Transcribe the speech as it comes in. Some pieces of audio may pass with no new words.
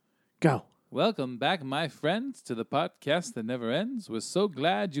Go. Welcome back, my friends, to the podcast that never ends. We're so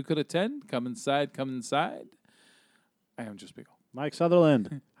glad you could attend. Come inside, come inside. I am Joe Spiegel. Mike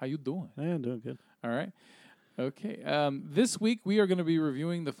Sutherland. How you doing? Yeah, I'm doing good. All right. Okay. This week we are going to be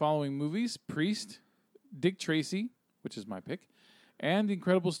reviewing the following movies: Priest, Dick Tracy, which is my pick, and The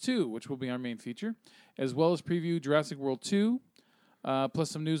Incredibles 2, which will be our main feature, as well as preview Jurassic World 2,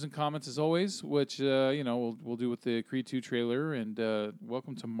 plus some news and comments as always, which we'll do with the Creed 2 trailer and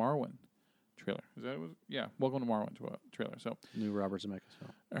Welcome to Marwen trailer. Is that what? Yeah, Welcome to Marwen trailer. So New Robert Zemeckis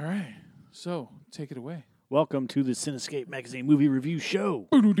film. all right. So take it away. Welcome to the Cinescape Magazine movie review show.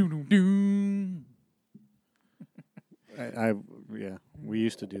 We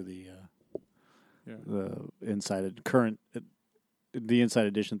used to do the inside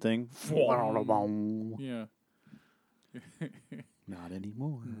edition thing. Yeah. Not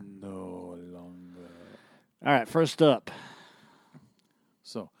anymore. No longer. All right, first up.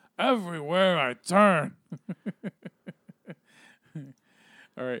 So everywhere I turn.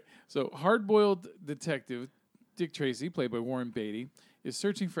 All right. So hard-boiled detective Dick Tracy, played by Warren Beatty, is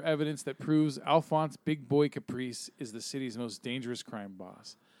searching for evidence that proves Alphonse Big Boy Caprice is the city's most dangerous crime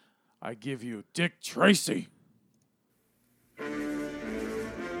boss. I give you Dick Tracy.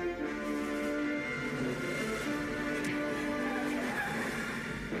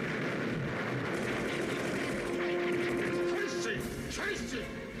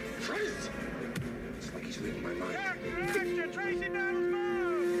 Tracy! It's like he's reading my mind. Tracy Donald's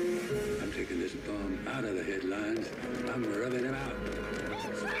mom! I'm taking this bum out of the headlines. I'm rubbing him out.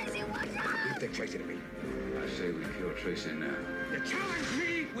 Tracy, watch out! You think Tracy to me? I say we kill Tracy now. You challenge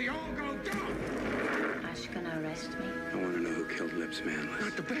me, we all go down! Are you gonna arrest me? I want to know who killed Lips Manless.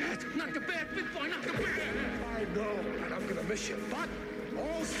 Not the bad, big boy, not the bad! I know, and I'm gonna miss you, but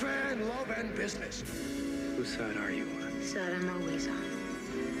all's fair in love and business. Whose side are you on? Side I'm always on.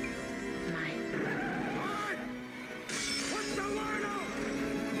 Mine. What's the word out?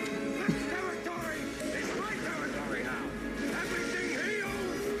 This territory is my territory now. Everything he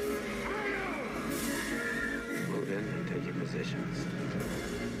owns, I own. Move in and take your positions.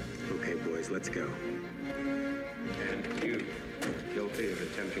 Okay, boys, let's go. And you, guilty of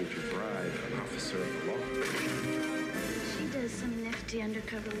attempting to bribe an officer of the law. She does some nifty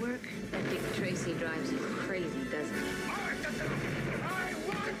undercover work. That Dick Tracy drives you crazy, doesn't he? I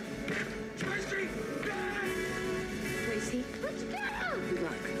want Tracy dead! Tracy, let's go! Good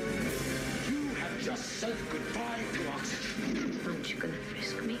luck. You have just said goodbye to oxygen. Aren't you gonna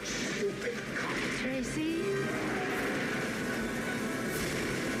frisk me? Stupid cop. Tracy?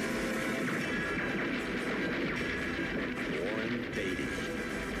 Warren Beatty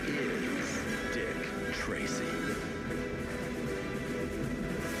is Dick Tracy.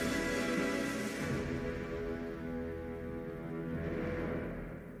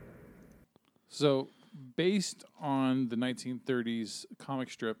 So, based on the 1930s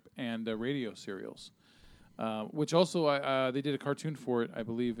comic strip and radio serials, which also they did a cartoon for it, I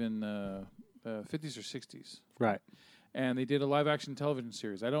believe, in the 50s or 60s. Right. And they did a live-action television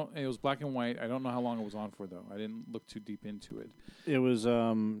series. It was black and white. I don't know how long it was on for, though. I didn't look too deep into it. It was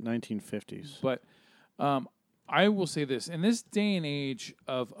 1950s. But I will say this. In this day and age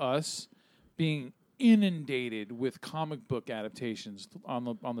of us being inundated with comic book adaptations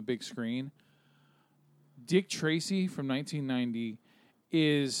on the big screen, Dick Tracy from 1990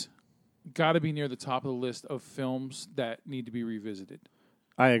 is got to be near the top of the list of films that need to be revisited.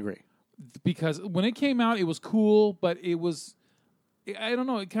 I agree. Because when it came out, it was cool, but it was, I don't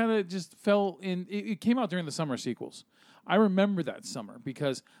know, it kind of just fell in. It came out during the summer sequels. I remember that summer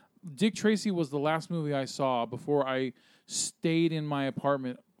because Dick Tracy was the last movie I saw before I stayed in my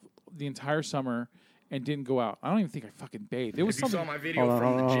apartment the entire summer and didn't go out. I don't even think I fucking bathed. It was If you something. saw my video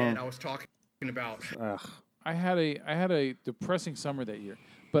from the jet, I was talking about. I had a depressing summer that year,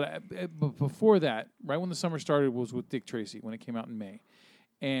 but before that, right when the summer started, was with Dick Tracy when it came out in May,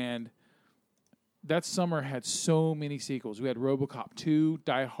 and that summer had so many sequels. We had RoboCop 2,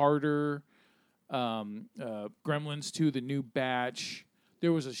 Die Harder, Gremlins 2, The New Batch.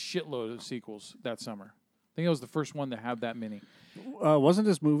 There was a shitload of sequels that summer. I think it was the first one to have that many. Wasn't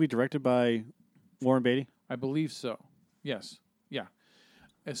this movie directed by Warren Beatty? I believe so. Yes. Yeah.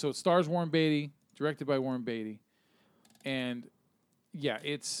 And so it stars Warren Beatty, directed by Warren Beatty. And yeah,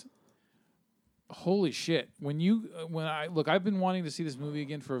 it's holy shit. I've been wanting to see this movie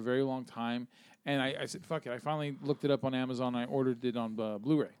again for a very long time. And I said, fuck it. I finally looked it up on Amazon. I ordered it on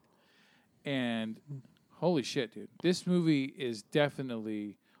Blu-ray. And holy shit, dude. This movie is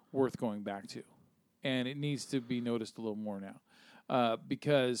definitely worth going back to. And it needs to be noticed a little more now.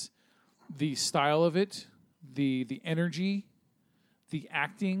 Because the style of it, the energy, the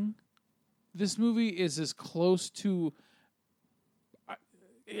acting, this movie is as close to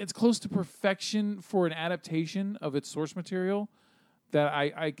it's close to perfection for an adaptation of its source material that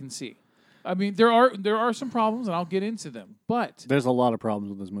I can see. I mean, there are some problems, and I'll get into them. But There's a lot of problems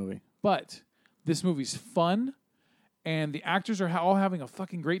with this movie. But this movie's fun, and the actors are all having a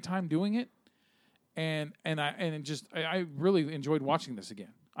fucking great time doing it. And I really enjoyed watching this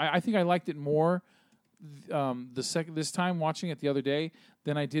again. I think I liked it more this time watching it the other day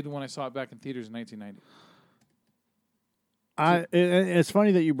than I did when I saw it back in theaters in 1990. It's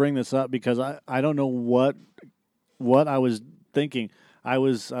funny that you bring this up because I don't know what I was thinking. I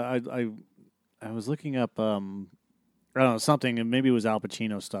was looking up I don't know something, and maybe it was Al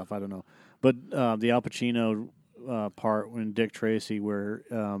Pacino stuff. I don't know, but the Al Pacino part when Dick Tracy where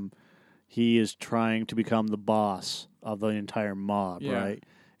he is trying to become the boss of the entire mob, right?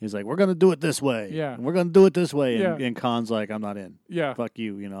 He's like, we're going to do it this way. Yeah. We're going to do it this way. Yeah. And Khan's like, I'm not in. Yeah. Fuck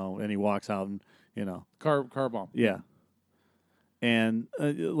you, and he walks out and, Car bomb. Yeah. And,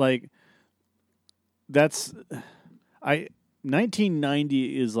 that's...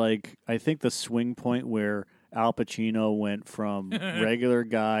 1990 is, I think the swing point where Al Pacino went from regular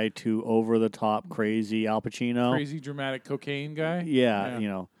guy to over-the-top crazy Al Pacino. Crazy, dramatic cocaine guy?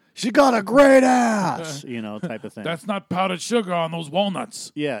 Yeah. She got a great ass, type of thing. That's not powdered sugar on those walnuts.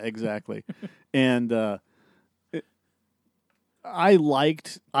 Yeah, exactly. And I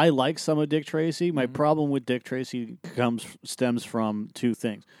liked some of Dick Tracy. My problem with Dick Tracy stems from two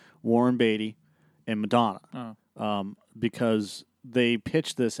things: Warren Beatty and Madonna, because they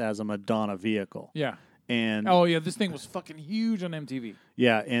pitched this as a Madonna vehicle. Yeah. And this thing was fucking huge on MTV.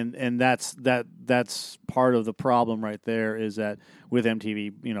 Yeah, and that's part of the problem right there is that with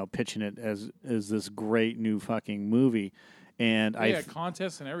MTV, pitching it as this great new fucking movie, and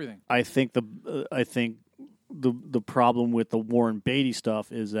contests and everything. I think the problem with the Warren Beatty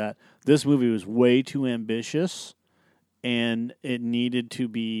stuff is that this movie was way too ambitious, and it needed to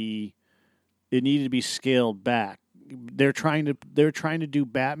be scaled back. They're trying to do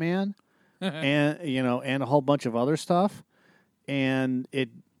Batman. And and a whole bunch of other stuff, and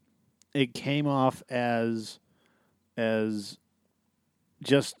it came off as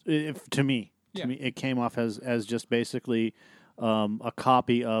just to me it came off as just basically a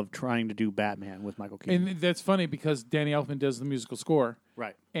copy of trying to do Batman with Michael Keaton. And that's funny because Danny Elfman does the musical score,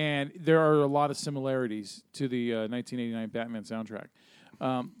 right? And there are a lot of similarities to the 1989 Batman soundtrack.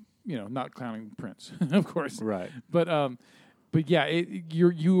 Not counting Prince, of course, right? But yeah,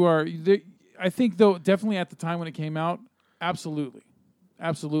 you are. I think though, definitely at the time when it came out, absolutely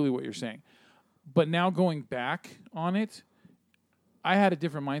what you're saying. But now going back on it, I had a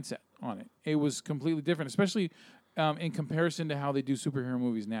different mindset on it. It was completely different, especially in comparison to how they do superhero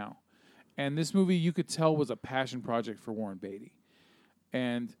movies now. And this movie, you could tell, was a passion project for Warren Beatty,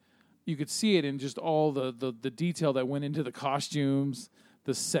 and you could see it in just all the detail that went into the costumes.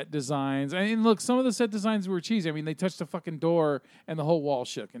 The set designs. I mean, look, some of the set designs were cheesy. I mean, they touched the fucking door and the whole wall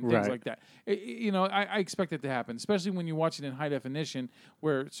shook and things like that. I expect it to happen, especially when you watch it in high definition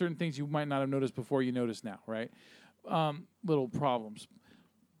where certain things you might not have noticed before you notice now, right? Little problems.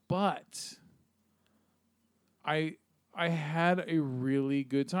 But I had a really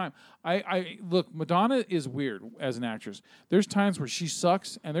good time. Look, Madonna is weird as an actress. There's times where she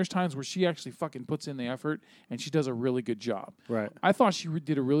sucks, and there's times where she actually fucking puts in the effort, and she does a really good job. Right. I thought she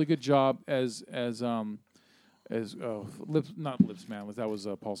did a really good job as Lips Man. That was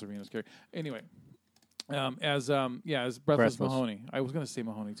Paul Sorvino's character. Anyway, as Breathless Mahoney. I was going to say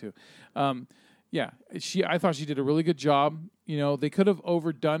Mahoney too. I thought she did a really good job. They could have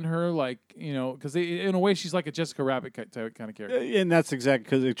overdone her, because in a way she's like a Jessica Rabbit type kind of character. And that's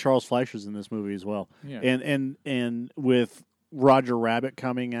exactly because Charles Fleischer's in this movie as well. Yeah. And with Roger Rabbit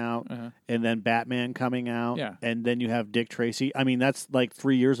coming out, and then Batman coming out, and then you have Dick Tracy. I mean, that's like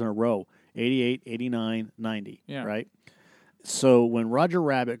 3 years in a row, 88, 89, 90, right? So when Roger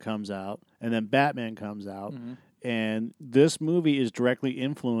Rabbit comes out, and then Batman comes out, and this movie is directly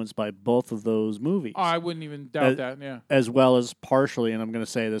influenced by both of those movies. Oh, I wouldn't even doubt that, yeah. As well as partially, and I'm going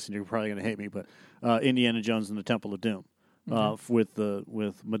to say this, and you're probably going to hate me, but Indiana Jones and the Temple of Doom,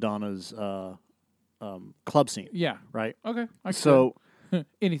 with Madonna's club scene. Yeah. Right? Okay.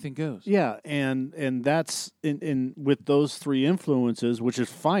 Anything goes. Yeah, and that's in with those three influences, which is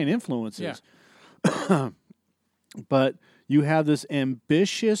fine influences. Yeah. But you have this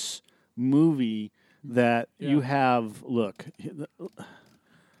ambitious movie that you have,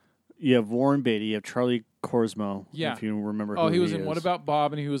 you have Warren Beatty, you have Charlie Korsmo, if you remember who he was he in is. What About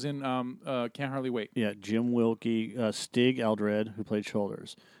Bob, and he was in Can't Hardly Wait. Yeah, Jim Wilkie, Stig Eldred, who played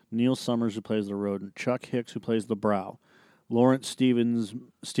Shoulders, Neil Summers, who plays the Rodent, Chuck Hicks, who plays the Brow, Lawrence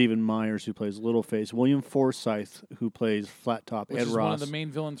Stephen Myers, who plays Littleface. William Forsythe, who plays Flat Top. Which Ed is Ross. one of the main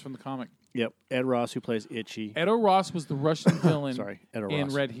villains from the comic. Yep. Ed Ross, who plays Itchy. Edo Ross was the Russian villain Edo in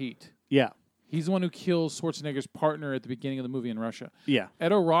Ross. Red Heat. Yeah. He's the one who kills Schwarzenegger's partner at the beginning of the movie in Russia. Yeah.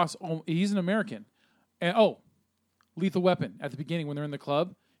 Edo Ross, he's an American. And Lethal Weapon at the beginning when they're in the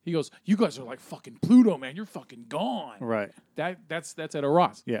club. He goes, "You guys are like fucking Pluto, man. You're fucking gone." Right. That's Edo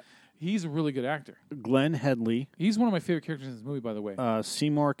Ross. Yeah. He's a really good actor. Glenn Headley. He's one of my favorite characters in this movie, by the way.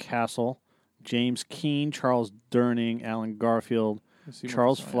 Seymour Castle. James Keane. Charles Durning. Alan Garfield.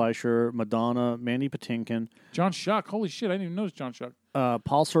 Charles Fleischer. Madonna. Mandy Patinkin. John Schuck. Holy shit, I didn't even notice John Schuck.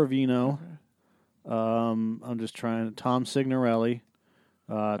 Paul Sorvino. I'm just trying. Tom Signorelli.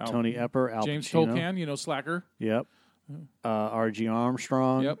 Tony Epper. Al James Pacino. Tolkien, Slacker. Yep. R.G.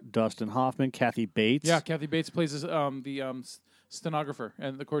 Armstrong. Yep. Dustin Hoffman. Kathy Bates. Yeah, Kathy Bates plays the stenographer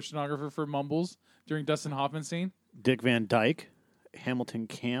and the court stenographer for Mumbles during Dustin Hoffman's scene. Dick Van Dyke. Hamilton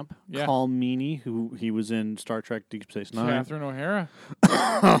Camp. Yeah. Paul Meany, who he was in Star Trek Deep Space Nine. Catherine O'Hara.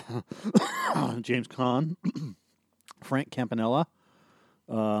 James Caan. Frank Campanella.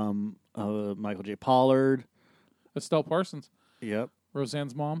 Michael J. Pollard. Estelle Parsons. Yep.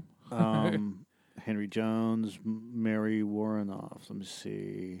 Roseanne's mom. Henry Jones. Mary Warrenoff. Let me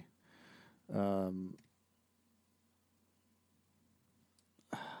see.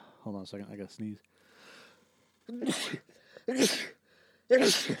 Hold on a second. I got to sneeze.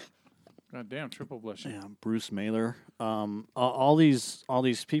 God damn, triple blushing. Yeah, Bruce Mailer. All these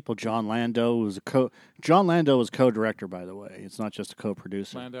people. John Lando was co-director, by the way. It's not just a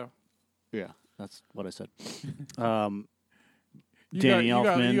co-producer. Lando. Yeah, that's what I said. You Danny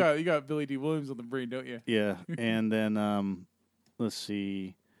Elfman. You got Billy D. Williams on the brain, don't you? Yeah, and then let's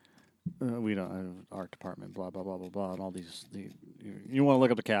see. We don't have art department. Blah blah blah blah blah. And all these. You want to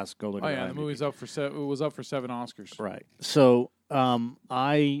look up the cast? Go look. Oh at yeah, IMDb. the movie's up for it was up for 7 Oscars. Right. So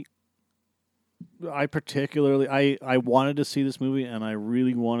I particularly I wanted to see this movie, and I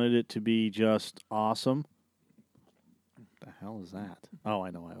really wanted it to be just awesome. What the hell is that? Oh, I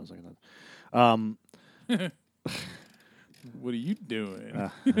know. I was looking at. What are you doing?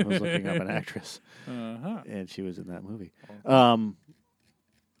 I was looking up an actress, Uh-huh. and she was in that movie.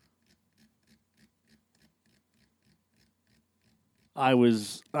 I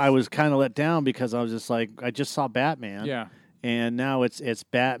was kind of let down because I was just like, I just saw Batman, Yeah. and now it's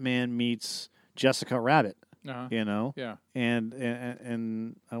Batman meets Jessica Rabbit, Uh-huh. you know, Yeah.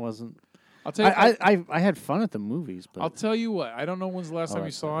 and I wasn't. I'll tell you. I had fun at the movies, but I'll tell you what. I don't know when's the last time you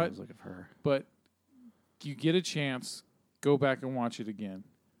that's saw right, I it, was looking for her. but you get a chance, go back and watch it again.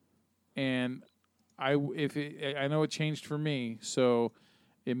 And I know it changed for me, so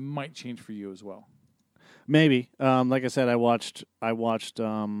it might change for you as well. Maybe. Like I said, I watched Al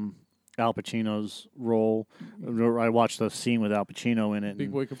Pacino's role. I watched the scene with Al Pacino in it.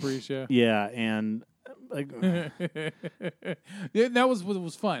 Big Boy Caprice, yeah. Yeah, and like, Yeah, that was what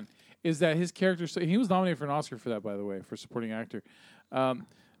was fun. Is that his character? So he was nominated for an Oscar for that, by the way, for supporting actor.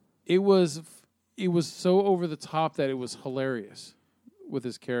 It was so over the top that it was hilarious with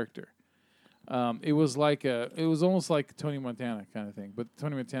his character. It was almost like Tony Montana kind of thing, but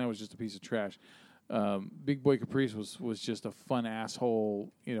Tony Montana was just a piece of trash. Big Boy Caprice was just a fun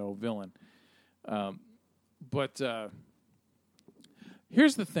asshole, villain. But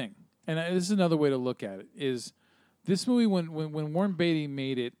here's the thing, and this is another way to look at it: is this movie when Warren Beatty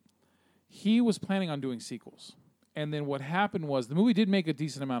made it, he was planning on doing sequels, and then what happened was the movie did make a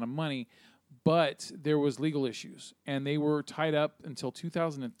decent amount of money, but there was legal issues, and they were tied up until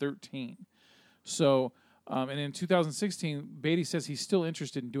 2013. So. And in 2016, Beatty says he's still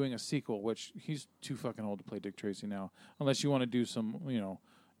interested in doing a sequel, which he's too fucking old to play Dick Tracy now, unless you want to do some,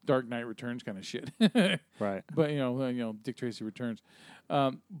 Dark Knight Returns kind of shit. right. But Dick Tracy Returns.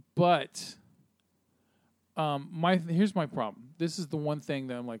 Here's my problem. This is the one thing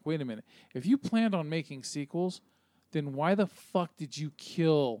that I'm like, wait a minute. If you planned on making sequels, then why the fuck did you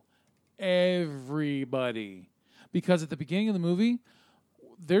kill everybody? Because at the beginning of the movie,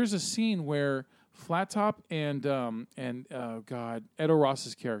 there's a scene where Flat Top and Edo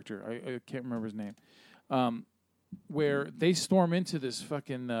Ross's character, I can't remember his name, where they storm into this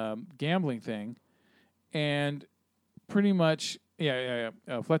fucking gambling thing, and pretty much,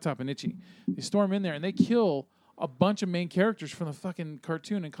 Flat Top and Itchy, they storm in there and they kill a bunch of main characters from the fucking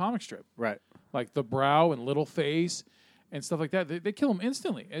cartoon and comic strip, Right. like the Brow and Littleface and stuff like that. They kill them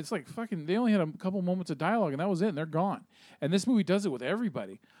instantly. It's like fucking. They only had a couple moments of dialogue and that was it. And they're gone. And this movie does it with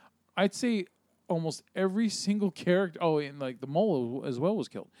everybody. I'd say almost every single character. Oh, and like the mole as well was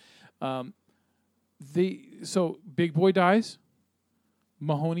killed. So Big Boy dies.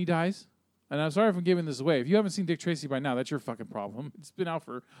 Mahoney dies. And I'm sorry if I'm giving this away. If you haven't seen Dick Tracy by now, that's your fucking problem. It's been out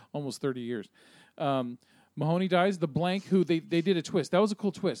for almost 30 years. Mahoney dies. The Blank, who they did a twist. That was a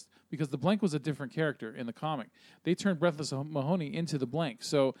cool twist because the Blank was a different character in the comic. They turned Breathless Mahoney into the Blank.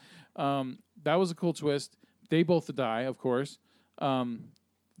 So that was a cool twist. They both die, of course.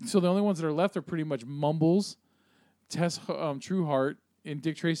 So the only ones that are left are pretty much Mumbles, Tess Trueheart, and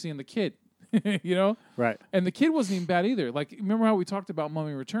Dick Tracy and the Kid. You know? Right. And the Kid wasn't even bad either. Like, remember how we talked about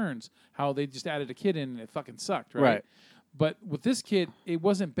Mummy Returns, how they just added a kid in and it fucking sucked, right? Right. But with this kid, it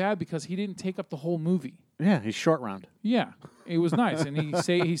wasn't bad because he didn't take up the whole movie. Yeah, he's short round. Yeah, it was nice. And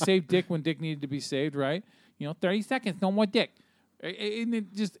he saved Dick when Dick needed to be saved, right? 30 seconds, no more Dick. And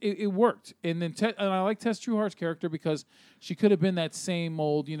it worked. And then and I like Tess Trueheart's character because she could have been that same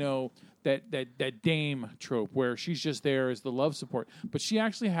old, that dame trope where she's just there as the love support. But she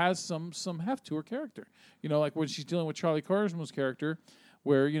actually has some heft to her character. Like when she's dealing with Charlie Carswell's character,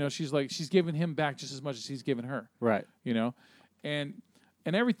 where she's giving him back just as much as he's given her. Right.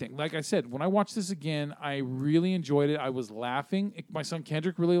 And everything. Like I said, when I watched this again, I really enjoyed it. I was laughing. My son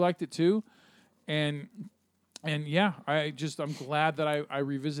Kendrick really liked it too. And yeah, I'm glad that I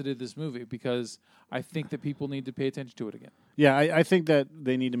revisited this movie because I think that people need to pay attention to it again. Yeah, I think that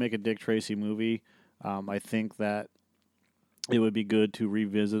they need to make a Dick Tracy movie. I think that it would be good to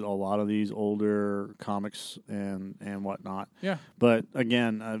revisit a lot of these older comics and whatnot. Yeah. But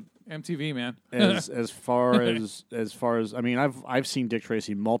again, MTV, man. as far as I mean, I've seen Dick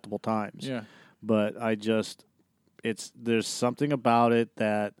Tracy multiple times. Yeah. But there's something about it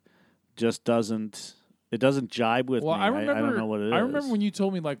that just doesn't jibe with me. I remember. I don't know what it is. I remember when you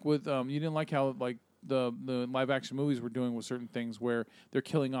told me with you didn't like how the live action movies were doing with certain things where they're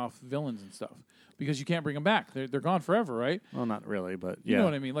killing off villains and stuff because you can't bring them back. They're gone forever, right? Well, not really, but yeah. You know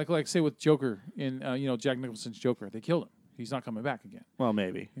what I mean? Like say with Joker in Jack Nicholson's Joker, they killed him. He's not coming back again. Well,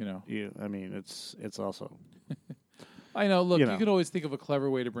 maybe. I mean, it's also. I know. Look, you could always think of a clever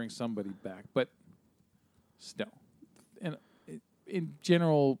way to bring somebody back, but still, and in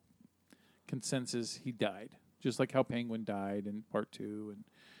general consensus, he died, just like how Penguin died in Part 2,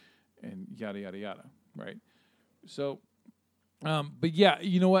 and yada yada yada, right? So, but yeah,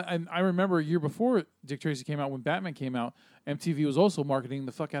 you know what? I remember a year before Dick Tracy came out, when Batman came out, MTV was also marketing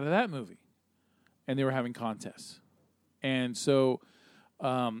the fuck out of that movie, and they were having contests, and so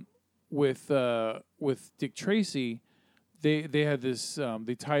with Dick Tracy. They had this.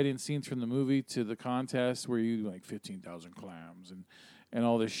 They tied in scenes from the movie to the contest where you do like 15,000 clams and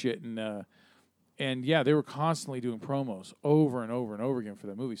all this shit and yeah, they were constantly doing promos over and over and over again for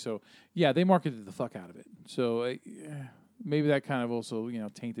that movie. So yeah, they marketed the fuck out of it. So maybe that kind of also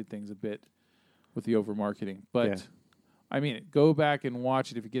tainted things a bit with the over marketing. But yeah. I mean, go back and watch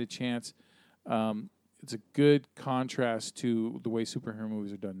it if you get a chance. It's a good contrast to the way superhero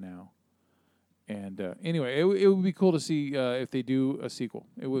movies are done now. And anyway, it would be cool to see if they do a sequel.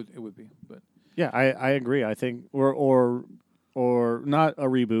 It would be, but yeah, I agree. I think or not a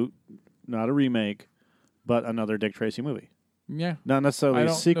reboot, not a remake, but another Dick Tracy movie. Yeah, not necessarily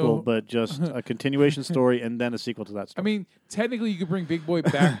a sequel, but just a continuation story and then a sequel to that story. I mean, technically, you could bring Big Boy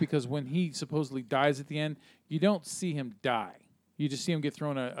back because when he supposedly dies at the end, you don't see him die. You just see him get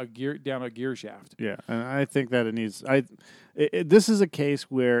thrown down a gear shaft. Yeah, and I think that it needs. This is a case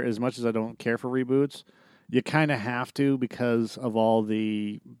where, as much as I don't care for reboots, you kind of have to because of all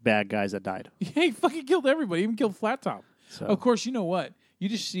the bad guys that died. Yeah, he fucking killed everybody. He even killed Flat Top. So. Of course, you know what? You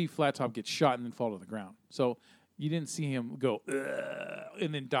just see Flat Top get shot and then fall to the ground. So you didn't see him go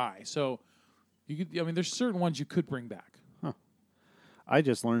and then die. So there's certain ones you could bring back. I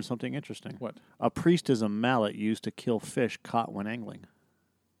just learned something interesting. What? A priest is a mallet used to kill fish caught when angling.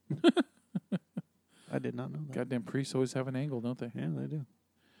 I did not know that. Goddamn priests always have an angle, don't they? Yeah, they do.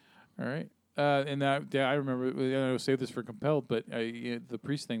 All right. And I remember, I saved this for Compelled, but the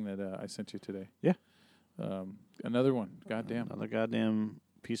priest thing that I sent you today. Yeah. Another one. Goddamn. Another goddamn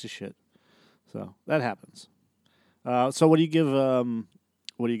piece of shit. So that happens. So what do you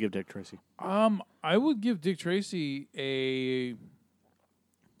give Dick Tracy? I would give Dick Tracy a...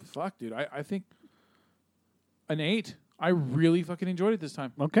 Fuck, dude. I think an 8. I really fucking enjoyed it this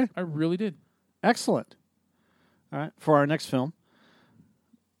time. Okay. I really did. Excellent. All right. For our next film,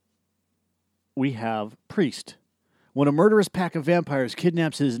 we have Priest. When a murderous pack of vampires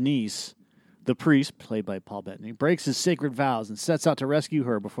kidnaps his niece, the priest, played by Paul Bettany, breaks his sacred vows and sets out to rescue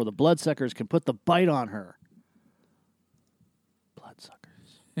her before the bloodsuckers can put the bite on her. Bloodsuckers.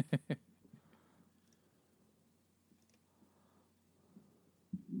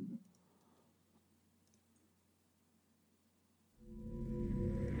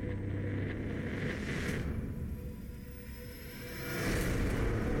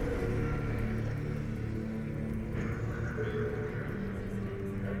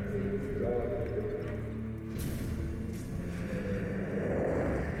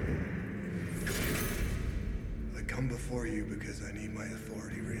 before you because I need my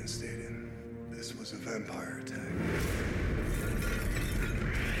authority reinstated. This was a vampire attack.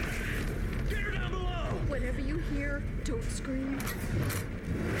 Get her down below! Whatever you hear, don't scream.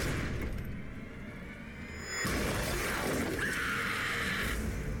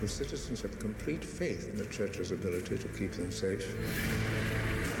 The citizens have complete faith in the church's ability to keep them safe.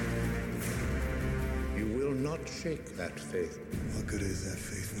 You will not shake that faith. What good is that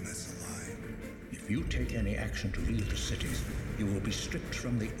faith when it's a lie? If you take any action to leave the cities, you will be stripped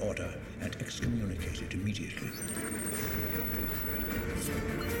from the order and excommunicated immediately.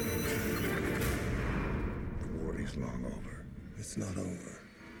 The war is long over. It's not over.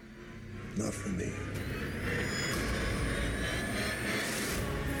 Not for me.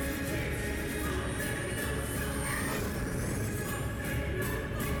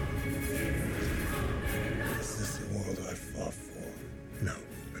 Is this the world I fought for? No,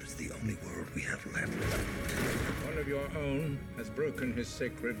 but it's the only world we have left. One of your own has broken his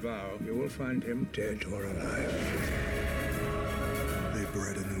sacred vow. You will find him dead or alive. They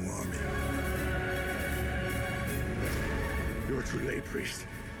bred a new army. You're too late, priest.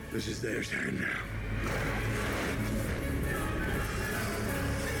 This is their time now.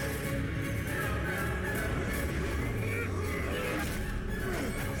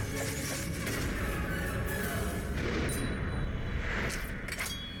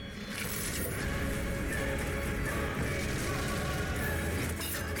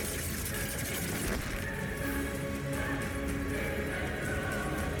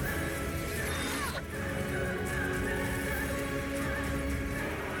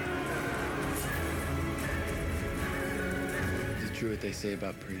 True what they say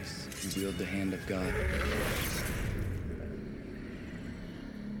about priests. You wield the hand of God.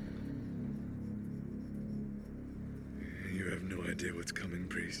 You have no idea what's coming,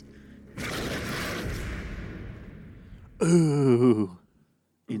 priest. Ooh,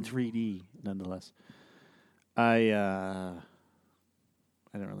 in 3D, nonetheless. I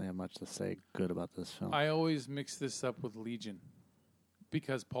don't really have much to say good about this film. I always mix this up with Legion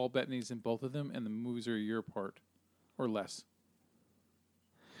because Paul Bettany's in both of them, and the movies are a year apart or less.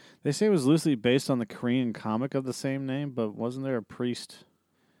 They say it was loosely based on the Korean comic of the same name, but wasn't there a Priest,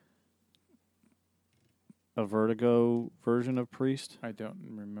 a Vertigo version of Priest? I don't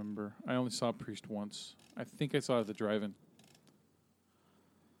remember. I only saw Priest once. I think I saw it at the drive-in.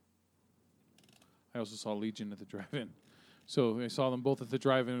 I also saw Legion at the drive-in. So I saw them both at the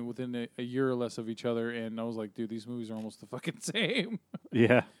drive-in within a year or less of each other, and I was like, dude, these movies are almost the fucking same.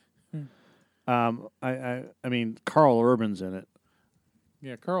 Yeah. I mean, Carl Urban's in it.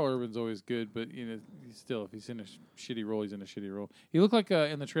 Yeah, Carl Urban's always good, but you know, he's still, if he's in a shitty role, he's in a shitty role. He looked like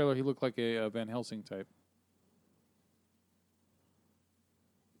in the trailer. He looked like a Van Helsing type.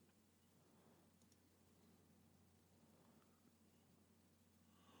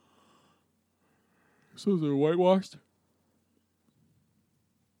 So they're whitewashed.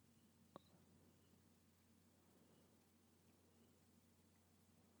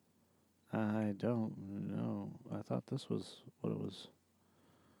 I don't know. I thought this was what it was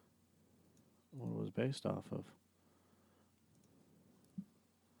based off of.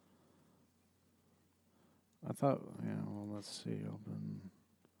 I thought, well, let's see.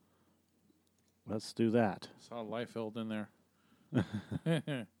 Let's do that. Saw Liefeld in there.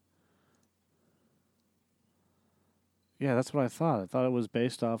 Yeah, that's what I thought. I thought it was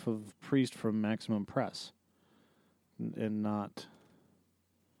based off of Priest from Maximum Press, and not.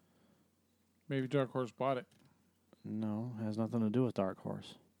 Maybe Dark Horse bought it. No, it has nothing to do with Dark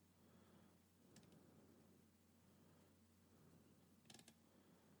Horse.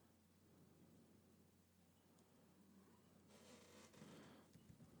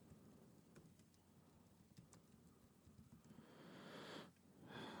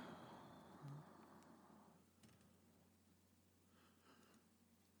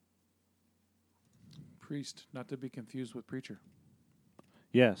 Priest, not to be confused with Preacher.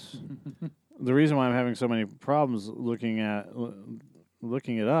 Yes. The reason why I'm having so many problems looking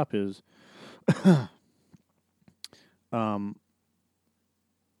it up is here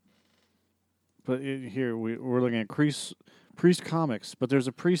we're looking at Priest Comics, but there's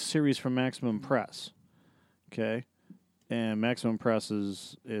a Priest series from Maximum Press. Okay? And Maximum Press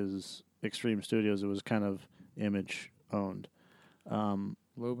is Extreme Studios. It was kind of Image owned. Loeb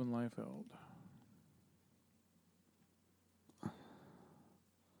and Liefeld.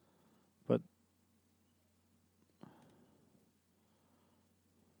 But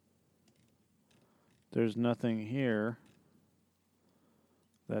there's nothing here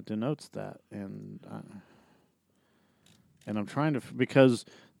that denotes that, and I'm trying to because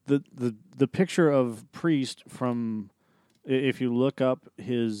the picture of Priest from If you look up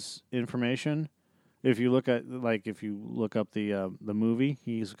his information, if you look up the movie,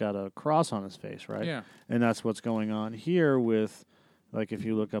 he's got a cross on his face, right? Yeah. And that's what's going on here with, like, if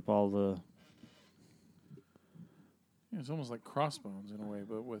you look up all the. Yeah, it's almost like Crossbones in a way,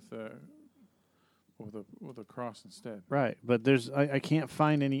 but with a cross instead. Right, but I can't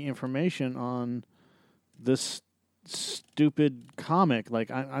find any information on this stupid comic.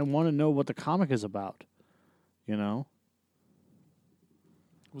 Like, I want to know what the comic is about, you know?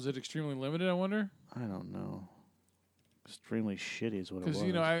 Was it extremely limited, I wonder? I don't know. Extremely shitty is what it was. Because,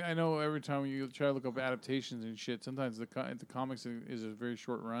 you know, I know every time you try to look up adaptations and shit, sometimes the comics is a very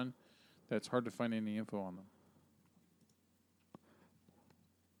short run that's hard to find any info on them.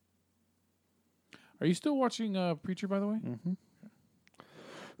 Are you still watching Preacher, by the way? Mm-hmm.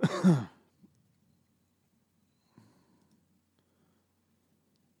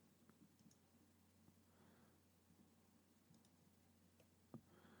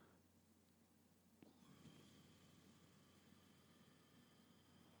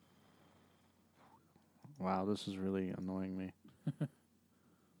 Wow, this is really annoying me.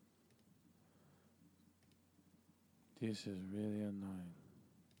 This is really annoying.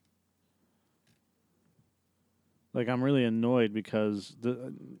 Like, I'm really annoyed because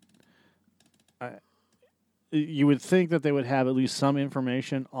you would think that they would have at least some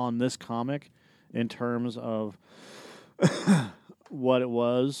information on this comic in terms of what it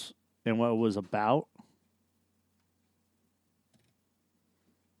was and what it was about.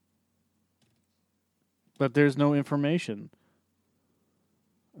 But there's no information.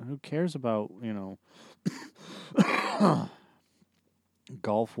 Who cares about, you know,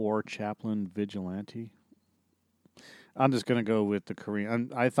 Gulf War chaplain vigilante? I'm just gonna go with the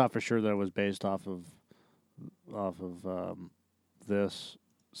Korean. I thought for sure that it was based off of this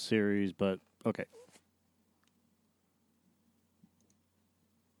series, but okay.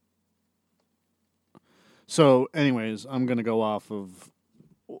 So, anyways, I'm gonna go off of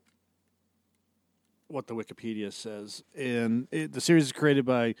what the Wikipedia says, and the series is created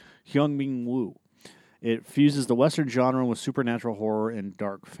by Hyung-Min Woo. It fuses the Western genre with supernatural horror and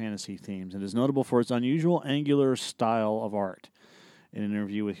dark fantasy themes, and is notable for its unusual angular style of art. In an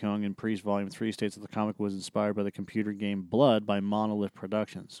interview with Hyung in Priest Volume 3 states that the comic was inspired by the computer game Blood by Monolith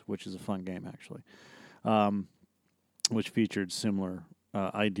Productions, which is a fun game, actually, which featured similar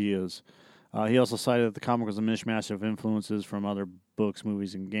ideas. He also cited that the comic was a mishmash of influences from other books,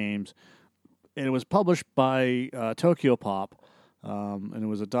 movies, and games. And it was published by Tokyo Pop, and it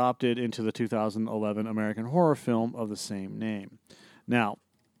was adopted into the 2011 American horror film of the same name. Now,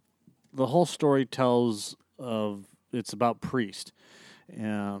 the whole story it's about Priest,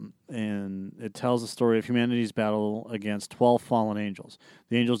 and it tells the story of humanity's battle against 12 fallen angels.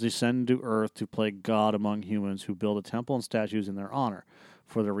 The angels descend to Earth to play God among humans who build a temple and statues in their honor.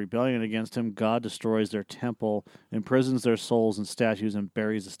 For their rebellion against him, God destroys their temple, imprisons their souls in statues, and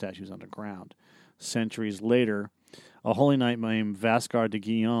buries the statues underground. Centuries later, a holy knight named Vaskar de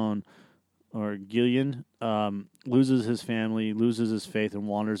Gillion, loses his family, loses his faith, and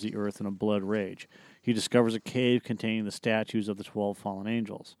wanders the earth in a blood rage. He discovers a cave containing the statues of the 12 fallen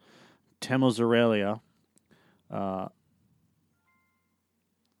angels. Temo Zorelia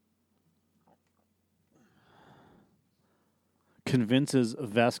convinces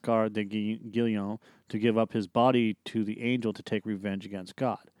Vaskar de Gillion to give up his body to the angel to take revenge against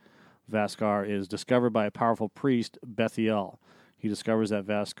God. Vaskar is discovered by a powerful priest, Bethiel. He discovers that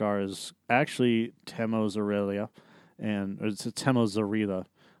Vaskar is actually Temo Zorelia, and it's Temo Zorila,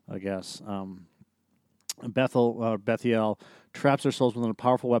 I guess. Bethiel traps their souls within a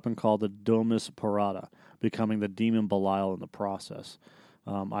powerful weapon called the Domus Parata, becoming the demon Belial in the process.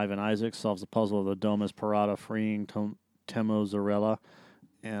 Ivan Isaacs solves the puzzle of the Domus Parata, freeing Temo Zorella.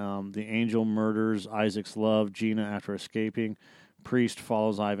 The angel murders Isaac's love, Gina, after escaping. Priest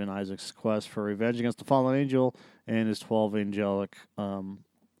follows Ivan Isaac's quest for revenge against the fallen angel and his 12 angelic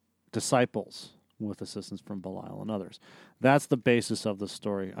disciples with assistance from Belial and others. That's the basis of the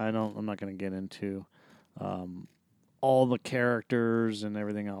story. I'm not going to get into all the characters and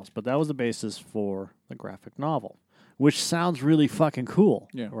everything else, but that was the basis for the graphic novel, which sounds really fucking cool,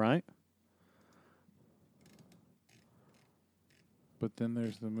 right? But then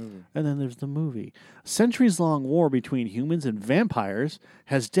there's the movie. And then there's the movie. A centuries-long war between humans and vampires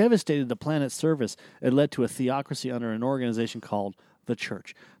has devastated the planet's surface and led to a theocracy under an organization called the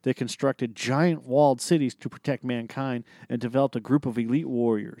Church. They constructed giant walled cities to protect mankind and developed a group of elite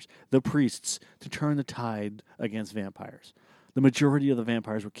warriors, the priests, to turn the tide against vampires. The majority of the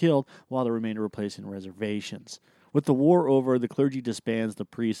vampires were killed, while the remainder were placed in reservations. With the war over, the clergy disbands the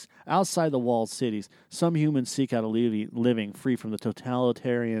priests outside the walled cities. Some humans seek out a living free from the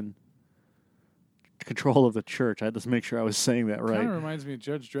totalitarian control of the church. I had to make sure I was saying that right. Kind of reminds me of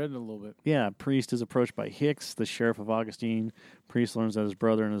Judge Dredd a little bit. Yeah, Priest is approached by Hicks, the sheriff of Augustine. Priest learns that his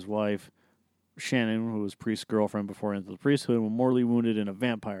brother and his wife, Shannon, who was Priest's girlfriend before into the priesthood, were mortally wounded in a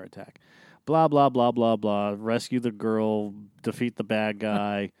vampire attack. Blah, blah, blah, blah, blah. Rescue the girl, defeat the bad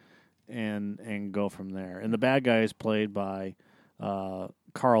guy, and go from there. And the bad guy is played by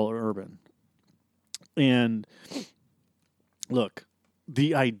Carl Urban. And look,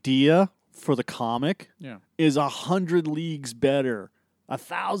 the idea for the comic is 100 leagues better,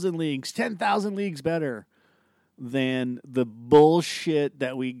 1,000 leagues, 10,000 leagues better than the bullshit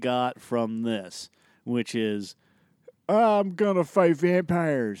that we got from this, which is, I'm going to fight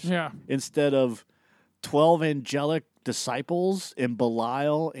vampires. Yeah. Instead of 12 angelic disciples and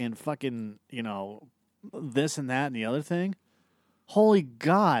Belial and fucking, this and that and the other thing. Holy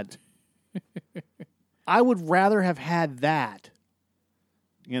God. I would rather have had that,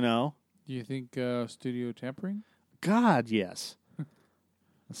 Do you think studio tampering? God, yes.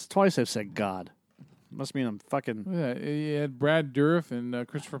 That's twice I've said God. Must mean I'm fucking... Yeah, you had Brad Dourif and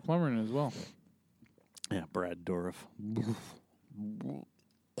Christopher Plummer in it as well. Yeah, Brad Dourif.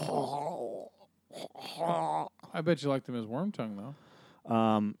 I bet you liked him as Wormtongue,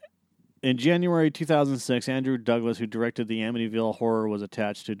 though. In January 2006, Andrew Douglas, who directed the Amityville Horror, was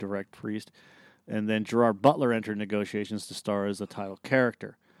attached to direct Priest. And then Gerard Butler entered negotiations to star as the title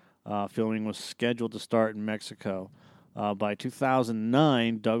character. Filming was scheduled to start in Mexico. By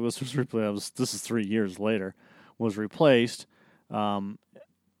 2009, Douglas was replaced. This is 3 years later. Was replaced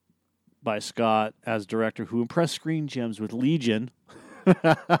by Scott as director, who impressed Screen Gems with Legion.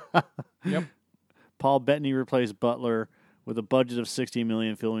 Yep. Paul Bettany replaced Butler with a budget of $60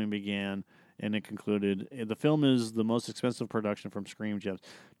 million. Filming began, and it concluded. The film is the most expensive production from Screen Gems.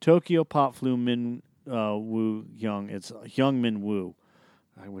 Tokyo Pop flew Min Woo Young. It's Young Min Woo.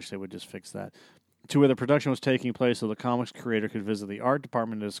 I wish they would just fix that. To where the production was taking place so the comics creator could visit the art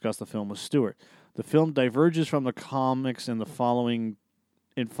department to discuss the film with Stewart. The film diverges from the comics in following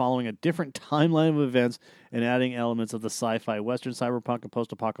a different timeline of events and adding elements of the sci-fi, western, cyberpunk, and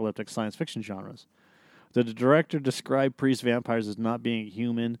post-apocalyptic science fiction genres. The director described priest vampires as not being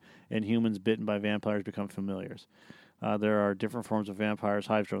human, and humans bitten by vampires become familiars. There are different forms of vampires,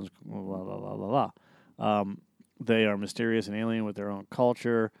 hive drones, blah, blah, blah, blah, blah. They are mysterious and alien with their own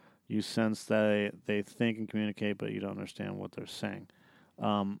culture. You sense that they think and communicate, but you don't understand what they're saying.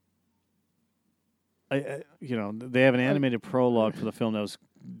 They have an animated prologue for the film that was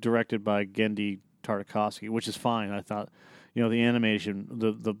directed by Genndy Tartakovsky, which is fine. I thought, the animation,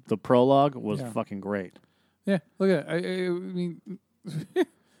 the prologue was fucking great. Yeah, look at it. I mean,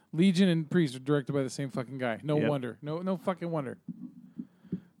 Legion and Priest are directed by the same fucking guy. No wonder. No fucking wonder.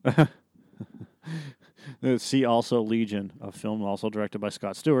 See also Legion, a film also directed by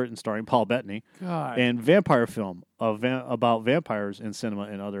Scott Stewart and starring Paul Bettany. God. And Vampire film about vampires in cinema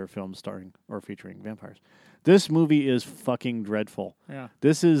and other films starring or featuring vampires. This movie is fucking dreadful. Yeah.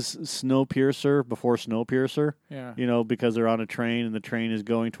 This is Snowpiercer before Snowpiercer. Yeah. Because they're on a train and the train is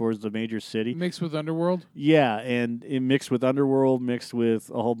going towards the major city. Mixed with Underworld? Yeah, and it mixed with Underworld, mixed with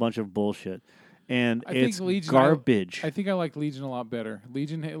a whole bunch of bullshit. And it's garbage. I think I like Legion a lot better.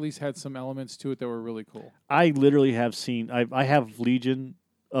 Legion at least had some elements to it that were really cool. I literally have seen... I have Legion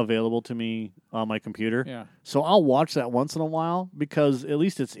available to me on my computer. Yeah. So I'll watch that once in a while because at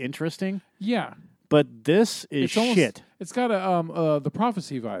least it's interesting. Yeah. But this is shit. It's got a the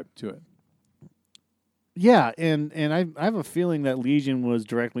Prophecy vibe to it. Yeah, and I have a feeling that Legion was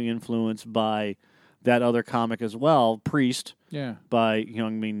directly influenced by that other comic as well, Priest. Yeah. By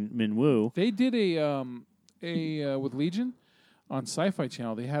Young Min Woo. They did a with Legion on Sci-Fi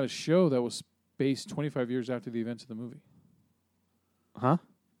Channel. They had a show that was based 25 years after the events of the movie. Huh?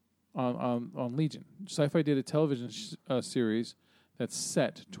 On Legion, Sci-Fi did a television series that's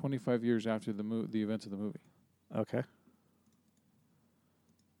set 25 years after the events of the movie. Okay.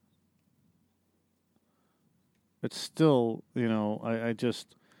 It's still, I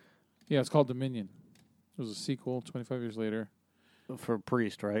just... Yeah, it's called Dominion. It was a sequel 25 years later. For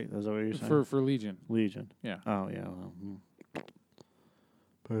Priest, right? Is that what you're saying? For Legion. Legion. Yeah. Oh, yeah.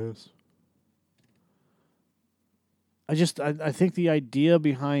 Pass. I think the idea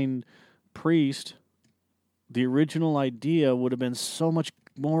behind Priest, the original idea, would have been so much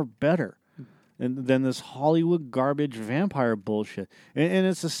more better than this Hollywood garbage vampire bullshit. And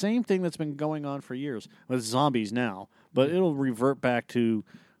it's the same thing that's been going on for years with zombies now, but it'll revert back to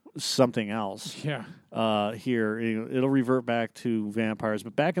something else. Yeah. Here, it'll revert back to vampires.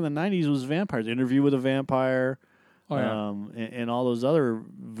 But back in the 90s, it was vampires. Interview with a Vampire, and all those other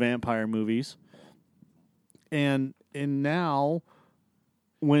vampire movies. And now,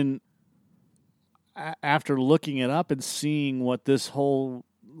 when after looking it up and seeing what this whole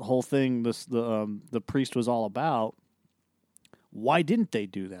thing, the priest was all about, why didn't they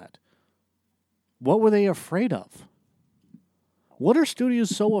do that? What were they afraid of? What are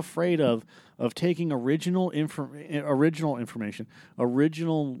studios so afraid of taking original information,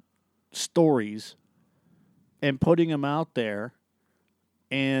 original stories, and putting them out there,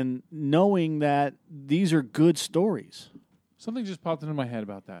 and knowing that these are good stories? Something just popped into my head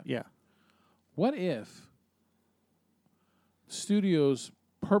about that. Yeah. What if studios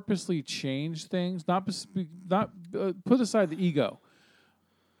purposely change things? Not put aside the ego,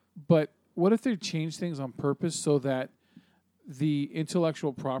 but what if they change things on purpose so that the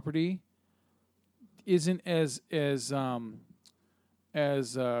intellectual property isn't as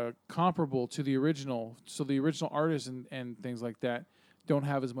comparable to the original, so the original artists and things like that don't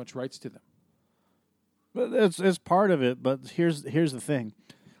have as much rights to them? But it's part of it. But here's the thing,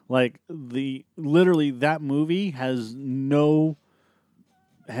 like literally that movie has no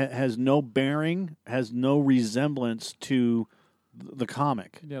bearing, has no resemblance to the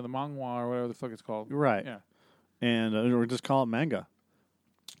comic. Yeah, the manga or whatever the fuck it's called. Right. Yeah. And or just call it manga.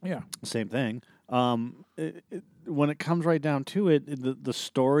 Yeah. Same thing. When it comes right down to it, the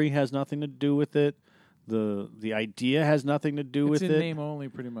story has nothing to do with it. The idea has nothing to do with it. It's in name only,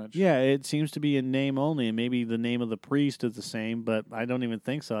 pretty much. Yeah, it seems to be in name only, and maybe the name of the priest is the same, but I don't even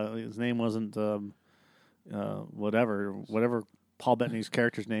think so. His name wasn't whatever Paul Bettany's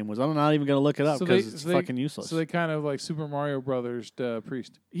character's name was. I'm not even going to look it up because it's fucking useless. So they kind of like Super Mario Brothers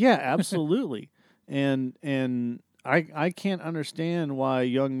priest. Yeah, absolutely. and I can't understand why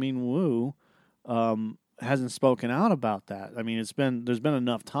Young Min Woo hasn't spoken out about that. I mean, there's been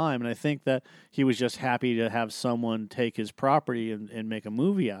enough time, and I think that he was just happy to have someone take his property and make a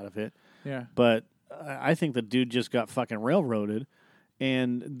movie out of it. Yeah. But I think the dude just got fucking railroaded,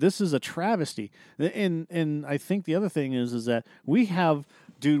 and this is a travesty. And I think the other thing is that we have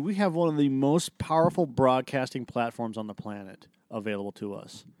one of the most powerful broadcasting platforms on the planet available to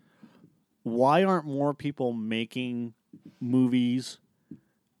us. Why aren't more people making movies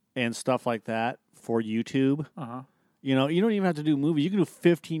and stuff like that for YouTube? Uh-huh. You know, you don't even have to do movies. You can do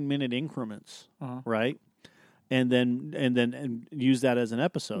 15-minute increments, right? And then use that as an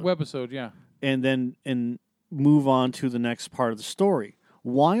episode. Webisode, yeah. And move on to the next part of the story.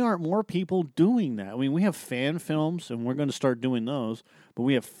 Why aren't more people doing that? I mean, we have fan films, and we're going to start doing those, but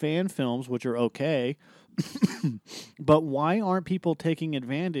we have fan films, which are okay. But why aren't people taking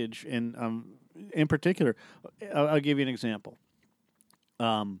advantage? And in particular, I'll give you an example.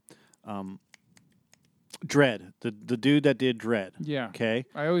 Dredd, the dude that did Dredd. Yeah. Okay.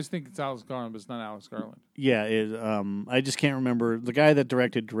 I always think it's Alex Garland, but it's not Alex Garland. Yeah. I just can't remember the guy that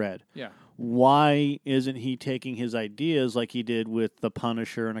directed Dredd. Yeah. Why isn't he taking his ideas like he did with The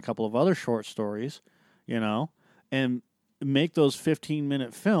Punisher and a couple of other short stories, and make those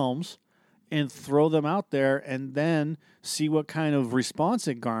 15-minute films and throw them out there and then see what kind of response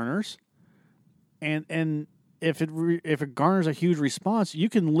it garners? And if it garners a huge response, you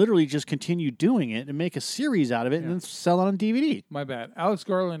can literally just continue doing it and make a series out of it and then sell it on DVD. My bad. Alex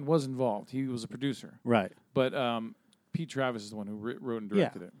Garland was involved. He was a producer. Right. But Pete Travis is the one who wrote and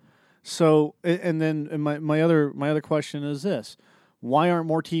directed it. So, my other question is this: why aren't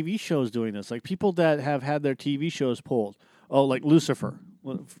more TV shows doing this? Like people that have had their TV shows pulled. Oh, like Lucifer.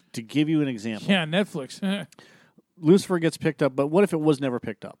 To give you an example. Yeah, Netflix. Lucifer gets picked up, but what if it was never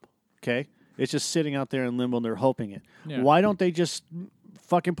picked up? Okay, it's just sitting out there in limbo, and they're hoping it. Yeah. Why don't they just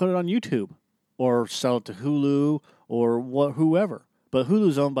fucking put it on YouTube or sell it to Hulu or whoever? But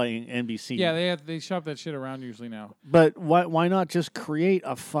Hulu's owned by NBC. Yeah, they shop that shit around usually now. But why not just create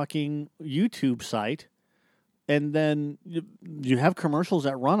a fucking YouTube site, and then you have commercials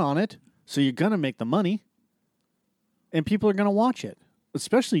that run on it, so you're gonna make the money, and people are gonna watch it,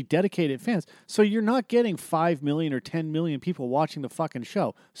 especially dedicated fans. So you're not getting 5 million or 10 million people watching the fucking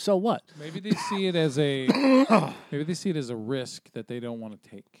show. So what? Maybe they see it as a risk that they don't want to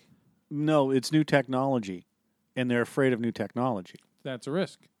take. No, it's new technology, and they're afraid of new technology. That's a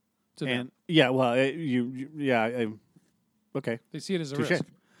risk. Okay. They see it as a Touché. risk.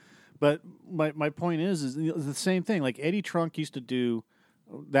 But my point is the same thing. Like Eddie Trunk used to do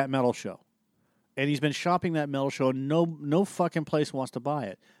that metal show, and he's been shopping that metal show. No fucking place wants to buy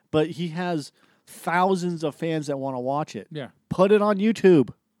it, but he has thousands of fans that want to watch it. Yeah, put it on YouTube.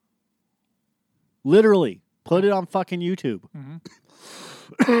 Literally, put it on fucking YouTube.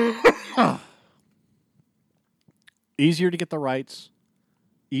 Mm-hmm. Easier to get the rights,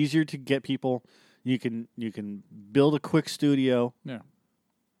 easier to get people. You can build a quick studio. Yeah.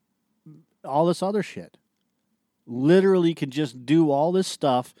 All this other shit. Literally can just do all this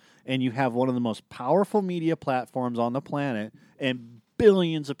stuff, and you have one of the most powerful media platforms on the planet, and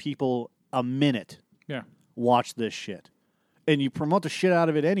billions of people a minute watch this shit. And you promote the shit out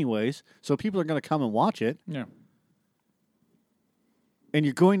of it anyways, so people are going to come and watch it. Yeah. And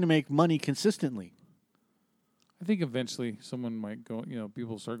you're going to make money consistently. I think eventually someone might go,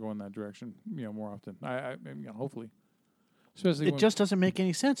 people start going that direction, more often. I hopefully. Especially it just doesn't make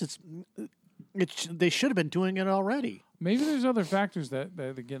any sense. They should have been doing it already. Maybe there's other factors that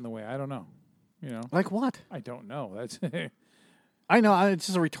get in the way. I don't know. Like what? I don't know. That's I know it's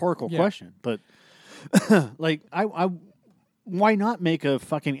just a rhetorical question, but like I why not make a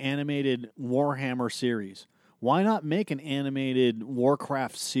fucking animated Warhammer series? Why not make an animated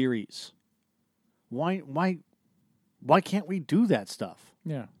Warcraft series? Why can't we do that stuff?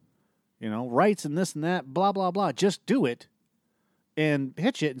 Yeah. Rights and this and that, blah blah blah. Just do it and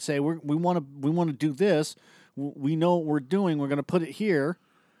pitch it and say we want to do this. We know what we're doing. We're going to put it here.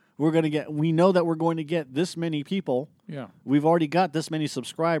 We know that we're going to get this many people. Yeah. We've already got this many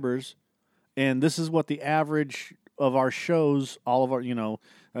subscribers, and this is what the average of our shows, all of our, and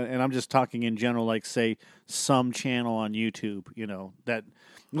I'm just talking in general, like say some channel on YouTube, that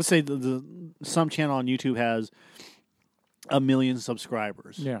let's say the some channel on YouTube has 1 million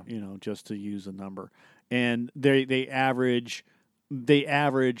subscribers. Yeah. Just to use a number, and they average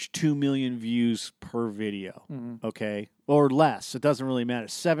 2 million views per video. Mm-hmm. Okay, or less. It doesn't really matter.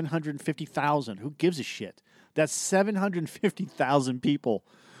 750,000. Who gives a shit? That's 750,000 people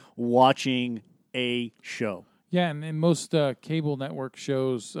watching a show. Yeah, and most cable network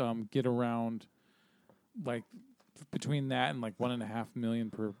shows get around like between that and like 1.5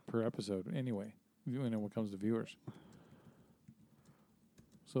 million per episode. Anyway, when it comes to viewers.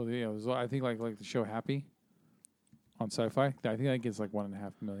 So I think like the show Happy on Sci-Fi, I think that gets like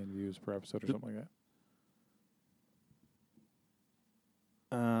 1.5 million views per episode or something like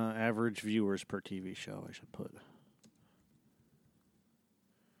that. Average viewers per TV show, I should put.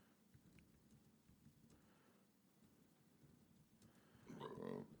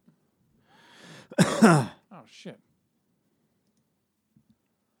 Oh, shit.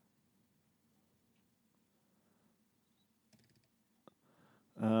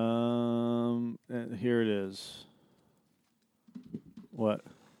 Here it is. What?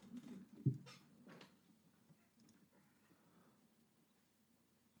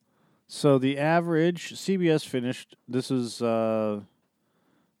 So the average, CBS finished, this is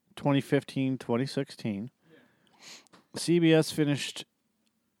 2015, 2016. Yeah. CBS finished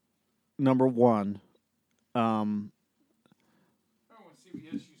number one. When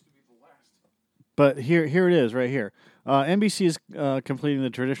CBS used to be the last. But here it is, right here. NBC is completing the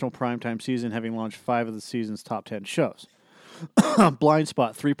traditional primetime season, having launched 5 of the season's top 10 shows. Blind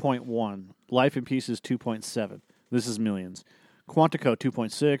Spot, 3.1. Life in Pieces, 2.7. This is millions. Quantico,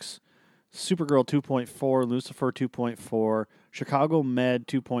 2.6. Supergirl, 2.4. Lucifer, 2.4. Chicago Med,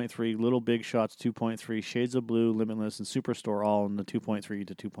 2.3. Little Big Shots, 2.3. Shades of Blue, Limitless, and Superstore, all in the 2.3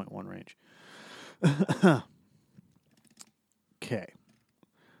 to 2.1 range. Okay.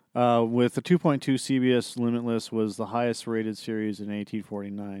 With the 2.2, CBS Limitless was the highest rated series in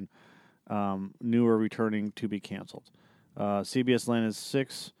 1849. Newer returning to be canceled. CBS landed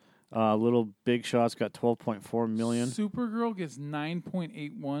 6. Little Big Shots got 12.4 million. Supergirl gets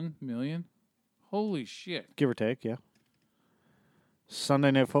 9.81 million. Holy shit. Give or take, yeah.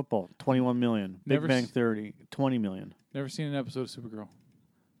 Sunday Night Football, 21 million. Big Bang Theory, 20 million. Never seen an episode of Supergirl.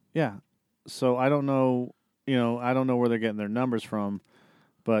 Yeah. So I don't know, I don't know where they're getting their numbers from,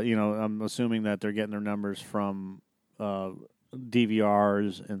 but, I'm assuming that they're getting their numbers from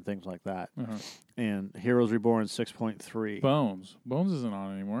DVRs and things like that. Uh-huh. And Heroes Reborn, 6.3. Bones isn't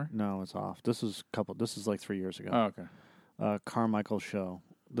on anymore. No, it's off. This is like 3 years ago. Oh, okay. Carmichael Show.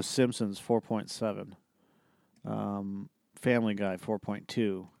 The Simpsons, 4.7. Family Guy,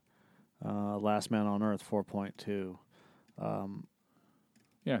 4.2. Last Man on Earth, 4.2.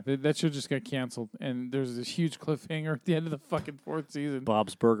 Yeah, that show just got canceled, and there's this huge cliffhanger at the end of the fucking 4th season.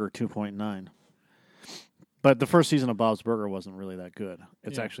 Bob's Burger, 2.9. But the first season of Bob's Burger wasn't really that good.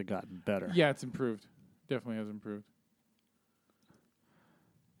 It's actually gotten better. Yeah, it's improved. Definitely has improved.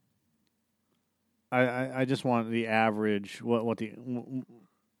 I just want the average what the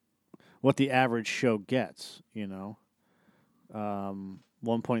average show gets.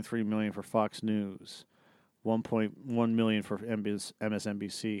 1.3 million for Fox News, 1.1 million for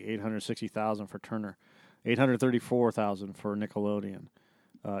MSNBC, 860,000 for Turner, 834,000 for Nickelodeon.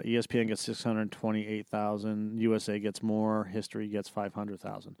 ESPN gets 628,000. USA gets more. History gets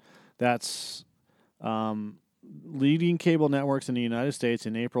 500,000. That's Leading cable networks in the United States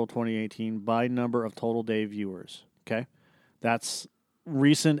in April 2018 by number of total day viewers. Okay, that's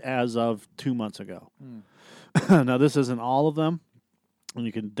recent as of 2 months ago. Now, this isn't all of them, and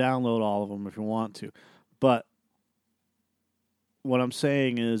you can download all of them if you want to. But what I'm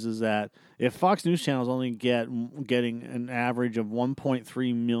saying is that if Fox News Channel is only getting an average of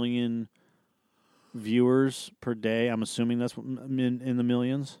 1.3 million viewers per day, I'm assuming that's in the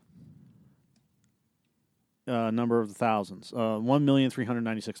millions. Number of the thousands.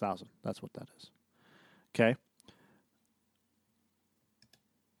 1,396,000. That's what that is. Okay.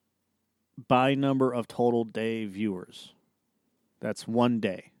 By number of total day viewers. That's 1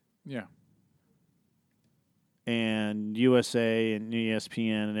 day. Yeah. And USA and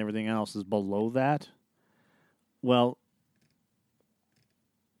ESPN and everything else is below that. Well,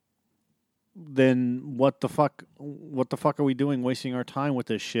 then what the fuck are we doing wasting our time with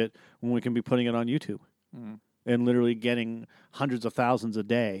this shit when we can be putting it on YouTube? And literally getting hundreds of thousands a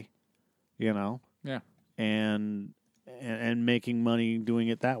day, Yeah. and making money doing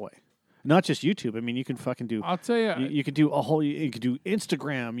it that way. Not just YouTube. I mean, you can fucking do. I'll tell you, you can do a whole. You can do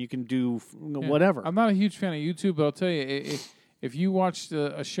Instagram. You can do whatever. I'm not a huge fan of YouTube, but I'll tell you, if you watch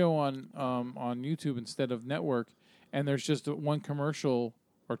a show on YouTube instead of network, and there's just one commercial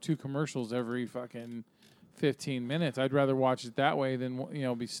or two commercials every fucking 15 minutes, I'd rather watch it that way than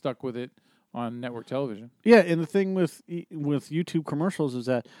be stuck with it on network television. Yeah, and the thing with YouTube commercials is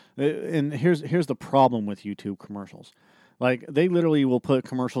that, and here's the problem with YouTube commercials, like they literally will put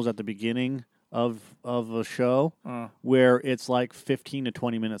commercials at the beginning of a show where it's like 15 to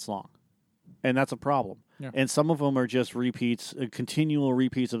 20 minutes long, and that's a problem. Yeah. And some of them are just repeats, continual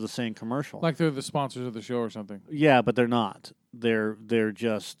repeats of the same commercial, like they're the sponsors of the show or something. Yeah, but they're not. They're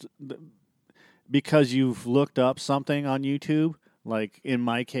just because you've looked up something on YouTube. Like in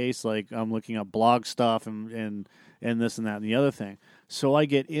my case, like I'm looking up blog stuff and this and that and the other thing. So I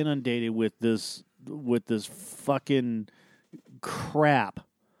get inundated with this fucking crap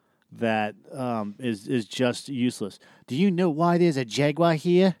that is just useless. Do you know why there's a Jaguar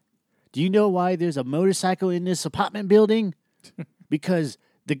here? Do you know why there's a motorcycle in this apartment building? Because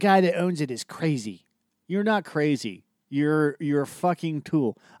the guy that owns it is crazy. You're not crazy. You're a fucking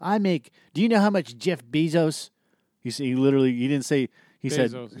tool. Do you know how much Jeff Bezos? He didn't say. He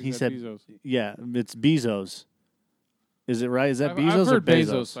Bezos. said. He said Bezos. Yeah, it's Bezos. Is it right? Is that Bezos I've heard or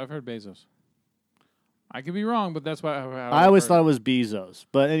Bezos? I've heard Bezos. I could be wrong, but that's why I always thought it was Bezos.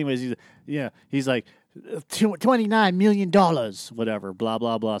 But anyways, he's like $29 million, whatever, blah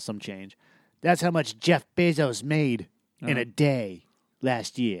blah blah, some change. That's how much Jeff Bezos made in a day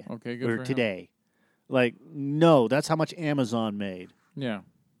last year. Okay, good or for today. him. Like, no, that's how much Amazon made. Yeah.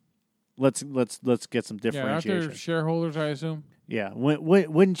 Let's get some differentiation. Yeah, aren't there shareholders, I assume? Yeah.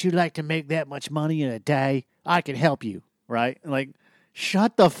 Wouldn't you like to make that much money in a day? I can help you, right? Like,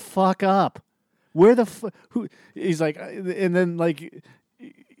 shut the fuck up. Where the who? He's like, and then like,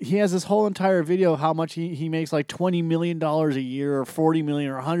 he has this whole entire video how much he makes, like $20 million a year, or $40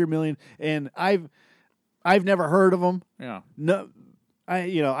 million, or $100 million, and I've never heard of him. Yeah. No.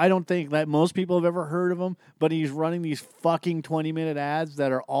 I don't think that most people have ever heard of him, but he's running these fucking 20-minute ads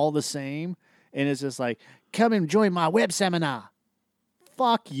that are all the same, and it's just like, come and join my web seminar.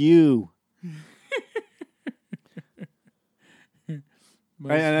 Fuck you.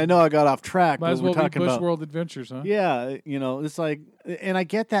 And I know I got off track, Might but as well we're talking be Bush about World Adventures, huh? Yeah, it's like, and I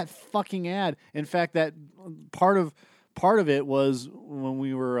get that fucking ad. In fact, that part of it was when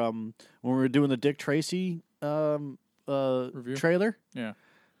we were doing the Dick Tracy Review? Trailer. Yeah.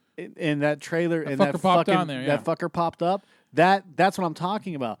 And that trailer That and fucker that popped fucking on there, yeah. that fucker popped up. That's what I'm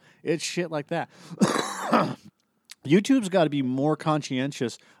talking about. It's shit like that. YouTube's got to be more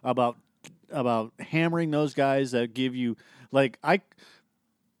conscientious about hammering those guys that give you, like, I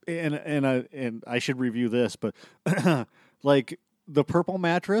should review this, but like the purple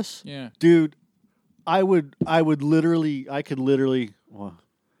mattress. Yeah. Dude, I could literally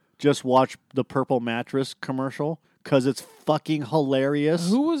just watch the purple mattress commercial because it's fucking hilarious.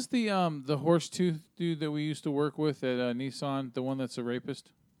 Who was the horse tooth dude that we used to work with at Nissan? The one that's a rapist,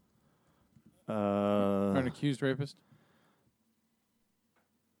 or an accused rapist.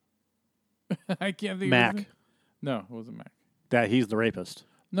 I can't think. Mac. of his name. No, it wasn't Mac. That he's the rapist.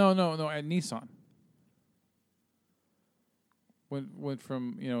 No. At Nissan. Went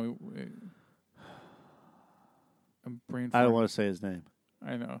from I'm brain. I don't want to say his name.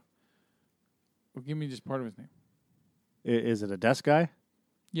 I know. Well, give me just part of his name. Is it a desk guy?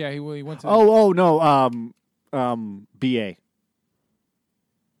 Yeah, he went to. Oh no. BA.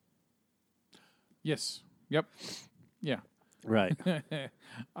 Yes. Yep. Yeah. Right.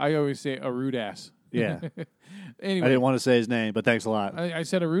 I always say a rude ass. Yeah. Anyway, I didn't want to say his name, but thanks a lot. I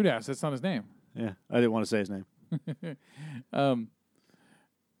said a rude ass. That's not his name. Yeah, I didn't want to say his name.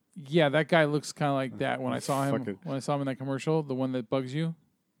 Yeah, that guy looks kind of like that when I saw him. Fucking- When I saw him in that commercial, the one that bugs you.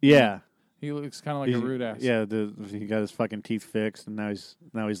 Yeah. He looks kind of like a rude ass. Yeah, he got his fucking teeth fixed, and now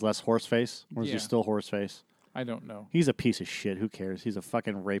he's less horse face. Or is Yeah. he still horse face? I don't know. He's a piece of shit. Who cares? He's a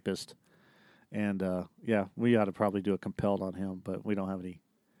fucking rapist. And yeah, we ought to probably do a compelled on him, but we don't have any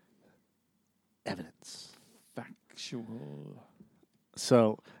evidence. Factual.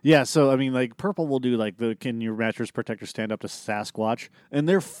 So yeah, so I mean, like Purple will do like the "Can your mattress protector stand up to Sasquatch?" and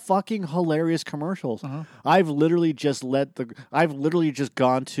they're fucking hilarious commercials. I've literally just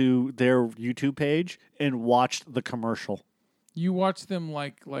gone to their YouTube page and watched the commercial. You watch them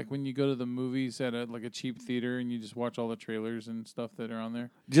like when you go to the movies at a cheap theater and you just watch all the trailers and stuff that are on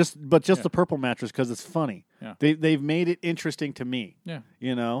there. Just the Purple mattress because it's funny. Yeah. They've made it interesting to me. Yeah.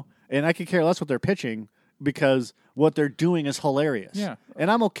 You know, and I could care less what they're pitching because what they're doing is hilarious. Yeah.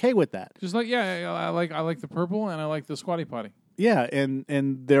 And I'm okay with that. Just like I like the Purple and I like the Squatty Potty. Yeah, and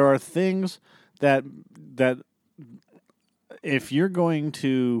there are things that if you're going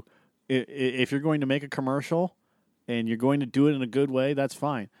to make a commercial and you're going to do it in a good way, that's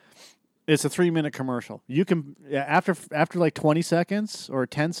fine. It's a 3-minute commercial. You can after like 20 seconds or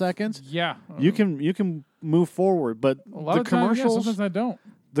 10 seconds. Yeah, you can move forward, but a lot the of times, commercials sometimes I don't.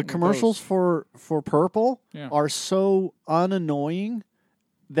 The commercials for Purple Yeah. are so unannoying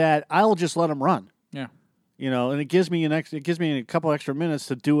that I'll just let them run. Yeah. You know, and it gives me a couple extra minutes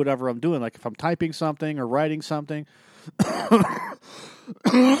to do whatever I'm doing, like if I'm typing something or writing something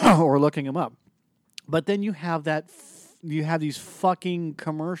or looking them up. But then you have these fucking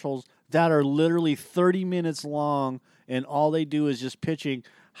commercials that are literally 30 minutes long, and all they do is just pitching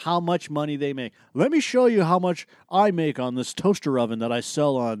how much money they make. Let me show you how much I make on this toaster oven that I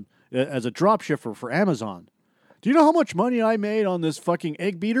sell on as a drop shipper for Amazon. Do you know how much money I made on this fucking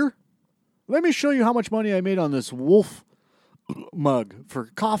egg beater? Let me show you how much money I made on this Wolf mug for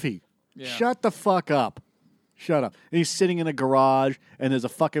coffee. Yeah. Shut the fuck up. Shut up. And he's sitting in a garage, and there's a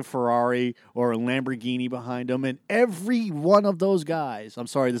fucking Ferrari or a Lamborghini behind him, and every one of those guys, I'm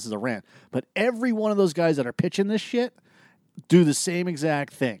sorry, this is a rant, but every one of those guys that are pitching this shit do the same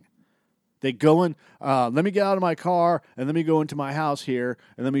exact thing. They go in, let me get out of my car, and let me go into my house here,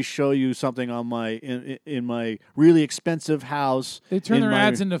 and let me show you something on in my really expensive house. They turn their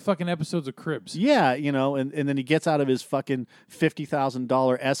ads into fucking episodes of Cribs. Yeah, you know, and then he gets out of his fucking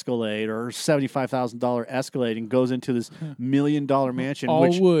 $50,000 Escalade or $75,000 Escalade and goes into this $1 million mansion, All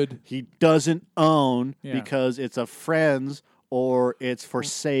which wood. he doesn't own Yeah. because it's a friend's or it's for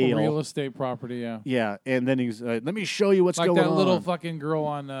sale. Real estate property, yeah. Yeah, and then he's let me show you what's like going on. that little fucking girl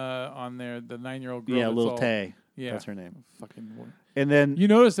on there, the 9-year-old girl. Yeah, that's little all- Tay. Yeah, That's her name. Fucking. And then You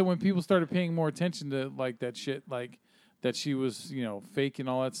notice that when people started paying more attention to like that shit, like that she was, fake and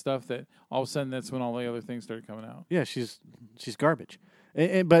all that stuff, that all of a sudden that's when all the other things started coming out. yeah, she's garbage.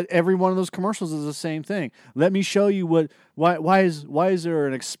 But every one of those commercials is the same thing. Let me show you why is there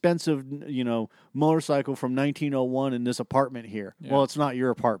an expensive motorcycle from 1901 in this apartment here? Yeah. Well, it's not your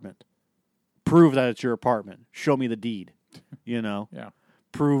apartment. Prove that it's your apartment. Show me the deed. Yeah.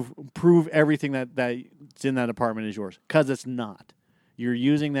 Prove everything that's in that apartment is yours, because it's not. You're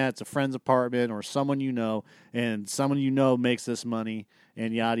using that. It's a friend's apartment or someone you know, and someone you know makes this money,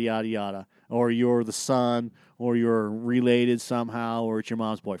 and yada yada yada. Or you're the son, or you're related somehow, or it's your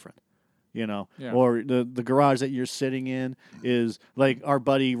mom's boyfriend. Yeah. Or the garage that you're sitting in is like our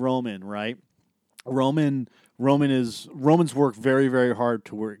buddy Roman, right? Roman's worked very, very hard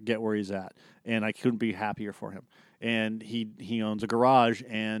to get where he's at, and I couldn't be happier for him. And he owns a garage,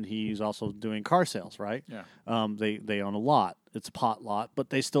 and he's also doing car sales, right? Yeah. They own a lot. It's a pot lot, but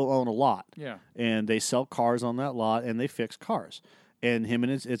they still own a lot. Yeah. And they sell cars on that lot, and they fix cars. And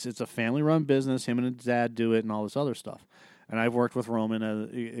it's a family-run business. Him and his dad do it, and all this other stuff. And I've worked with Roman,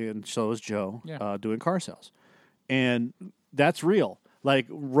 and so has Joe, Yeah. doing car sales. And that's real. Like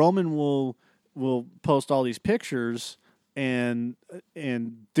Roman will post all these pictures, and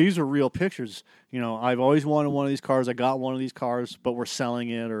these are real pictures. I've always wanted one of these cars. I got one of these cars, but we're selling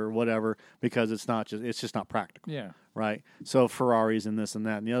it or whatever because it's just not practical. Yeah. Right. So Ferraris and this and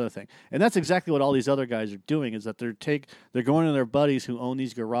that and the other thing. And that's exactly what all these other guys are doing, is that they're going to their buddies who own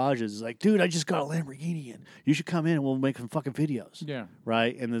these garages. It's like, dude, I just got a Lamborghini in. You should come in and we'll make some fucking videos. Yeah.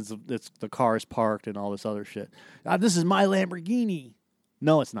 Right. And it's the car is parked and all this other shit. This is my Lamborghini.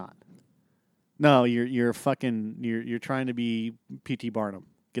 No, it's not. No, you're trying to be P.T. Barnum.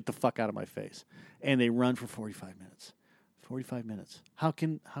 Get the fuck out of my face. And they run for 45 minutes. 45 minutes.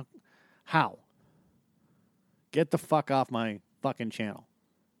 How? Get the fuck off my fucking channel.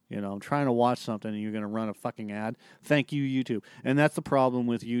 I'm trying to watch something and you're going to run a fucking ad. Thank you, YouTube. And that's the problem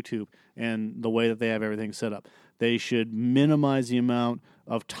with YouTube and the way that they have everything set up. They should minimize the amount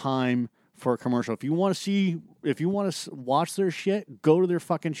of time for a commercial. If you want to watch their shit, go to their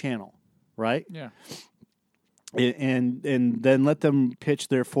fucking channel, right? Yeah. And then let them pitch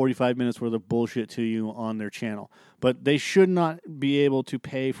their 45 minutes worth of bullshit to you on their channel. But they should not be able to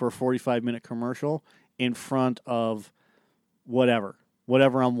pay for a 45-minute commercial in front of whatever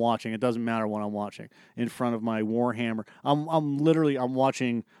I'm watching. It doesn't matter what I'm watching. In front of my Warhammer. I'm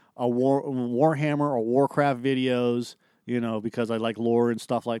watching a Warhammer or Warcraft videos, because I like lore and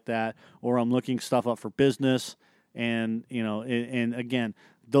stuff like that, or I'm looking stuff up for business, and and again,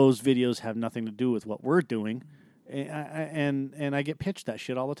 those videos have nothing to do with what we're doing, and I get pitched that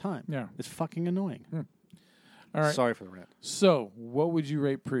shit all the time. Yeah, it's fucking annoying. All right, sorry for the rant. So, what would you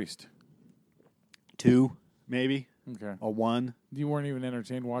rate Priest? 2, maybe. Okay. A 1. You weren't even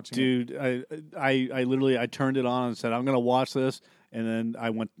entertained watching it? Dude, I literally turned it on and said, I'm going to watch this, and then I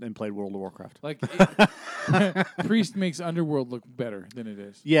went and played World of Warcraft. Priest makes Underworld look better than it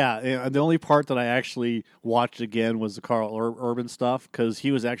is. Yeah, the only part that I actually watched again was the Carl Urban stuff, because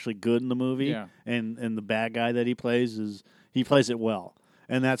he was actually good in the movie, yeah. and the bad guy that he plays it well,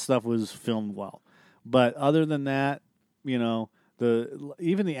 and that stuff was filmed well. But other than that, even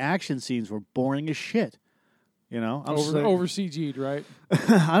the action scenes were boring as shit. Over CG'd, right?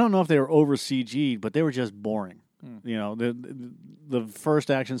 I don't know if they were over CG'd, but they were just boring. The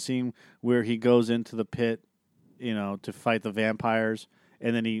first action scene where he goes into the pit, to fight the vampires,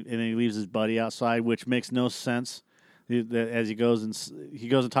 and then he leaves his buddy outside, which makes no sense. As he goes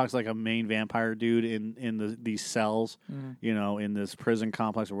and talks like a main vampire dude in these cells, in this prison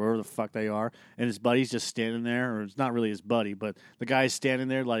complex or wherever the fuck they are, and his buddy's just standing there, or it's not really his buddy, but the guy's standing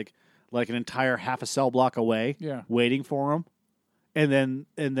there like an entire half a cell block away, waiting for him, and then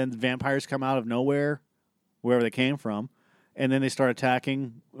the vampires come out of nowhere, wherever they came from, and then they start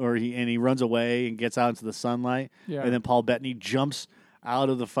attacking, he runs away and gets out into the sunlight, and then Paul Bettany jumps out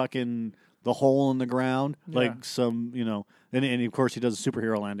of the hole in the ground, like some, and of course he does a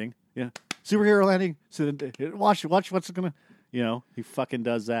superhero landing. Yeah, superhero landing. So then, watch what's gonna, he fucking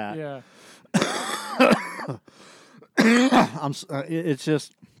does that. Yeah. It's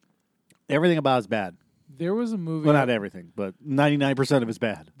just everything about it's bad. There was a movie. Well, not everything, but 99% of it's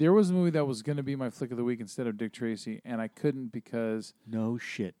bad. There was a movie that was going to be my flick of the week instead of Dick Tracy, and I couldn't because no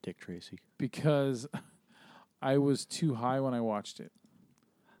shit, Dick Tracy. Because I was too high when I watched it,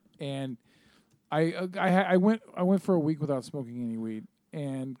 and I went for a week without smoking any weed,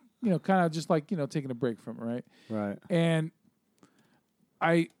 and kind of just like taking a break from it, right? Right. And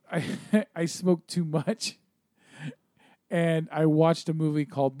I smoked too much, and I watched a movie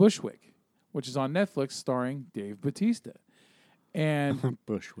called Bushwick, which is on Netflix, starring Dave Bautista, and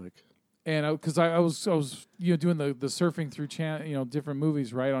Bushwick. And because I was doing the surfing through different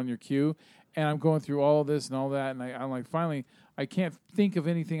movies right on your queue, and I'm going through all this and all that, and I'm like, finally, I can't think of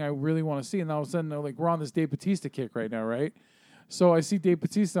anything I really want to see, and all of a sudden, we're on this Dave Bautista kick right now, right? So I see Dave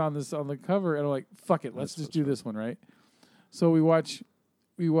Bautista on the cover, and I'm like, fuck it, let's just do this one, right? So we watch.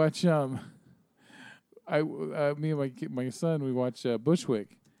 Me and my son, we watch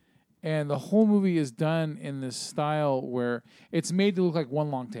Bushwick, and the whole movie is done in this style where it's made to look like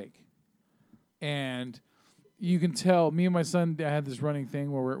one long take, and you can tell. Me and my son had this running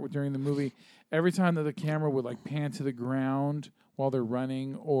thing where we're during the movie, every time that the camera would like pan to the ground while they're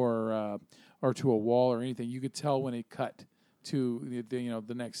running or to a wall or anything, you could tell when it cut to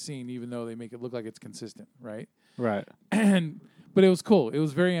the next scene, even though they make it look like it's consistent, right? Right. But it was cool. It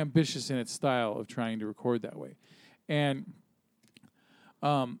was very ambitious in its style of trying to record that way. And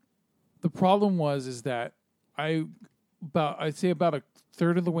the problem is that I'd say about a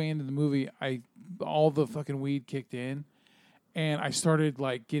third of the way into the movie, all the fucking weed kicked in, and I started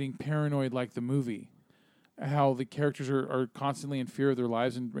like getting paranoid like the movie, how the characters are constantly in fear of their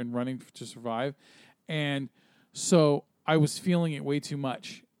lives and running to survive. And so I was feeling it way too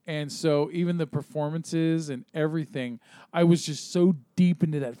much. And so even the performances and everything, I was just so deep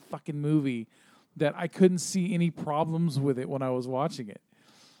into that fucking movie that I couldn't see any problems with it when I was watching it.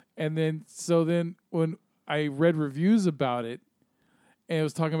 And then when I read reviews about it, and it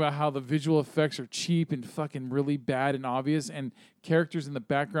was talking about how the visual effects are cheap and fucking really bad and obvious, and characters in the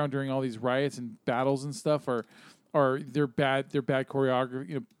background during all these riots and battles and stuff are bad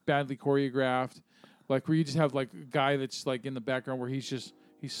choreography, badly choreographed. Like where you just have like a guy that's like in the background where he's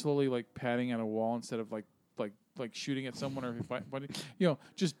slowly like patting at a wall instead of like shooting at someone or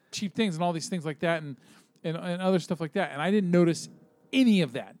just cheap things and all these things like that and other stuff like that. And I didn't notice any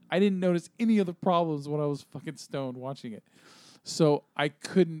of that. I didn't notice any of the problems when I was fucking stoned watching it. So I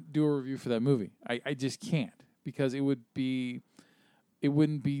couldn't do a review for that movie. I just can't because it wouldn't be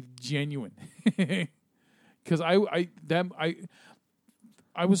genuine. Because I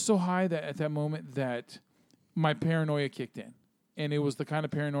was so high that at that moment that my paranoia kicked in, and it was the kind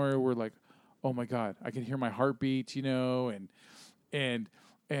of paranoia where like, oh my God, I can hear my heartbeat, and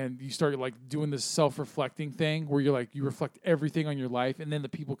you start like doing this self-reflecting thing where you're like, you reflect everything on your life and then the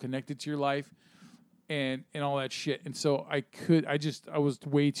people connected to your life and all that shit. And so I was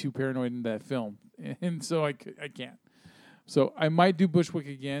way too paranoid in that film. And so I can't. So I might do Bushwick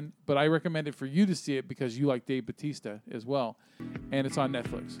again, but I recommend it for you to see it because you like Dave Bautista as well. And it's on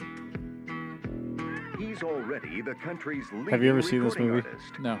Netflix. He's already the country's leading Have you ever seen this movie?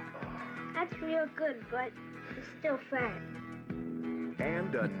 Artist. No. That's real good, but it's still fat.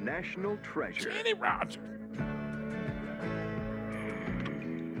 And a national treasure. Kenny Rogers.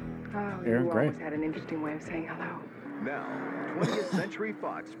 Oh, Aaron you Gray. always had an interesting way of saying hello. Now, 20th Century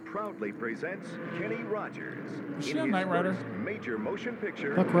Fox proudly presents Kenny Rogers. Is she in on his Knight Rider? first major motion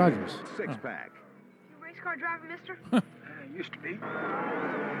picture. Buck Rogers. Six-pack. You race car driver, mister? Used to be.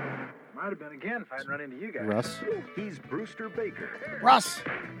 Might have been again if I hadn't run into you guys. Russ. He's Brewster Baker. Russ!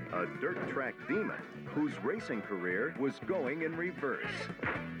 A dirt track demon whose racing career was going in reverse.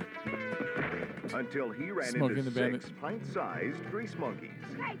 Until he ran Smoking into the Bandit. 6 pint-sized grease monkeys.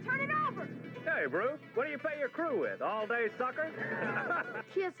 Hey, turn it over! Hey, Bruce, what do you pay your crew with? All-day suckers?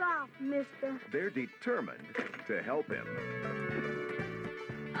 Kiss off, mister. They're determined to help him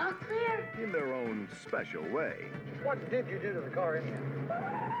All clear? in their own special way. What did you do to the car engine?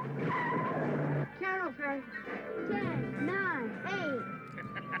 Count over. 10, 9,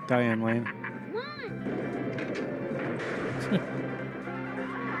 8, Diane Lane. 1.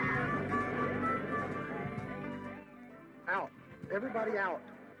 Out. Everybody out.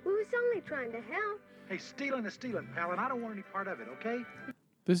 We was only trying to help. Hey, stealing is stealing, pal, and I don't want any part of it, okay?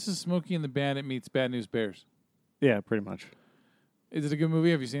 This is Smokey and the Bandit meets Bad News Bears. Yeah, pretty much. Is it a good movie?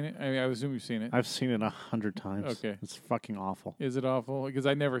 Have you seen it? I assume you've seen it. I've seen it 100 times. Okay. It's fucking awful. Is it awful? Because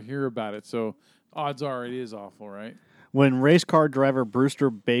I never hear about it, so odds are it is awful, right? When race car driver Brewster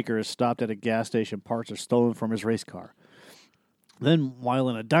Baker is stopped at a gas station, parts are stolen from his race car. Then, while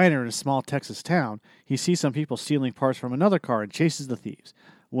in a diner in a small Texas town, he sees some people stealing parts from another car and chases the thieves.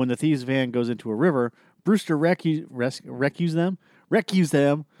 When the thieves' van goes into a river, Brewster rescues them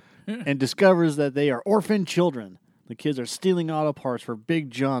and discovers that they are orphan children. The kids are stealing auto parts for Big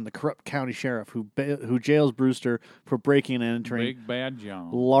John, the corrupt county sheriff, who jails Brewster for breaking and entering, Big Bad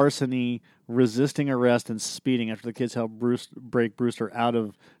John, larceny, resisting arrest, and speeding after the kids help break Brewster out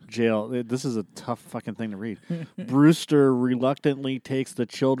of jail. This is a tough fucking thing to read. Brewster reluctantly takes the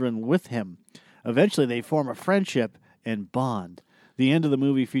children with him. Eventually, they form a friendship and bond. The end of the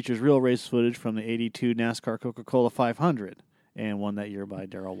movie features real race footage from the 82 NASCAR Coca-Cola 500 and won that year by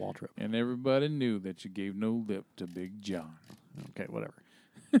Darrell Waltrip. And everybody knew that you gave no lip to Big John. Okay, whatever.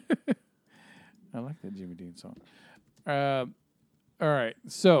 I like that Jimmy Dean song. All right,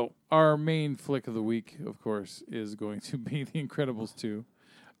 so our main flick of the week, of course, is going to be The Incredibles 2,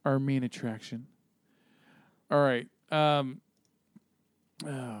 our main attraction. All right.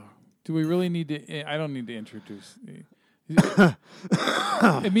 Do we really need to... I don't need to introduce...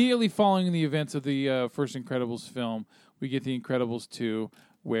 Immediately following the events of the first Incredibles film, we get The Incredibles 2,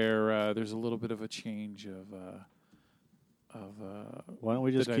 where there's a little bit of a change of why don't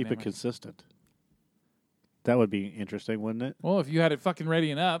we just keep it consistent? That would be interesting, wouldn't it? Well, if you had it fucking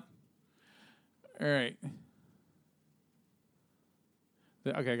ready and up. All right.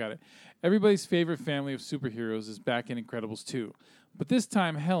 Okay, I got it. Everybody's favorite family of superheroes is back in Incredibles 2. But this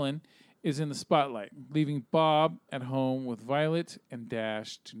time, Helen is in the spotlight, leaving Bob at home with Violet and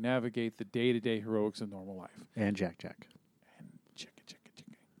Dash to navigate the day-to-day heroics of normal life. And Jack. And Chicka.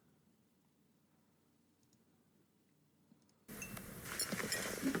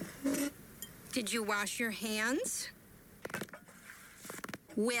 Did you wash your hands?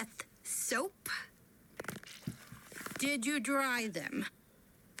 With soap? Did you dry them?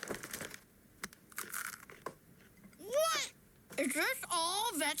 What? Is this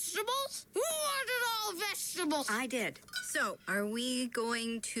all vegetables? Who wanted all vegetables? I did. So, are we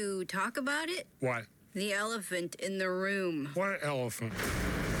going to talk about it? What? The elephant in the room. What elephant?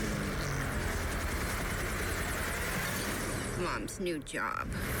 Mom's new job.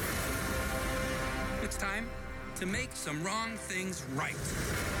 It's time to make some wrong things right.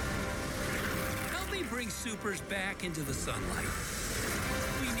 Help me bring supers back into the sunlight.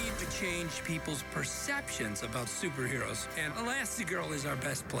 We need to change people's perceptions about superheroes, and Elastigirl is our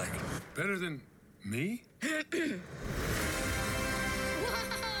best play. Better than me? Whoa!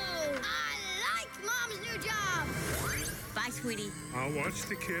 I like Mom's new job. Vice sweetie. I'll watch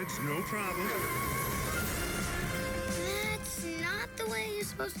the kids, no problem. That's not the way you're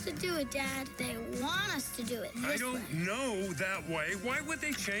supposed to do it, Dad. They want us to do it I this don't way. know that way. Why would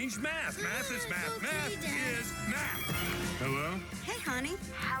they change math? Math is math. okay, Math Dad. is math. Hello? Hey, honey.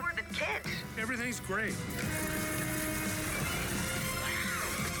 How are the kids? Everything's great.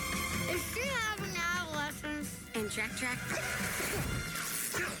 Is she having adolescence? And Jack?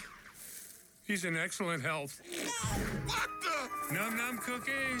 He's in excellent health. What the? Num num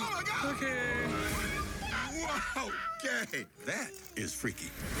cookie. Oh my God. Cookie. Wow, gay. That is freaky.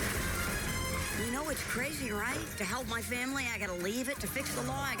 You know it's crazy, right? To help my family, I gotta leave it. To fix the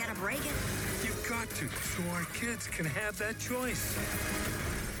law, I gotta break it. You've got to, so our kids can have that choice.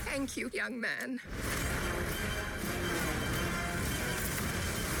 Thank you, young man.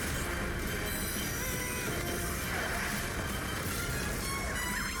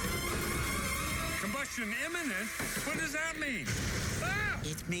 Combustion imminent? What does that mean? Ah!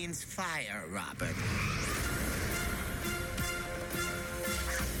 It means fire, Robert.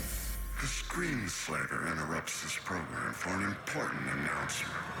 The Screen Slayer interrupts this program for an important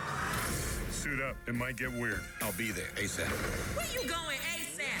announcement. Suit up. It might get weird. I'll be there ASAP. Where you going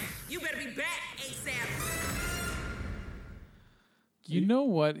ASAP? You better be back ASAP. You know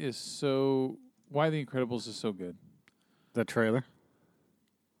what is so... Why The Incredibles is so good? The trailer?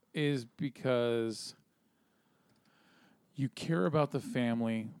 Is because you care about the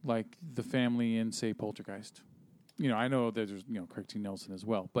family like the family in, say, Poltergeist. You know, I know that there's, Craig T. Nelson as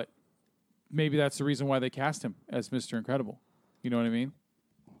well, but maybe that's the reason why they cast him as Mr. Incredible. You know what I mean?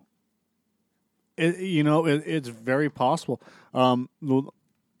 It's very possible. Hold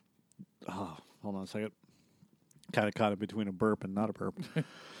on a second. Kind of caught it between a burp and not a burp.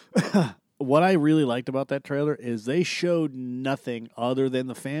 What I really liked about that trailer is they showed nothing other than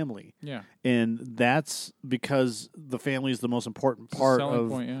the family. Yeah. And that's because the family is the most important part of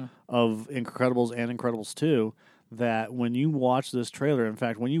Incredibles and Incredibles 2, that when you watch this trailer, in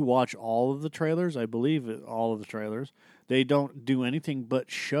fact, when you watch all of the trailers, I believe all of the trailers, they don't do anything but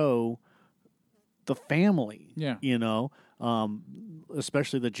show the family. Yeah.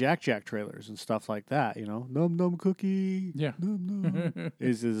 Especially the Jack trailers and stuff like that, Num num cookie. Yeah. Num num.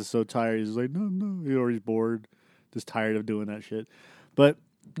 He's just so tired. He's like, num. He's bored, just tired of doing that shit. But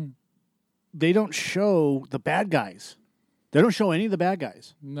they don't show the bad guys. They don't show any of the bad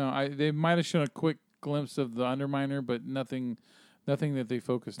guys. No, they might have shown a quick glimpse of the Underminer, but nothing that they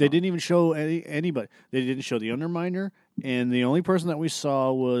focused They on. didn't even show anybody. They didn't show the Underminer, and the only person that we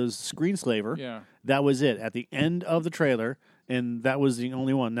saw was Screenslaver. Yeah. That was it at the end of the trailer, and that was the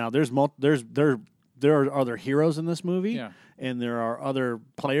only one. Now there are other heroes in this movie, Yeah. and there are other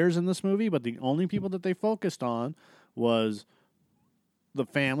players in this movie, but the only people that they focused on was the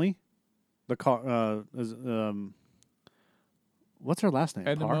family, the car. What's her last name?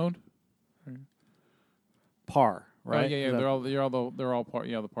 Edmund? Parr. Right? Oh, yeah. They're all part.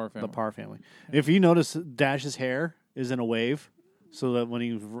 Yeah, the Parr family. The Parr family. If you notice, Dash's hair is in a wave, so that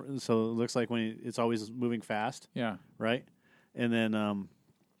it looks like it's always moving fast. Yeah. Right. And then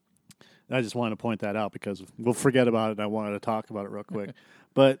I just wanted to point that out because we'll forget about it. And I wanted to talk about it real quick,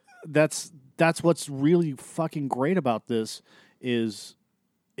 but that's what's really fucking great about this is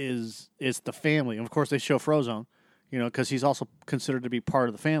the family. And of course, they show Frozone. Because he's also considered to be part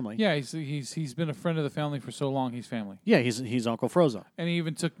of the family. Yeah, he's been a friend of the family for so long. He's family. Yeah, he's Uncle Frozone. And he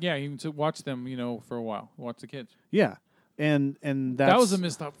even took watch them, for a while. Watch the kids. Yeah, and that was a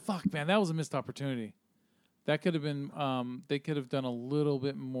missed man. That was a missed opportunity. That could have been. They could have done a little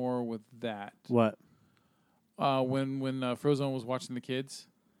bit more with that. What? When Frozone was watching the kids.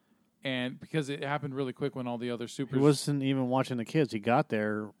 And because it happened really quick when all the other supers... He wasn't even watching the kids. He got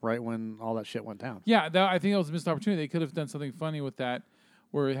there right when all that shit went down. Yeah, I think that was a missed opportunity. They could have done something funny with that,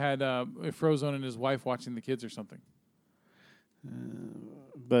 where it had Frozone and his wife watching the kids or something.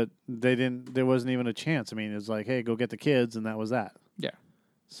 But they didn't. There wasn't even a chance. I mean, it was like, hey, go get the kids, and that was that. Yeah.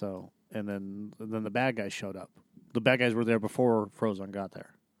 So, and then the bad guys showed up. The bad guys were there before Frozone got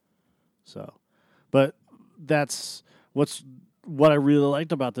there. So, but that's what I really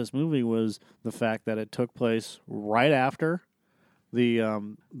liked about this movie was the fact that it took place right after the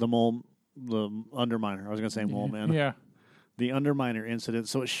Underminer. I was going to say Mole Man. Yeah. The Underminer incident.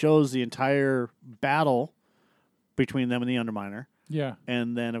 So it shows the entire battle between them and the Underminer. Yeah.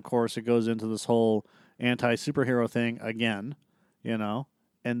 And then, of course, it goes into this whole anti-superhero thing again,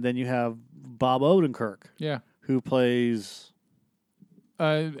 And then you have Bob Odenkirk. Yeah. Who plays...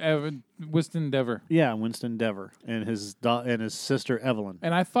 Winston Dever. Yeah, Winston Dever and his sister Evelyn.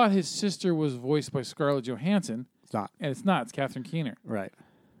 And I thought his sister was voiced by Scarlett Johansson. It's not. And it's not. It's Catherine Keener. Right.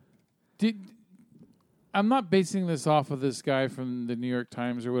 I'm not basing this off of this guy from the New York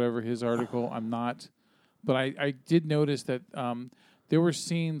Times or whatever, his article. I'm not. But I did notice that there were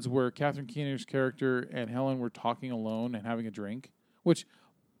scenes where Catherine Keener's character and Helen were talking alone and having a drink, which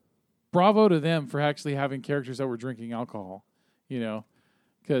bravo to them for actually having characters that were drinking alcohol,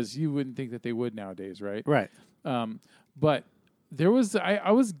 because you wouldn't think that they would nowadays, right? Right. But there was,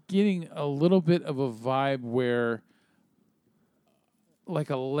 I was getting a little bit of a vibe where, like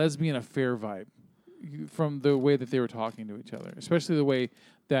a lesbian affair vibe from the way that they were talking to each other, especially the way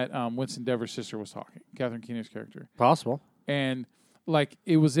that Winston Dever's sister was talking, Catherine Keener's character. Possible. And like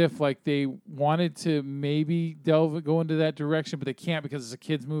it was if like they wanted to maybe go into that direction, but they can't because it's a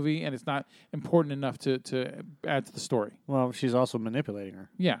kids movie and it's not important enough to add to the story. Well, she's also manipulating her.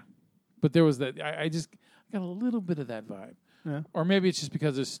 Yeah, but there was that. I just got a little bit of that vibe. Yeah. Or maybe it's just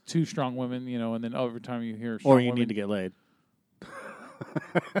because it's two strong women, and then every time you hear or you women, need to get laid.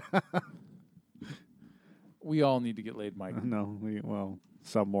 We all need to get laid, Mike. No,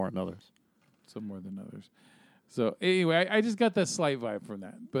 some more than others. Some more than others. So anyway, I just got that slight vibe from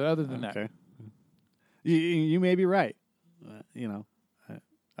that. But other than that, you may be right.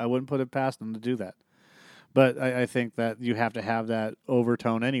 I wouldn't put it past them to do that. But I think that you have to have that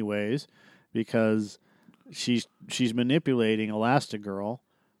overtone anyways, because she's manipulating Elastigirl,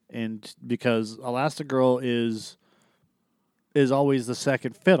 and because Elastigirl is always the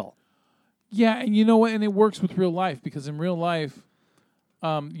second fiddle. Yeah, and you know what? And it works with real life, because in real life,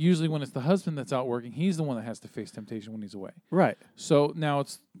 usually when it's the husband that's out working, he's the one that has to face temptation when he's away. Right. So now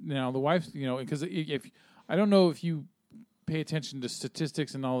the wife, because if I don't know if you pay attention to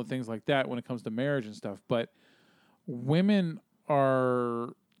statistics and all the things like that when it comes to marriage and stuff, but women are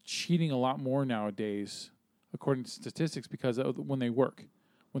cheating a lot more nowadays, according to statistics, because when they work,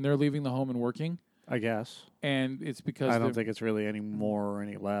 when they're leaving the home and working. I guess. And it's because I don't think it's really any more or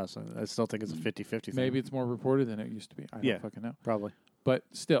any less. I still think it's a 50-50 thing. Maybe it's more reported than it used to be. I don't fucking know. Probably. But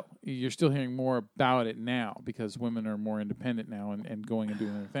still, you're still hearing more about it now because women are more independent now and going and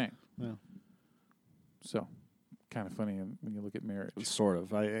doing their thing. Yeah. So, kind of funny when you look at marriage. Sort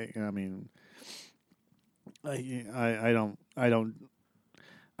of. I mean, I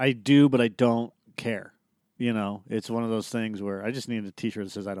do, but I don't care. It's one of those things where I just need a T-shirt that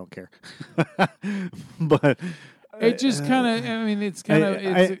says "I don't care." But it just kind of, it's kind of,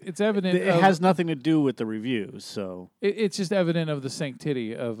 it's evident. It has nothing to do with the reviews, so it's just evident of the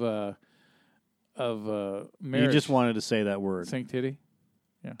sanctity of marriage. You just wanted to say that word, sanctity.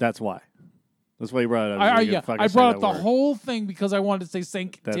 Yeah, that's why. That's why you brought it up. I brought up the whole thing because I wanted to say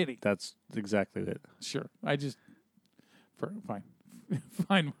sanctity. That's exactly it. Sure, fine,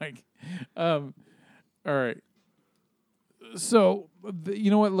 fine, Mike. All right. So, you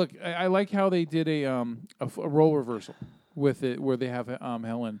know what? Look, I like how they did a role reversal with it, where they have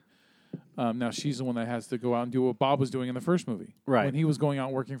Helen. Now she's the one that has to go out and do what Bob was doing in the first movie, right? When he was going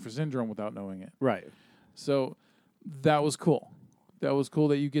out working for Syndrome without knowing it, right? So that was cool. That was cool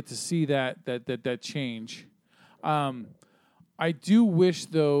that you get to see that change. I do wish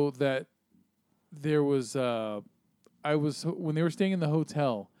though that there was. When they were staying in the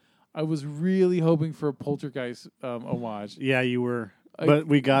hotel, I was really hoping for a Poltergeist homage. Yeah, you were, but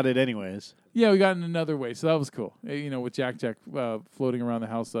we got it anyways. Yeah, we got it in another way, so that was cool. With Jack floating arown the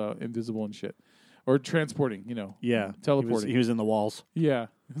house, invisible and shit, or transporting. Yeah, teleporting. He was in the walls. Yeah,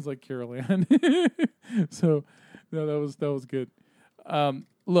 it was like Carol Ann. So, no, that was good.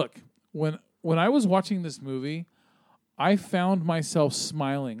 Look, when I was watching this movie, I found myself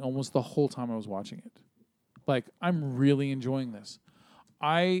smiling almost the whole time I was watching it. Like, I'm really enjoying this.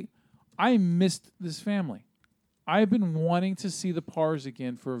 I missed this family. I've been wanting to see the Parrs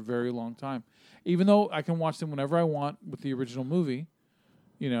again for a very long time. Even though I can watch them whenever I want with the original movie,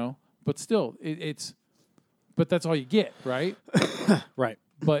 but still, but that's all you get, right? Right.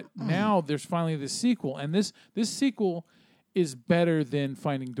 But now there's finally this sequel, and this sequel is better than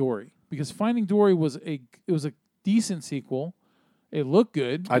Finding Dory, because Finding Dory was a decent sequel. It looked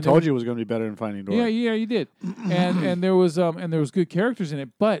good. I told you it was going to be better than Finding Dory. Yeah, you did. and there was good characters in it,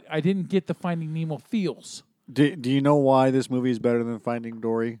 but I didn't get the Finding Nemo feels. Do you know why this movie is better than Finding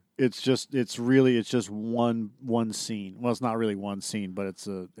Dory? It's just one scene. Well, it's not really one scene, but it's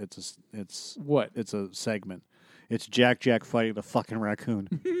a segment. It's Jack fighting the fucking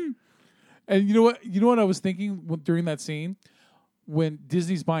raccoon. And you know what? You know what I was thinking during that scene? When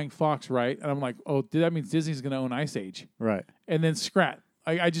Disney's buying Fox, right? And I'm like, oh, that means Disney's going to own Ice Age. Right. And then Scrat.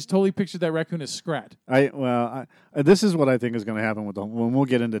 I just totally pictured that raccoon as Scrat. This is what I think is going to happen when we'll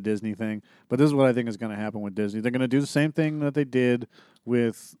get into Disney thing, but this is what I think is going to happen with Disney. They're going to do the same thing that they did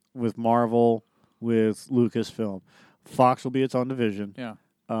with Marvel, with Lucasfilm. Fox will be its own division. Yeah.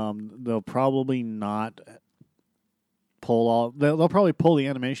 they'll probably not pull all. They'll probably pull the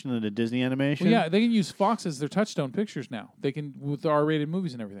animation into Disney Animation. Well, yeah, they can use Fox as their touchstone pictures now. They can with the R-rated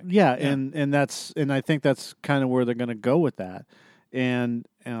movies and everything. Yeah, and I think that's kind of where they're going to go with that, and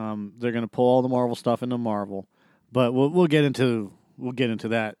they're going to pull all the Marvel stuff into Marvel, but we'll get into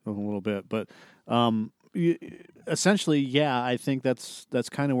that in a little bit. But essentially, yeah, I think that's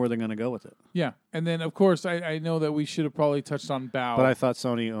kind of where they're going to go with it. Yeah, and then of course I know that we should have probably touched on Bao, but I thought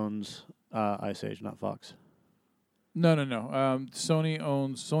Sony owns Ice Age, not Fox. No. Sony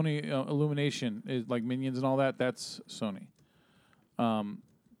owns Illumination, is like Minions and all that. That's Sony.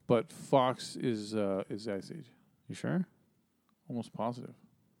 But Fox is Ice Age. You sure? Almost positive.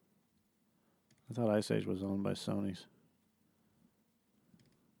 I thought Ice Age was owned by Sony's.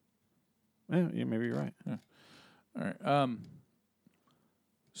 Yeah, maybe you're right. Yeah. All right.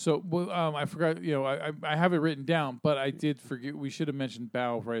 So, I forgot. I have it written down, but I did forget. We should have mentioned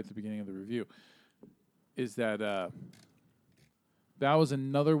Bao right at the beginning of the review. Is that Bao is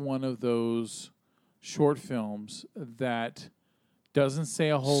another one of those short films that doesn't say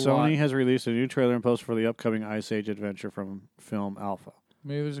a whole lot. Sony has released a new trailer and poster for the upcoming Ice Age adventure from film Alpha.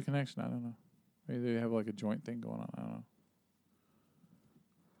 Maybe there's a connection. I don't know. Maybe they have like a joint thing going on. I don't know.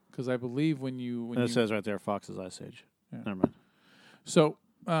 Because I believe when it says right there, Fox's Ice Age. Yeah. Never mind. So,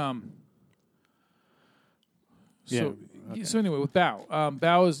 Okay. So anyway, with Bao,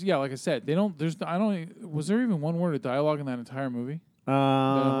 Bao is like I said, was there even one word of dialogue in that entire movie? The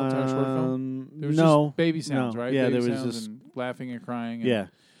whole entire short film? There was just baby sounds, right? Yeah, baby there was sounds just and laughing and crying. Yeah.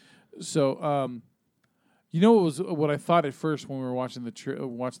 So, what I thought at first when we were watching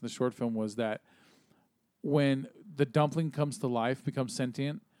the short film was that when the dumpling comes to life, becomes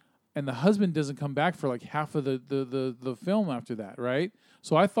sentient, and the husband doesn't come back for like half of the film after that, right?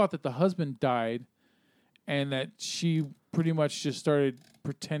 So I thought that the husband died, and that she pretty much just started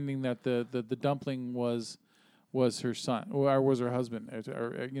pretending that the dumpling was her son or was her husband,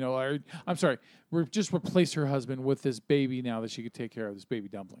 I'm sorry, just replace her husband with this baby now that she could take care of this baby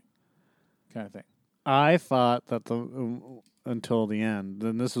dumpling, kind of thing. I thought that until the end.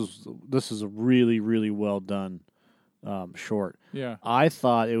 Then this is a really, really well done short. Yeah. I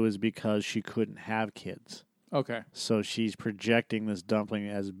thought it was because she couldn't have kids. Okay. So she's projecting this dumpling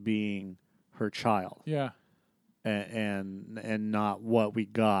as being her child. Yeah. And not what we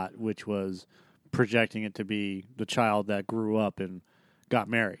got, which was projecting it to be the child that grew up and got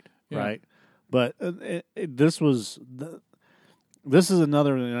married, right? But this is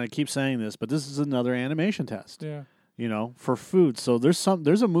another, and I keep saying this, but this is another animation test. Yeah. For food. So there's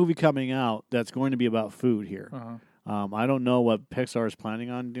a movie coming out that's going to be about food here. Uh-huh. I don't know what Pixar is planning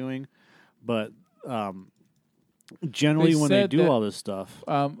on doing, but generally when they do all this stuff,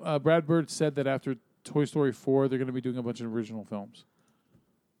 Brad Bird said that after Toy Story 4, they're going to be doing a bunch of original films.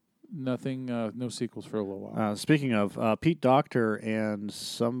 Nothing, no sequels for a little while. Speaking of, Pete Docter and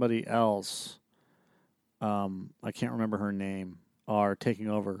somebody else, I can't remember her name, are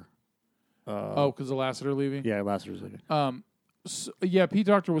taking over. Because the Lasseter are leaving? Yeah, Lasseter's leaving. Pete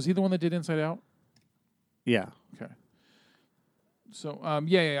Docter, was he the one that did Inside Out? Yeah. Okay. So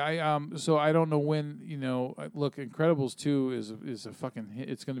so I don't know when. Look, Incredibles 2 is a fucking hit.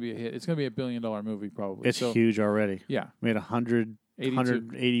 It's going to be a hit. It's going to be $1 billion movie probably. It's huge already. Yeah, made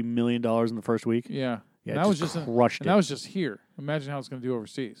 $180 million in the first week. Yeah, yeah, and that was just crushed. And that was just here. Imagine how it's going to do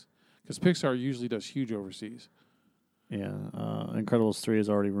overseas, because Pixar usually does huge overseas. Yeah, Incredibles 3 is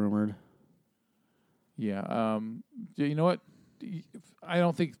already rumored. Yeah, you know what? I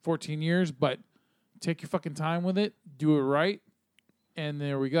don't think 14 years, but take your fucking time with it. Do it right. And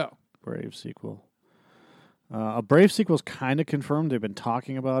there we go. Brave sequel. A Brave sequel is kind of confirmed. They've been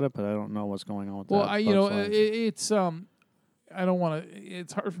talking about it, but I don't know what's going on with that. Well, it's I don't want to.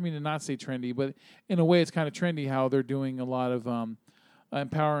 It's hard for me to not say trendy, but in a way, it's kind of trendy how they're doing a lot of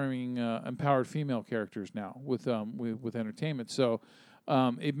empowered female characters now with entertainment. So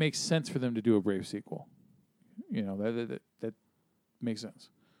it makes sense for them to do a Brave sequel. That makes sense.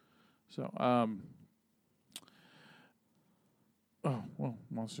 So. Oh, well,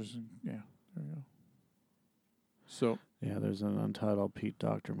 Monsters, there we go. So. Yeah, there's an untitled Pete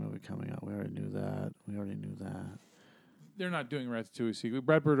Docter movie coming out. We already knew that. They're not doing a Ratatouille sequel.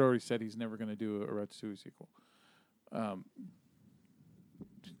 Brad Bird already said he's never going to do a Ratatouille sequel.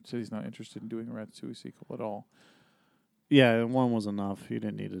 Said he's not interested in doing a Ratatouille sequel at all. Yeah, one was enough. You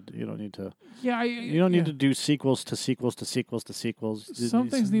don't need to. Yeah, you don't need to do sequels to sequels to sequels to sequels. Some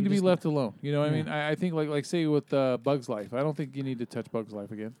things need to be left alone. You know what I mean? I think like say with Bug's Life, I don't think you need to touch Bug's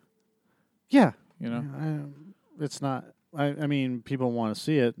Life again. Yeah, it's not. I mean, people want to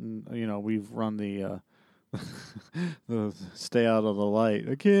see it, and we've run the Stay out of the light.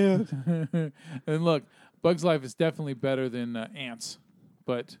 I can't. And look, Bug's Life is definitely better than Ants,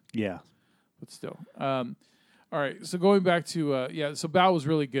 but Yeah. still. All right, so going back to so Bao was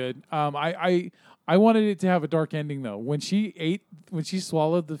really good. I wanted it to have a dark ending though. When she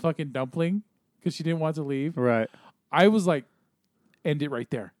swallowed the fucking dumpling because she didn't want to leave. Right. I was like, end it right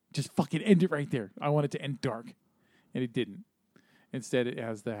there. Just fucking end it right there. I want it to end dark, and it didn't. Instead, it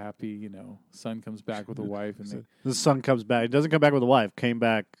has the happy, son comes back with a wife, and The son comes back. He doesn't come back with a wife. Came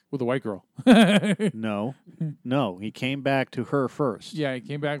back with a white girl. No. He came back to her first. Yeah, he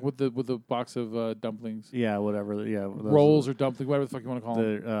came back with the box of dumplings. Yeah, whatever. Yeah, rolls or dumplings, whatever the fuck you want to call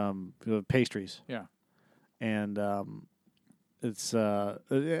them. The pastries. Yeah, and it's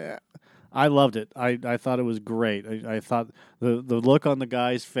I loved it. I thought it was great. I thought the look on the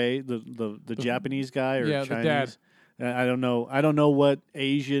guy's face, the Japanese guy or Chinese. The dad. I don't know what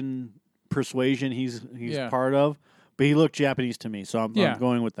Asian persuasion he's part of, but he looked Japanese to me, so I'm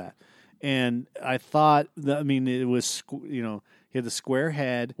going with that. And I thought, it was he had the square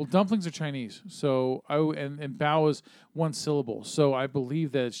head. Well, dumplings are Chinese, so and bao is one syllable, so I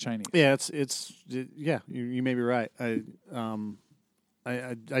believe that it's Chinese. Yeah, you may be right. I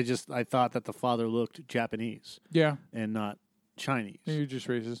thought that the father looked Japanese. Yeah, and not Chinese. You're just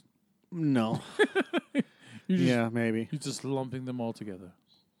racist. No. Maybe. You're just lumping them all together.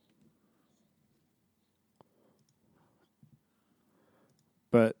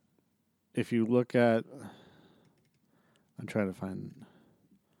 But if you look at... I'm trying to find...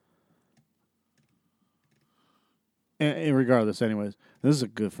 And regardless, anyways, this is a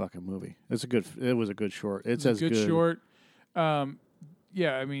good fucking movie. It was a good short. It's as good. Short. What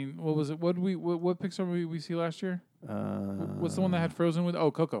was it? What Pixar movie we see last year? What's the one that had Frozen with? Oh,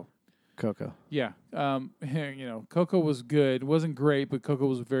 Coco. Yeah. Coco was good. It wasn't great, but Coco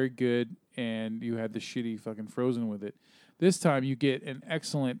was very good, and you had the shitty fucking Frozen with it. This time you get an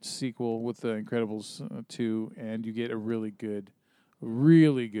excellent sequel with The Incredibles 2, and you get a really good.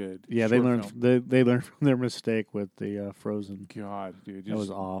 Yeah, they learned from their mistake with the Frozen. God, dude, that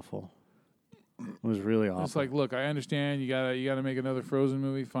was awful. It was really awful. It's like, look, I understand you gotta make another Frozen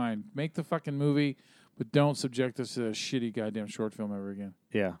movie. Fine, make the fucking movie, but don't subject us to a shitty goddamn short film ever again.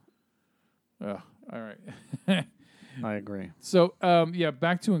 Yeah. All right. I agree. So,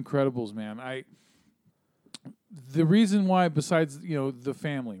 back to Incredibles, man. The reason why, besides the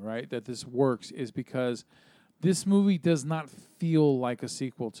family, right, that this works is because this movie does not feel like a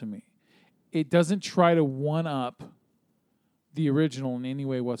sequel to me. It doesn't try to one-up the original in any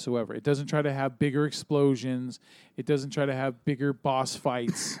way whatsoever. It doesn't try to have bigger explosions. It doesn't try to have bigger boss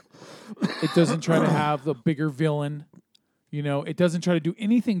fights. It doesn't try to have the bigger villain. It doesn't try to do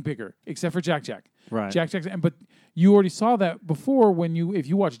anything bigger except for Jack Jack. Right. Jack Jack. But you already saw that before if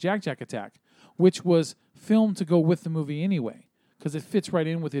you watch Jack Jack Attack, which was filmed to go with the movie anyway, because it fits right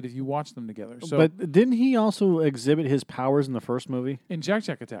in with it if you watch them together. So, but didn't he also exhibit his powers in the first movie? In Jack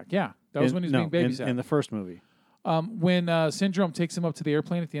Jack Attack, yeah. That was when he was being babysat. In the first movie. When Syndrome takes him up to the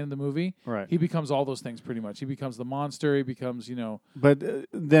airplane at the end of the movie, right. He becomes all those things pretty much. He becomes the monster. He becomes, But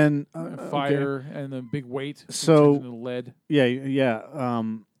then fire and the big weight. So into lead. Yeah.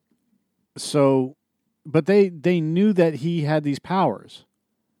 But they knew that he had these powers,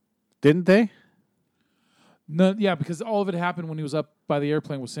 didn't they? No, yeah, because all of it happened when he was up by the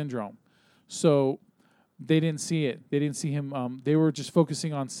airplane with Syndrome. So they didn't see it. They didn't see him. They were just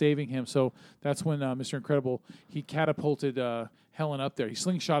focusing on saving him. So that's when Mr. Incredible, he catapulted Helen up there. He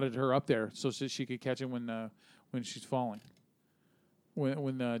slingshotted her up there so that she could catch him when she's falling.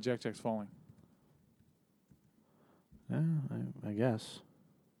 When Jack Jack's falling. Yeah, I guess.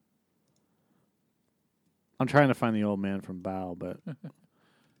 I'm trying to find the old man from Bao, but...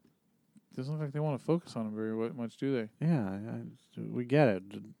 Doesn't look like they want to focus on him very much, do they? Yeah, we get it.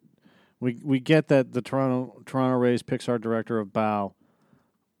 We get that the Toronto Rays Pixar director of Bao.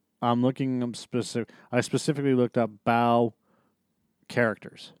 I'm looking I specifically looked up Bao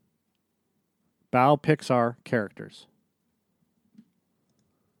characters. Bao Pixar characters.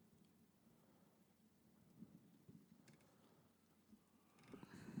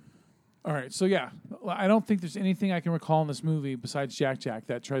 All right, so yeah, I don't think there's anything I can recall in this movie besides Jack Jack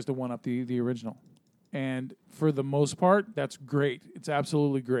that tries to one-up the original. And for the most part, that's great. It's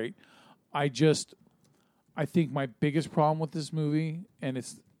absolutely great. I think my biggest problem with this movie, and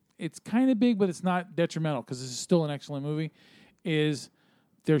it's kind of big, but it's not detrimental because this is still an excellent movie, is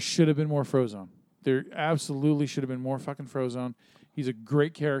there should have been more Frozone. There absolutely should have been more fucking Frozone. He's a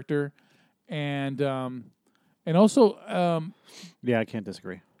great character. And also... yeah, I can't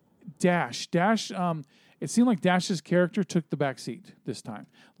disagree. Dash, it seemed like Dash's character took the back seat this time.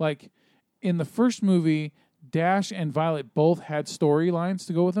 Like, in the first movie, Dash and Violet both had storylines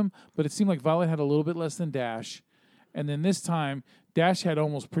to go with them, but it seemed like Violet had a little bit less than Dash. And then this time, Dash had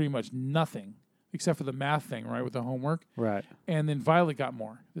almost pretty much nothing, except for the math thing, right, with the homework. Right. And then Violet got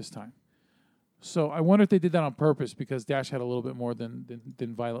more this time. So I wonder if they did that on purpose because Dash had a little bit more than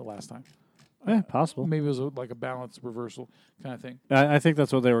Violet last time. Yeah, possible. Maybe it was like a balance reversal kind of thing. I think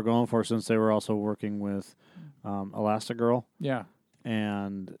that's what they were going for, since they were also working with Elastigirl. Yeah.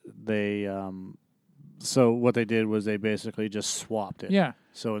 And they, so what they did was they basically just swapped it. Yeah.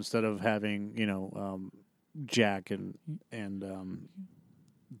 So instead of having, Jack and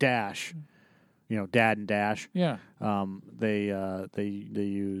Dash, Dad and Dash. Yeah. They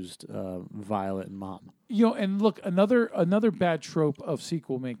used Violet and Mom. And look, another bad trope of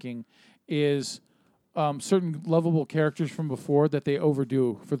sequel making is certain lovable characters from before that they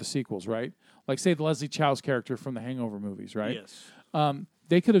overdo for the sequels, right? Like, say, the Leslie Chow's character from the Hangover movies, right? Yes.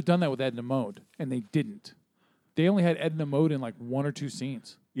 They could have done that with Edna Mode, and they didn't. They only had Edna Mode in like 1 or 2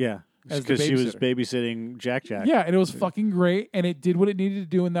 scenes. Yeah, as the because she was babysitter. babysitting Jack. Yeah, and it was fucking great, and it did what it needed to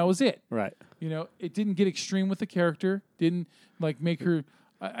do, and that was it. Right. It didn't get extreme with the character. Didn't like make her.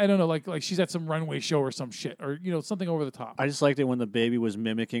 I don't know, like she's at some runway show or some shit, or something over the top. I just liked it when the baby was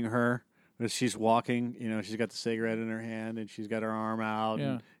mimicking her. As she's walking, she's got the cigarette in her hand and she's got her arm out,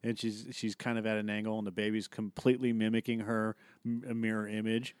 Yeah. and she's kind of at an angle, and the baby's completely mimicking her a mirror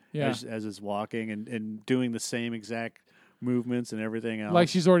image as it's walking and doing the same exact movements and everything else. Like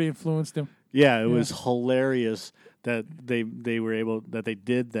she's already influenced him. Yeah, it was hilarious that they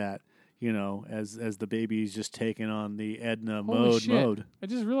did that. As the baby's just taking on the Edna Holy shit. mode. I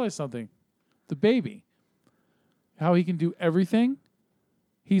just realized something. The baby, how he can do everything.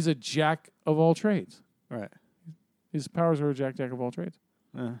 He's a jack of all trades. Right. His powers are a jack of all trades.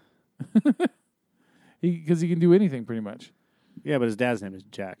 Uh. Because he can do anything pretty much. Yeah, but his dad's name is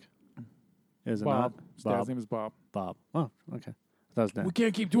Jack. Is it Bob. not? His dad's name is Bob. Bob. Oh, okay. That was We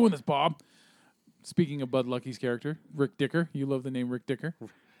can't keep doing this, Bob. Speaking of Bud Lucky's character, Rick Dicker. You love the name Rick Dicker.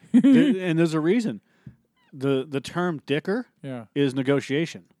 And there's a reason. The term dicker is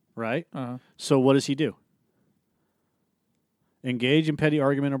negotiation, right? Uh-huh. So what does he do? Engage in petty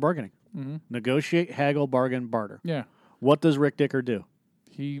argument or bargaining. Mm-hmm. Negotiate, haggle, bargain, barter. Yeah. What does Rick Dicker do?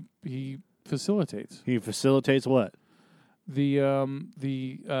 He facilitates. He facilitates what? He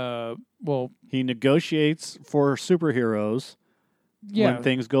negotiates for superheroes when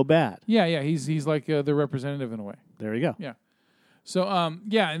things go bad. Yeah. He's like the representative in a way. There you go. Yeah. So,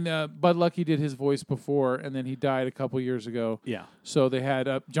 and Bud Lucky did his voice before, and then he died a couple years ago. Yeah. So they had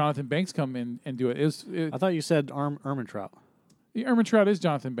Jonathan Banks come in and do it. I thought you said Ehrmantraut. Ehrmantraut is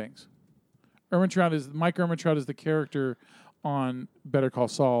Jonathan Banks. Mike Ehrmantraut is the character on Better Call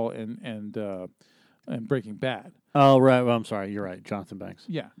Saul and Breaking Bad. Oh, right. Well, I'm sorry. You're right. Jonathan Banks.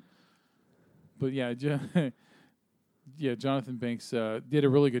 Yeah. But yeah, Jonathan Banks did a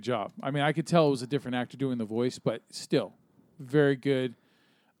really good job. I mean, I could tell it was a different actor doing the voice, but still, very good.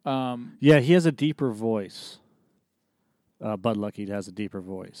 Yeah, he has a deeper voice. Bud Lucky has a deeper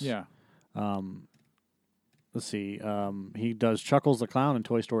voice. Yeah. Let's see. He does Chuckles the Clown in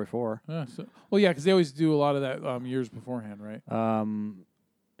Toy Story 4. Because they always do a lot of that years beforehand, right?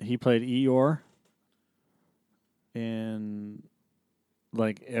 He played Eeyore in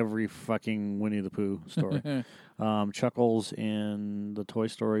like every fucking Winnie the Pooh story. Chuckles in the Toy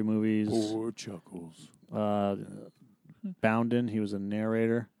Story movies. Poor Chuckles. Bounden, he was a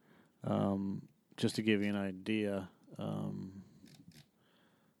narrator. Just to give you an idea.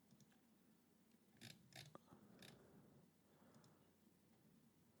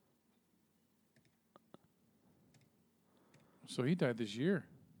 So he died this year.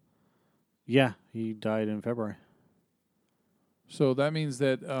 Yeah, he died in February. So that means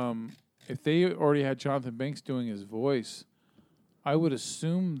that if they already had Jonathan Banks doing his voice, I would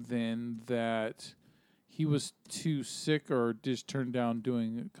assume then that he was too sick or just turned down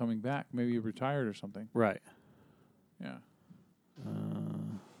coming back. Maybe he retired or something. Right. Yeah.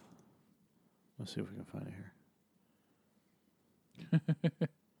 Let's see if we can find it here.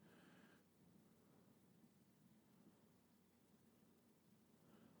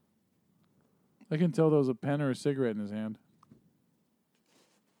 I can tell there was a pen or a cigarette in his hand.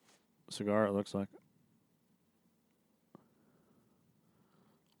 Cigar, it looks like.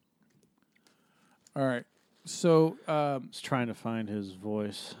 All right. So, just trying to find his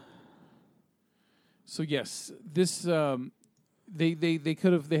voice. So yes, this they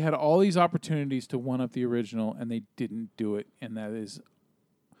could have. They had all these opportunities to one up the original, and they didn't do it. And that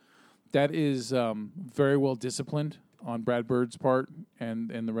is very well disciplined on Brad Bird's part and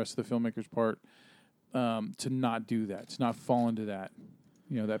the rest of the filmmakers' part to not do that, to not fall into that.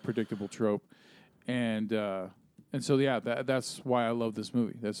 that predictable trope, and so that's why I love this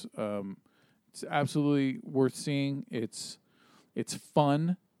movie. That's it's absolutely worth seeing. It's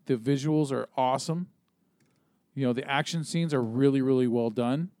fun. The visuals are awesome. The action scenes are really, really well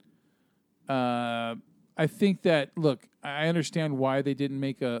done. I think that, look, I understand why they didn't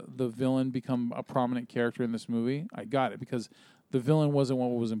make the villain become a prominent character in this movie. I got it, because the villain wasn't what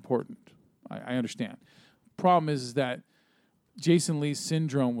was important. I understand. Problem is that Jason Lee's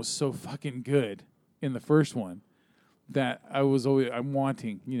syndrome was so fucking good in the first one that I'm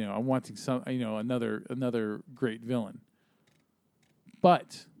wanting some, another great villain.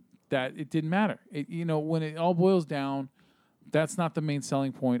 But that it didn't matter. When it all boils down, that's not the main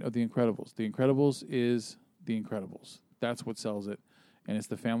selling point of The Incredibles. The Incredibles is The Incredibles. That's what sells it, and it's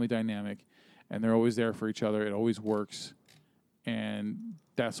the family dynamic, and they're always there for each other. It always works, and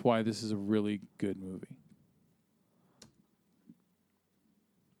that's why this is a really good movie.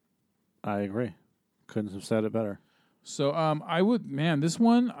 I agree. Couldn't have said it better. So I would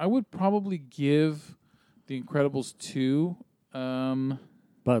probably give The Incredibles 2.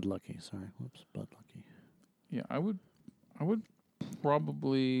 Bud Lucky, sorry. Whoops, Bud Lucky. Yeah, I would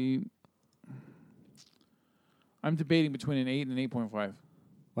probably. I'm debating between an 8 and an 8.5.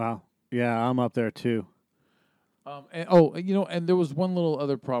 Wow. Yeah, I'm up there too. And there was one little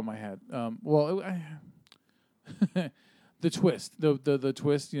other problem I had. The twist, the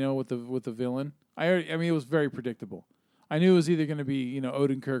twist, with the villain. It was very predictable. I knew it was either going to be,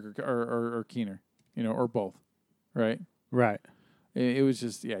 Odenkirk or Keener, or both, right? Right. It was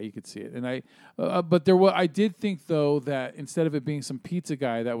just, you could see it, and I did think though that instead of it being some pizza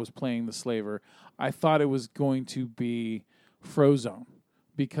guy that was playing the slaver, I thought it was going to be Frozone,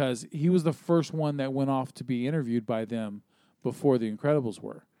 because he was the first one that went off to be interviewed by them before the Incredibles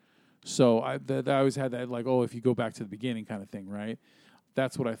were. So I always had that if you go back to the beginning kind of thing, right?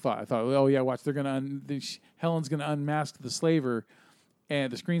 That's what I thought. I thought, watch, they're gonna Helen's gonna unmask the slaver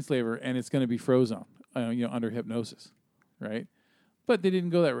and the screen slaver, and it's gonna be Frozone, under hypnosis, right? But they didn't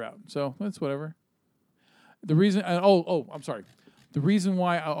go that route, so that's whatever. The reason, I'm sorry. The reason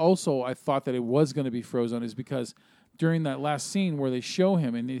why I thought that it was going to be Frozone is because during that last scene where they show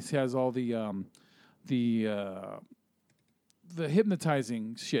him and he has all the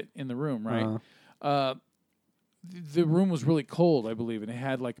hypnotizing shit in the room, right? The room was really cold, I believe, and it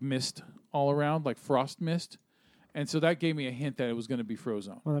had mist all around, like frost mist, and so that gave me a hint that it was going to be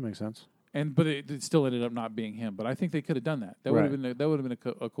Frozone. Well, that makes sense. But it still ended up not being him. But I think they could have done that. That would have been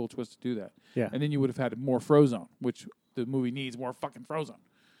a cool twist to do that. Yeah. And then you would have had more Frozone, which the movie needs more fucking Frozone.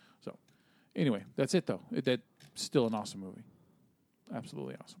 So, anyway, that's it though. That's still an awesome movie.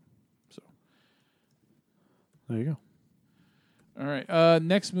 Absolutely awesome. So, there you go. All right.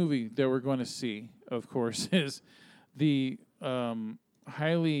 Next movie that we're going to see, of course, is the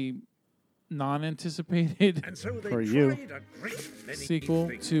highly non-anticipated and so they for you sequel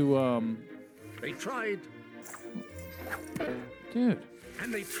to they tried, dude,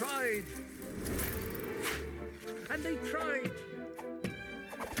 and they tried, and they tried,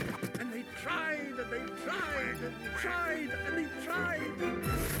 and they tried, and they tried, and they tried, and they tried,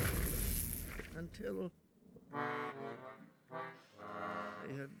 until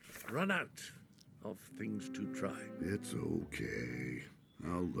they had run out of things to try. It's okay.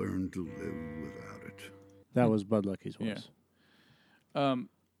 I'll learn to live without it. That was Bud Lucky's voice. Yeah.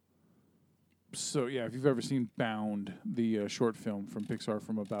 So, if you've ever seen Bound, the short film from Pixar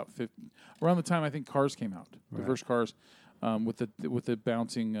from about around the time I think Cars came out, the first Cars, with the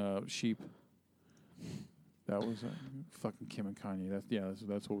bouncing sheep. That was fucking Kim and Kanye.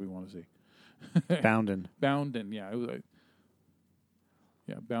 That's what we want to see. Bounden, yeah. It was,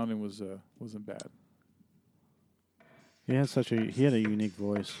 Bounden wasn't bad. He had a unique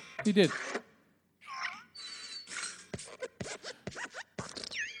voice. He did.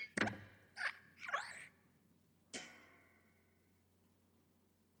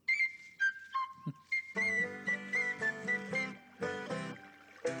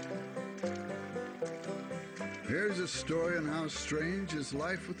 Here's a story on how strange is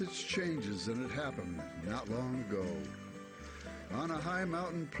life with its changes, and it happened not long ago. On a high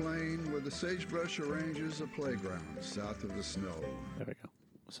mountain plain where the sagebrush arranges a playground south of the snow. There we go.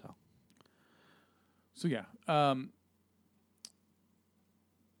 So yeah.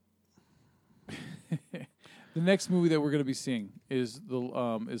 The next movie that we're going to be seeing is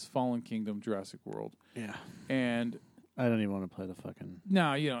is Fallen Kingdom: Jurassic World. Yeah. And I don't even want to play the fucking.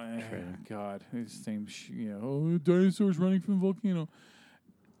 No, you don't. God, it's the same. Dinosaurs running from the volcano.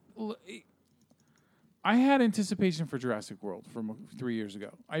 I had anticipation for Jurassic World from 3 years ago.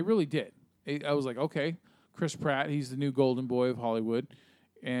 I really did. I was like, okay, Chris Pratt, he's the new golden boy of Hollywood.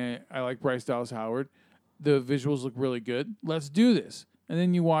 and I like Bryce Dallas Howard. The visuals look really good. Let's do this. And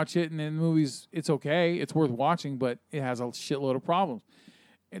then you watch it, and then the movie's, it's okay. It's worth watching, but it has a shitload of problems.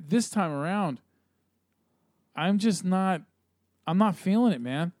 This time around, I'm not feeling it,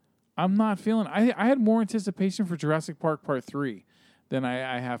 man. I'm not feeling it. I had more anticipation for Jurassic Park Part 3 than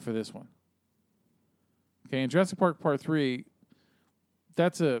I have for this one. Okay, and Jurassic Park Part 3,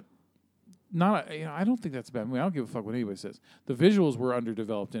 that's I don't think that's a bad movie. I don't give a fuck what anybody says. The visuals were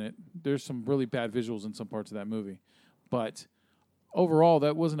underdeveloped in it. There's some really bad visuals in some parts of that movie. But overall,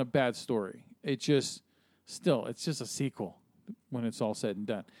 that wasn't a bad story. It's just a sequel when it's all said and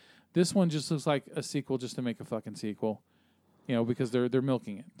done. This one just looks like a sequel just to make a fucking sequel, because they're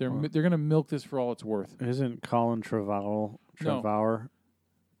milking it. They're going to milk this for all it's worth. Isn't Colin Trevorrow? No.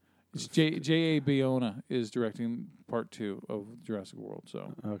 It's J.A. Bayona is directing Part 2 of Jurassic World.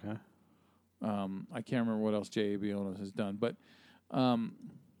 So okay. I can't remember what else J.A. Bayona has done, but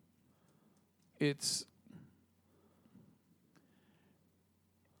it's.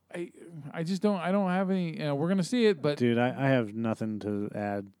 I just don't. I don't have any. We're gonna see it, but dude, I have nothing to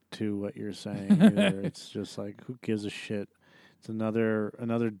add to what you're saying either. It's just like, who gives a shit? It's another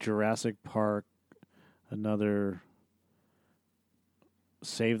Jurassic Park, another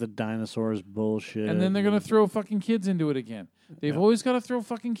save the dinosaurs bullshit, and then they're gonna throw fucking kids into it again. They've always got to throw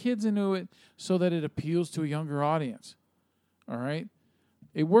fucking kids into it so that it appeals to a younger audience. All right,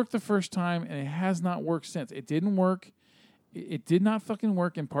 it worked the first time, and it has not worked since. It didn't work. It did not fucking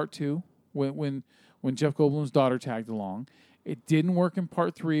work in Part 2 when Jeff Goldblum's daughter tagged along. It didn't work in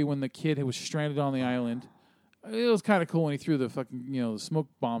Part 3 when the kid was stranded on the island. It was kind of cool when he threw the fucking the smoke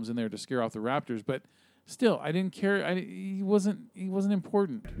bombs in there to scare off the raptors, but still, I didn't care. He wasn't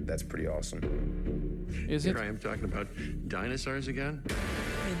important. That's pretty awesome. Is it? Here I am talking about dinosaurs again.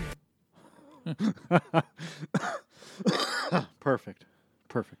 Perfect.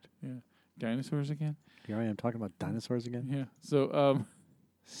 Yeah, dinosaurs again. Here I am talking about dinosaurs again. Yeah. So,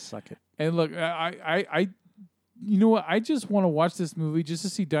 suck it. And look, I you know what? I just want to watch this movie just to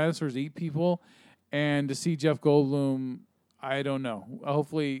see dinosaurs eat people, and to see Jeff Goldblum. I don't know.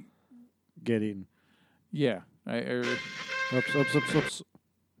 Hopefully, get eaten. Yeah. Oops.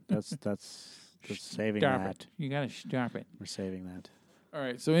 That's saving stop that. It. You gotta stop it. We're saving that. All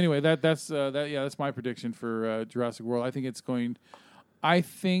right. So anyway, that's my prediction for Jurassic World. I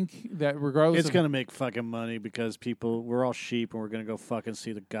think that regardless, it's going to make fucking money because we're all sheep and we're going to go fucking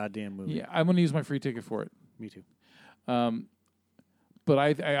see the goddamn movie. Yeah, I'm going to use my free ticket for it. Me too. But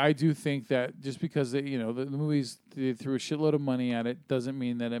I do think that just because the movies, they threw a shitload of money at it doesn't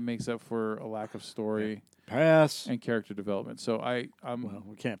mean that it makes up for a lack of story, pass, and character development. So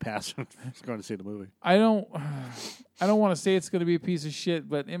we can't pass. Just going to see the movie. I don't want to say it's going to be a piece of shit,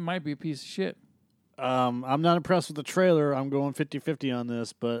 but it might be a piece of shit. I'm not impressed with the trailer. I'm going 50-50 on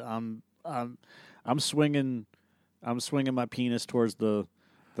this, but I'm swinging my penis towards the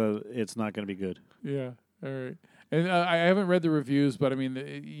it's not going to be good. Yeah. All right. And I haven't read the reviews, but I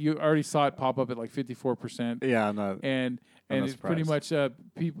mean, you already saw it pop up at like 54%. Yeah, I'm not. And it's pretty much the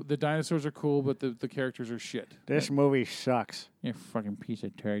dinosaurs are cool, but the characters are shit. This movie sucks. You fucking piece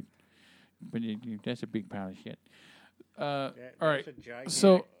of turd. But that's a big pile of shit. All right.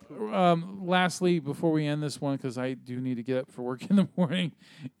 So, lastly, before we end this one, because I do need to get up for work in the morning,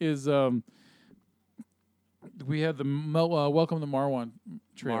 is we had the Welcome to Marwan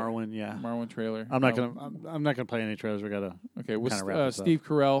trailer. Marwan trailer. I'm not gonna play any trailers. We gotta with Steve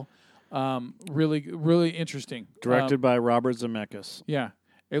Carell. Really interesting. Directed by Robert Zemeckis. Yeah,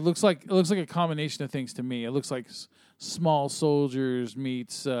 it looks like a combination of things to me. It looks like Small Soldiers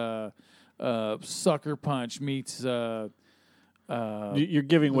meets Sucker Punch meets. You're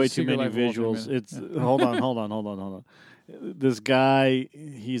giving way too many visuals. It's hold on. This guy,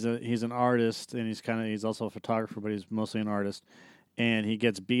 he's an artist, and he's also a photographer, but he's mostly an artist. And he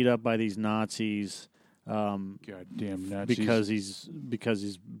gets beat up by these Nazis. Goddamn Nazis! Because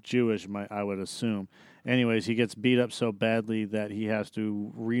he's Jewish, I would assume. Anyways, he gets beat up so badly that he has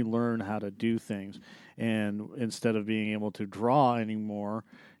to relearn how to do things. And instead of being able to draw anymore,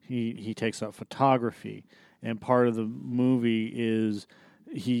 he takes up photography. And part of the movie is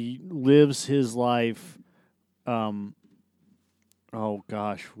he lives his life. Oh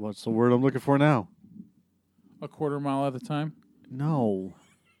gosh, what's the word I'm looking for now? A quarter mile at a time? No.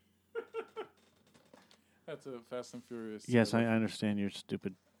 That's a Fast and Furious. Yes, I understand your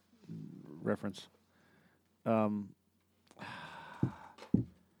stupid reference.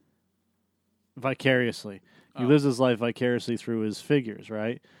 Vicariously. He lives his life vicariously through his figures,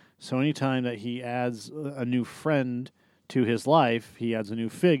 right? So anytime that he adds a new friend to his life, he adds a new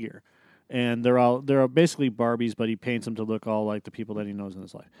figure. and they're basically Barbies, but he paints them to look all like the people that he knows in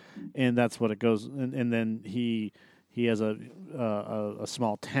his life, and that's what it goes. And then he has a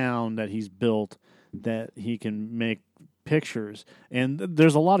small town that he's built that he can make pictures, and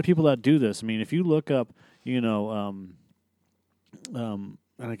there's a lot of people that do this. I mean, if you look up,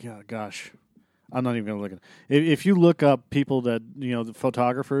 gosh, I'm not even going to look at it. If you look up people that, the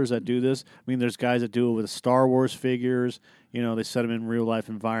photographers that do this, I mean, there's guys that do it with Star Wars figures. They set them in real life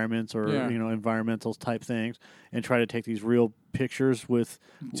environments or, environmental type things and try to take these real pictures with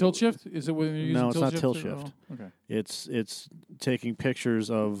tilt shift. Is it when you're using no? It's not tilt or- shift. Oh, okay. It's taking pictures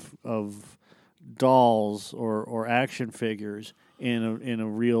of dolls or action figures in a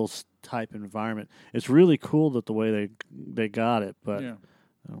real type environment. It's really cool that the way they got it, but Yeah.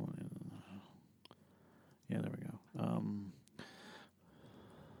 Yeah, there we go.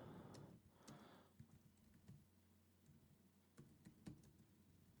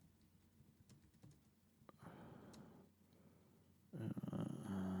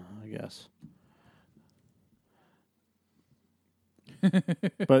 I guess.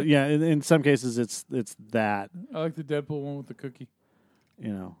 But yeah, in some cases it's that. I like the Deadpool one with the cookie.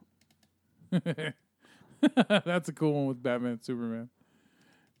 That's a cool one with Batman and Superman.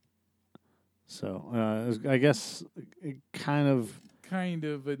 So I guess it kind of,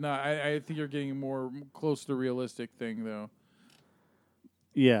 but not. I think you're getting more close to realistic thing though.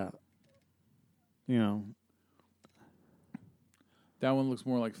 Yeah. That one looks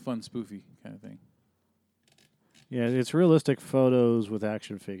more like fun spoofy kind of thing. Yeah, it's realistic photos with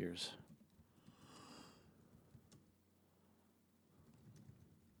action figures.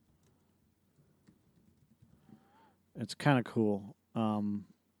 It's kind of cool.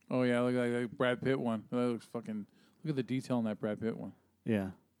 Oh yeah, look at that Brad Pitt one. That looks fucking. Look at the detail in that Brad Pitt one.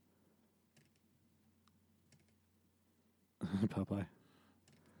 Yeah. Popeye.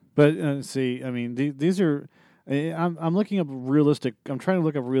 But see, I mean, these are. I'm looking up realistic. I'm trying to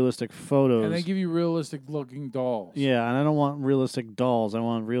look up realistic photos. And they give you realistic looking dolls. Yeah, and I don't want realistic dolls. I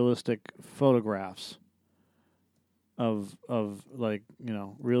want realistic photographs of like,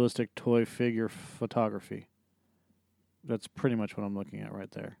 realistic toy figure photography. That's pretty much what I'm looking at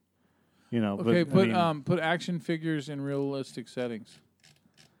right there. Okay, but, put action figures in realistic settings.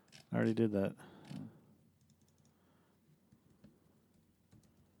 I already did that.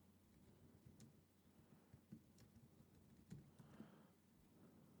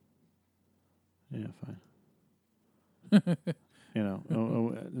 Yeah, fine.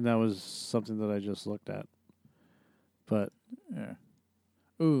 That was something that I just looked at. But yeah.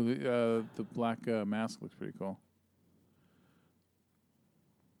 Ooh, the black mask looks pretty cool.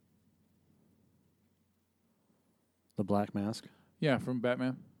 The black mask? Yeah, from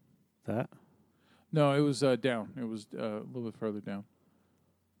Batman. That? No, it was down. It was a little bit further down.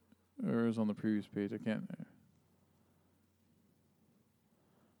 Or it was on the previous page. I can't.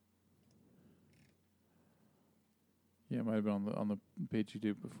 Yeah, it might have been on the page you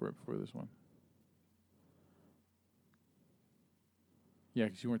did before this one. Yeah,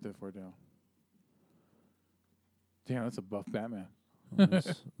 because you weren't that far down. Damn, that's a buff Batman.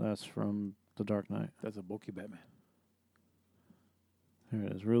 That's from The Dark Knight. That's a bulky Batman. There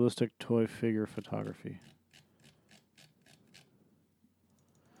it is. Realistic toy figure photography.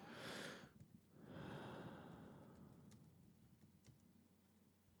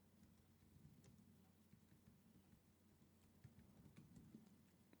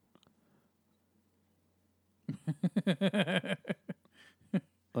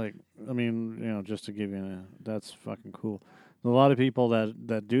 Like, I mean, just to give you that's fucking cool. A lot of people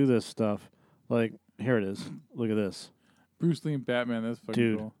that do this stuff, like, here it is. Look at this. Bruce Lee and Batman, that's fucking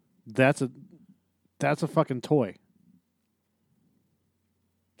Dude, cool. That's a fucking toy.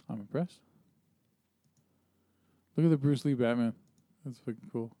 I'm impressed. Look at the Bruce Lee Batman. That's fucking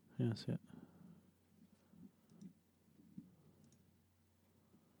cool. Yeah, that's it.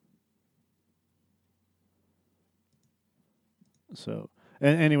 So,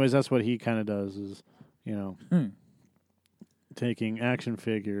 anyways, that's what he kind of does is, taking action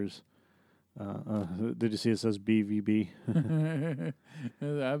figures. Did you see it says BVB?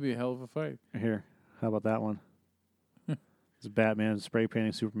 That'd be a hell of a fight. Here, how about that one? It's Batman spray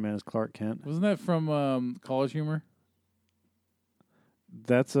painting Superman as Clark Kent. Wasn't that from College Humor?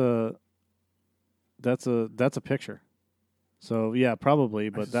 That's a picture. So yeah, probably,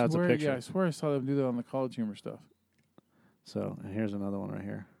 but that's a picture. Yeah, I swear I saw them do that on the College Humor stuff. So here's another one right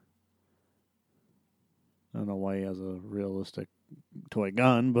here. I don't know why he has a realistic toy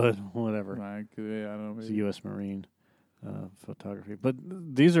gun, but whatever. I don't know. It's a U.S. Marine photography. But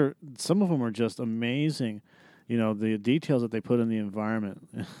some of them are just amazing. The details that they put in the environment.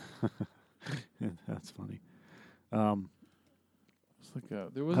 That's funny. It's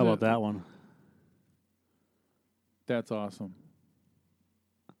like there was. How about that one? That's awesome.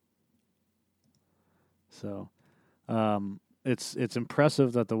 So, it's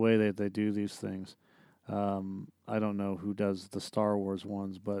impressive that the way that they do these things. I don't know who does the Star Wars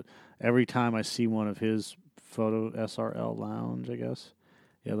ones, but every time I see one of his photo SRL Lounge, I guess.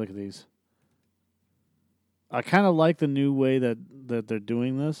 Yeah, look at these. I kind of like the new way that they're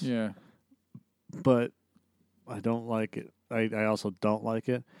doing this. Yeah. But I don't like it. I also don't like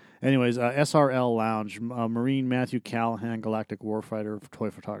it. Anyways, SRL Lounge, Marine Matthew Callahan, Galactic Warfighter, toy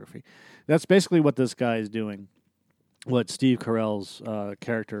photography. That's basically what this guy is doing, what Steve Carell's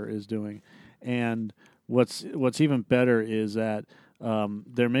character is doing. And what's even better is that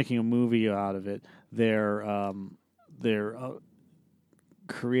they're making a movie out of it. They're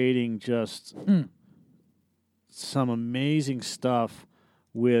creating just some amazing stuff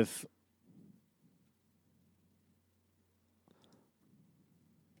with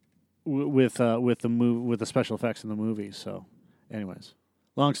the special effects in the movie. So, anyways,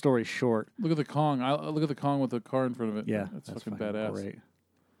 long story short, look at the Kong. Look at the Kong with the car in front of it. Yeah, that's fucking badass. Great.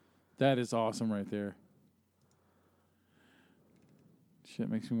 That is awesome right there. Shit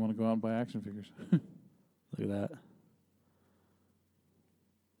makes me want to go out and buy action figures. Look at that.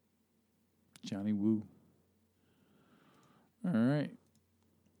 Johnny Woo. All right.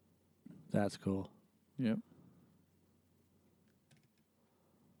 That's cool. Yep.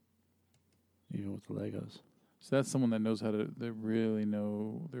 Even with the Legos. So that's someone that knows how to. They really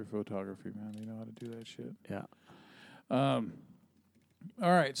know their photography, man. They know how to do that shit. Yeah. All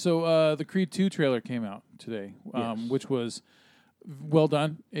right. So the Creed 2 trailer came out today, which was well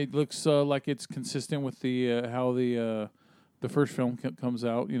done. It looks like it's consistent with the how the first film comes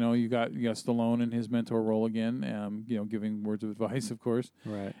out. You know, you got Stallone in his mentor role again. Giving words of advice, of course.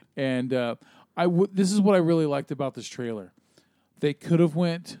 Right. And this is what I really liked about this trailer. They could have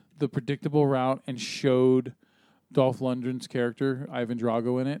went the predictable route and showed Dolph Lundgren's character Ivan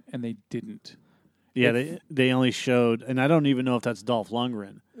Drago in it, and they didn't. Yeah, they only showed, and I don't even know if that's Dolph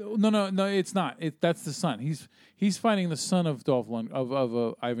Lundgren. No, it's not. That's the son. He's fighting the son of Dolph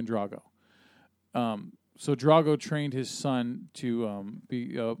of Ivan Drago. So Drago trained his son to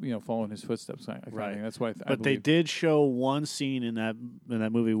be following his footsteps. Right. That's why. But they did show one scene in that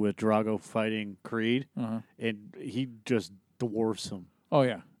movie with Drago fighting Creed, and he just dwarfs him. Oh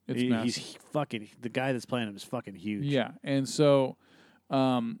yeah, it's massive. He's fucking. The guy that's playing him is fucking huge. Yeah, and so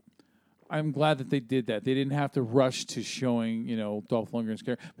I'm glad that they did that. They didn't have to rush to showing Dolph Lundgren's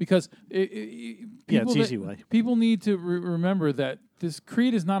character because it's easy way. People need to remember that this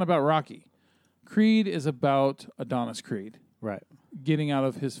Creed is not about Rocky. Creed is about Adonis Creed, right? Getting out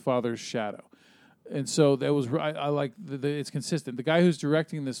of his father's shadow, and so that was I like it's consistent. The guy who's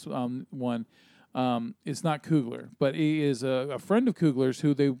directing this one is not Coogler, but he is a friend of Coogler's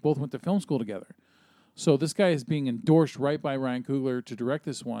who they both went to film school together. So this guy is being endorsed right by Ryan Coogler to direct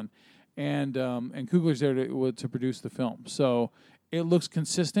this one, and Coogler's there to produce the film. So it looks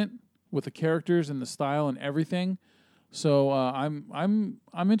consistent with the characters and the style and everything. So I'm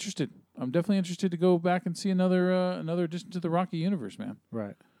interested. I'm definitely interested to go back and see another addition to the Rocky universe, man.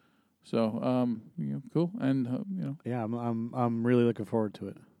 Right. So cool, and yeah, I'm really looking forward to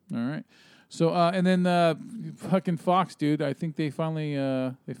it. All right. So and then fucking Fox, dude. I think they finally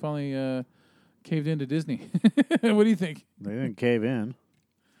caved into Disney. What do you think? They didn't cave in.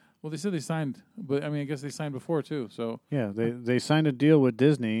 Well, they said they signed, but I mean, I guess they signed before too. So yeah, they signed a deal with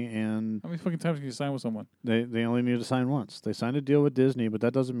Disney, and how many fucking times can you sign with someone? They only need to sign once. They signed a deal with Disney, but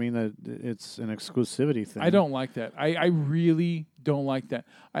that doesn't mean that it's an exclusivity thing. I don't like that. I really don't like that.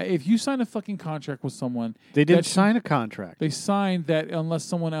 If you sign a fucking contract with someone, they didn't sign a contract. They signed that unless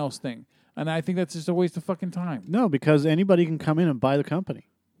someone else thing, and I think that's just a waste of fucking time. No, because anybody can come in and buy the company.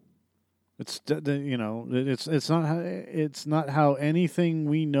 It's not how anything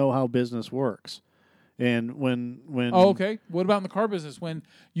we know how business works. And when okay, what about in the car business when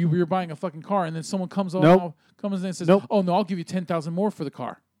you're buying a fucking car and then someone comes in and says, "Oh no, I'll give you 10,000 more for the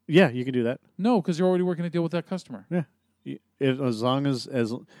car." Yeah, you can do that. No, because you're already working a deal with that customer. Yeah, as long as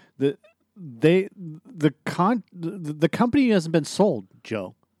the company hasn't been sold,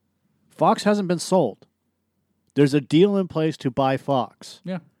 Joe. Fox hasn't been sold. There's a deal in place to buy Fox.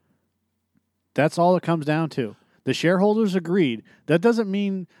 Yeah. That's all it comes down to. The shareholders agreed. That doesn't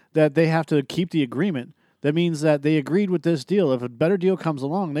mean that they have to keep the agreement. That means that they agreed with this deal. If a better deal comes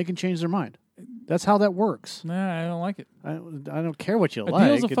along, they can change their mind. That's how that works. Nah, I don't like it. I don't care what you like. A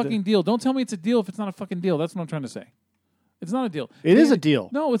deal's a fucking deal. Don't tell me it's a deal if it's not a fucking deal. That's what I'm trying to say. It's not a deal. It is a deal.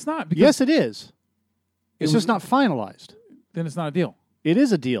 No, it's not. Yes, it is. It's just not finalized. Then it's not a deal. It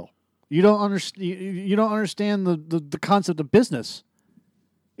is a deal. You don't understand. You don't understand the concept of business.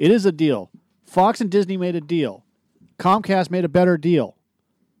 It is a deal. Fox and Disney made a deal. Comcast made a better deal.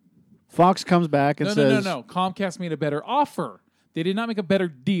 Fox comes back and says, No. Comcast made a better offer. They did not make a better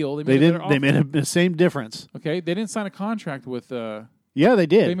deal. They made a better offer. They made the same difference. Okay, they didn't sign a contract with. Yeah, they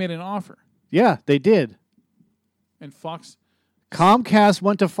did. They made an offer. Yeah, they did. And Fox. Comcast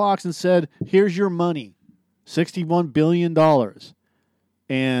went to Fox and said, "Here's your money, $61 billion,"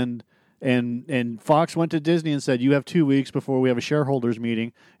 and Fox went to Disney and said, "You have 2 weeks before we have a shareholders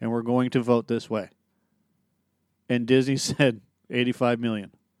meeting, and we're going to vote this way." And Disney said, $85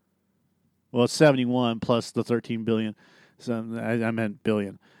 million. Well, it's 71 plus the 13 billion. So I meant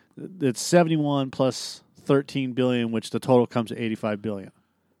billion. It's 71 plus 13 billion, which the total comes to 85 billion.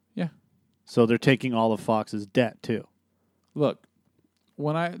 Yeah. So they're taking all of Fox's debt too. Look,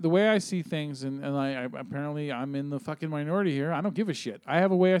 the way I see things, and I apparently I'm in the fucking minority here. I don't give a shit. I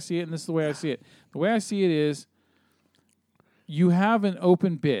have a way I see it, and this is the way I see it. The way I see it is, you have an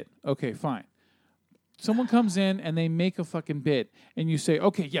open bid. Okay, fine. Someone comes in and they make a fucking bid, and you say,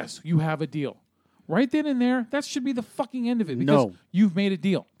 okay, yes, you have a deal. Right then and there, that should be the fucking end of it, because you've made a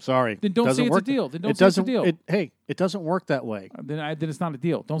deal. Sorry. Then don't say it's a deal. Then don't say it's a deal. It doesn't work that way. Then it's not a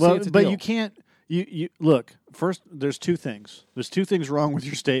deal. Don't say it's a deal. But you can't. You look. First, there's two things. There's two things wrong with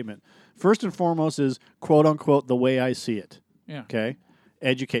your statement. First and foremost is quote unquote the way I see it. Yeah. Okay.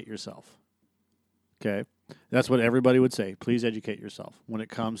 Educate yourself. Okay. That's what everybody would say. Please educate yourself when it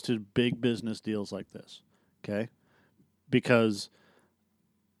comes to big business deals like this. Okay. Because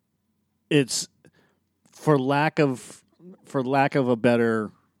it's for lack of a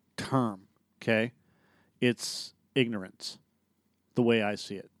better term. Okay. It's ignorance. The way I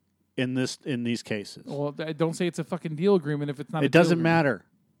see it. In these cases. Well, don't say it's a fucking deal agreement if it's not. It doesn't matter.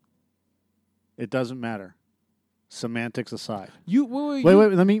 It doesn't matter. Semantics aside. Wait.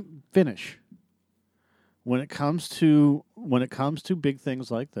 Let me finish. When it comes to big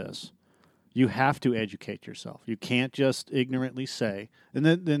things like this, you have to educate yourself. You can't just ignorantly say. And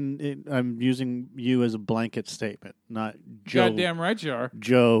then I'm using you as a blanket statement, not Joe. Goddamn right you are.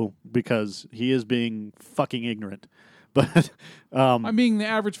 Joe, because he is being fucking ignorant. But I'm being the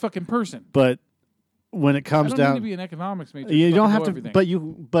average fucking person. But when it comes down, I don't need to be an economics major. You don't have to. Everything.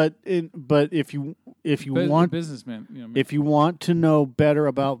 But if you want businessman, if you want to know better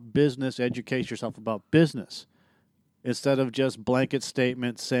about business, educate yourself about business instead of just blanket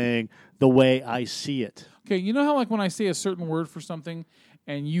statements saying the way I see it. Okay, you know how like when I say a certain word for something,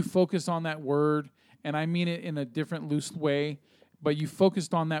 and you focus on that word, and I mean it in a different, loose way, but you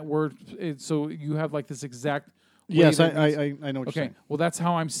focused on that word, so you have like this exact. Yes, I know what you're saying. Well, that's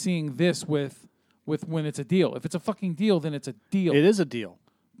how I'm seeing this with when it's a deal. If it's a fucking deal, then it's a deal. It is a deal.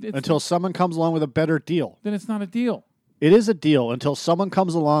 Until someone comes along with a better deal. Then it's not a deal. It is a deal until someone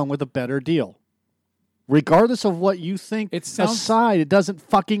comes along with a better deal. Regardless of what you think aside, it doesn't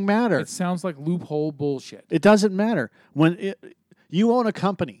fucking matter. It sounds like loophole bullshit. It doesn't matter. When you own a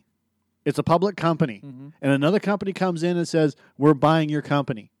company, it's a public company, and another company comes in and says, we're buying your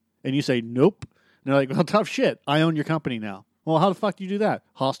company. And you say, nope. And they're like, well, tough shit. I own your company now. Well, how the fuck do you do that?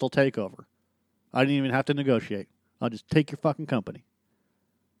 Hostile takeover. I didn't even have to negotiate. I'll just take your fucking company.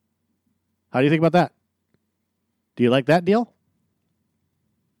 How do you think about that? Do you like that deal?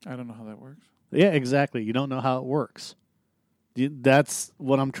 I don't know how that works. Yeah, exactly. You don't know how it works. That's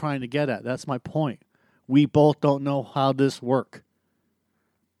what I'm trying to get at. That's my point. We both don't know how this works.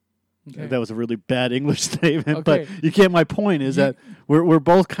 Okay. That was a really bad English statement, but you get my point. Is that we're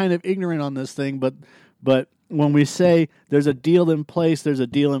both kind of ignorant on this thing, but when we say there's a deal in place, there's a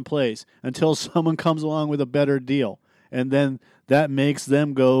deal in place until someone comes along with a better deal, and then that makes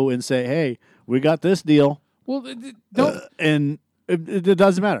them go and say, "Hey, we got this deal." Well, don't and it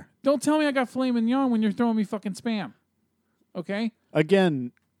doesn't matter. Don't tell me I got filet mignon when you're throwing me fucking spam. Okay.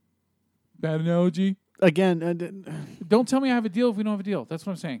 Again, bad analogy. Again, don't tell me I have a deal if we don't have a deal. That's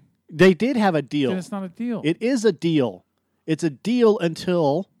what I'm saying. They did have a deal. Then it's not a deal. It is a deal. It's a deal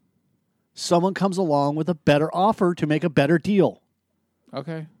until someone comes along with a better offer to make a better deal.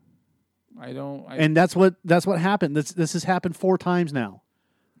 Okay. And that's what happened. This has happened 4 times now.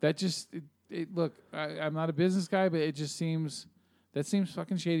 That just look. I'm not a business guy, but it just seems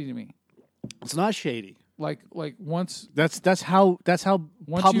fucking shady to me. It's not shady. Like once that's how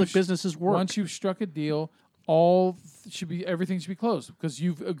public businesses work. Once you've struck a deal, everything should be closed because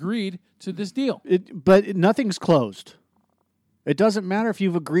you've agreed to this deal. But nothing's closed. It doesn't matter if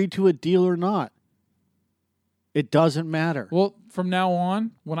you've agreed to a deal or not. It doesn't matter. Well, from now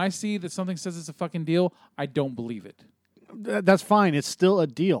on, when I see that something says it's a fucking deal, I don't believe it. That's fine. It's still a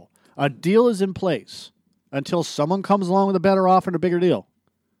deal. A deal is in place until someone comes along with a better offer and a bigger deal.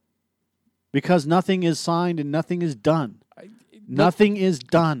 Because nothing is signed and nothing is done. Nothing is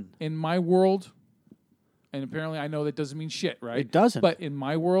done. In my world, and apparently I know that doesn't mean shit, right? It doesn't. But in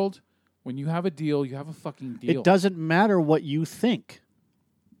my world, when you have a deal, you have a fucking deal. It doesn't matter what you think.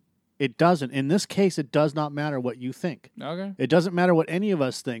 It doesn't. In this case, it does not matter what you think. Okay. It doesn't matter what any of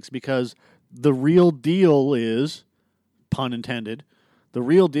us thinks because the real deal is, pun intended, the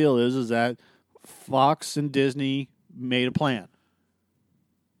real deal is that Fox and Disney made a plan.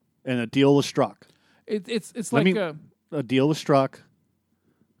 And a deal was struck. It's like a deal was struck.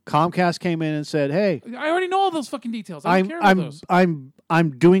 Comcast came in and said, "Hey, I already know all those fucking details. I don't care about those."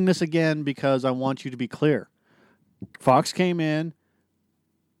 I'm doing this again because I want you to be clear." Fox came in,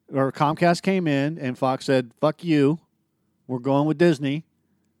 or Comcast came in, and Fox said, "Fuck you. We're going with Disney.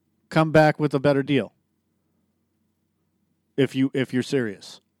 Come back with a better deal. If you're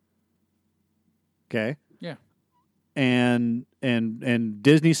serious." Okay? Yeah. And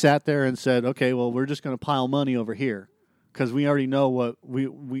Disney sat there and said, "Okay, well, we're just going to pile money over here because we already know what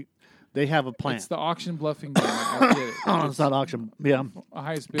they have a plan." It's the auction bluffing game. I get it. It's not auction. Yeah, a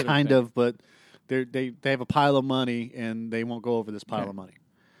highest bidder kind thing. of, but they have a pile of money and they won't go over this pile of money.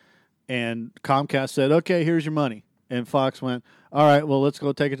 And Comcast said, "Okay, here's your money." And Fox went, "All right, well, let's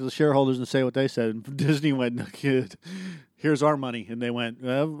go take it to the shareholders and say what they said." And Disney went, "Here's our money." And they went,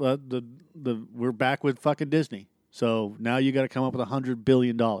 "We're back with fucking Disney. So now you got to come up with $100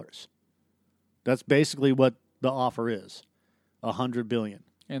 billion." That's basically what the offer is, $100 billion.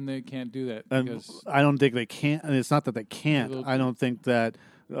 And they can't do that And because I don't think they can't. And it's not that they can't. I don't think that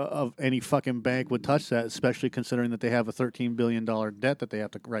of any fucking bank would touch that, especially considering that they have a $13 billion debt that they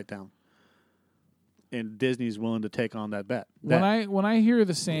have to write down. And Disney's willing to take on that bet. when I hear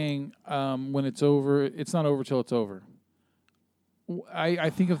the saying, "When it's over, it's not over till it's over," I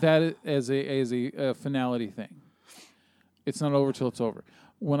think of that as a finality thing. It's not over till it's over.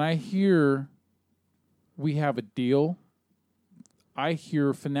 When I hear we have a deal, I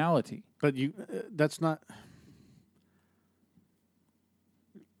hear finality. But that's not.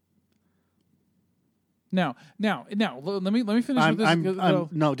 Now, let me finish with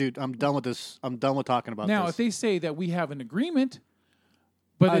this. No, dude, I'm done with this. I'm done with talking about Now, this. if they say that we have an agreement,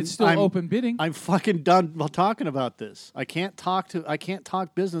 but it's still open bidding, I'm fucking done talking about this. I can't talk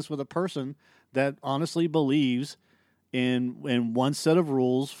business with a person that honestly believes in one set of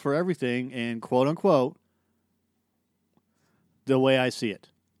rules for everything and quote unquote the way I see it.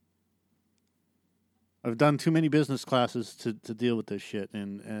 I've done too many business classes to deal with this shit,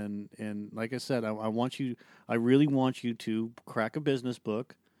 and like I said, I really want you to crack a business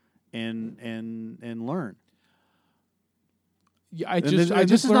book and learn. Yeah, I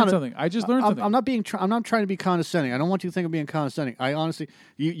just learned something. I'm not trying to be condescending. I don't want you to think I'm being condescending. I honestly,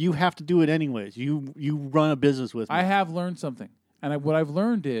 you have to do it anyways. You run a business with me. I have learned something, and what I've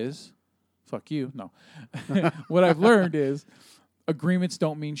learned is, fuck you. No, what I've learned is agreements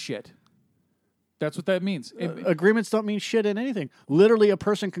don't mean shit. That's what that means. Agreements don't mean shit in anything. Literally, a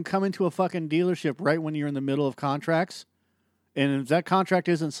person can come into a fucking dealership right when you're in the middle of contracts, and if that contract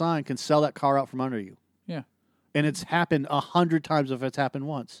isn't signed, can sell that car out from under you. Yeah. And it's happened 100 times if it's happened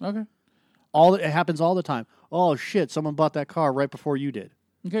once. Okay. It happens all the time. Oh, shit, someone bought that car right before you did.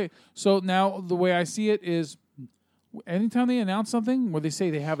 Okay, so now the way I see it is anytime they announce something where they say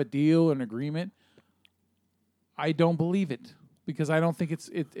they have a deal, an agreement, I don't believe it. Because I don't think it's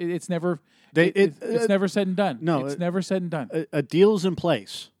never it's never said and done. No, it's never said and done. A deal is in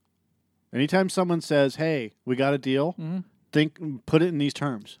place. Anytime someone says, "Hey, we got a deal," put it in these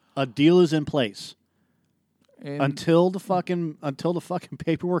terms: a deal is in place until the fucking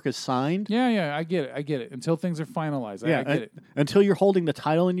paperwork is signed. Yeah, I get it. Until things are finalized, I get it. Until you're holding the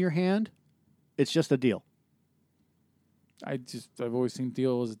title in your hand, it's just a deal. I've always seen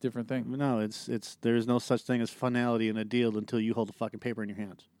deal as a different thing. No, it's there's no such thing as finality in a deal until you hold the fucking paper in your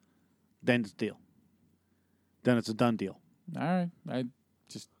hands. Then it's a deal. Then it's a done deal. All right. I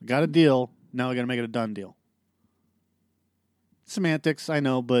just got a deal. Now we got to make it a done deal. Semantics, I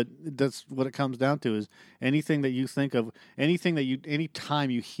know, but that's what it comes down to is anything that you think of, anytime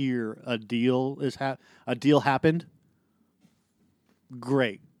you hear a deal a deal happened,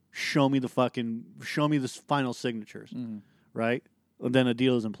 great. Show me the final signatures, right? And then a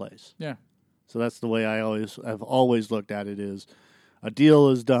deal is in place. Yeah. So that's the way I've always looked at it is a deal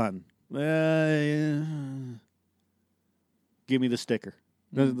is done. Give me the sticker.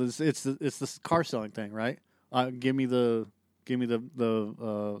 It's the car selling thing, right? Give me the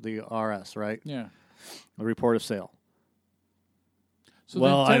RS, right? Yeah. A report of sale. So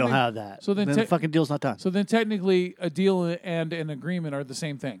I don't have that. So then the fucking deal's not done. So then technically a deal and an agreement are the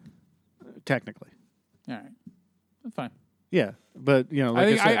same thing. Technically. All right. That's fine. Yeah, but you know,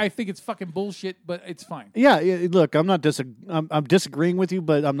 like I think it's fucking bullshit, but it's fine. Yeah, look, I'm not I'm disagreeing with you,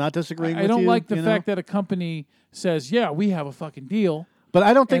 but I'm not disagreeing with you. I don't like the you fact know? that a company says, "Yeah, we have a fucking deal." But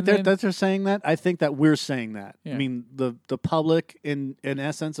I don't think And they're saying that. I think that we're saying that. Yeah. I mean, the public in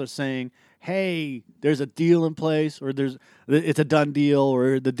essence are saying, "Hey, there's a deal in place, or it's a done deal,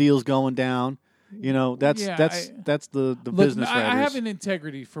 or the deal's going down." You know, that's the Look, business. I have an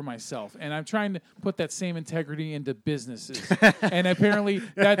integrity for myself, and I'm trying to put that same integrity into businesses. And apparently,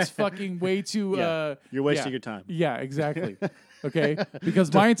 that's fucking way too. Yeah. You're wasting your time. Yeah, exactly. Okay,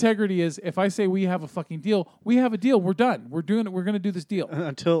 because my integrity is, if I say we have a fucking deal, we have a deal. We're done. We're doing it. We're going to do this deal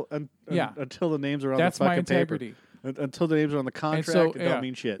until the names are on that's the fucking my integrity. paper. Until the names are on the contract, so, it don't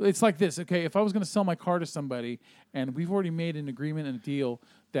mean shit. It's like this. Okay, if I was going to sell my car to somebody, and we've already made an agreement and a deal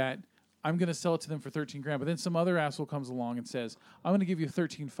that I'm going to sell it to them for $13,000, but then some other asshole comes along and says, "I'm going to give you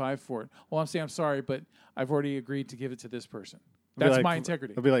 $13,500 for it." Well, I'm saying, "I'm sorry, but I've already agreed to give it to this person." That's my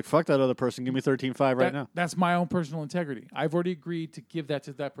integrity. I'll be like, "Fuck that other person. Give me $13,500 right now." That's my own personal integrity. I've already agreed to give that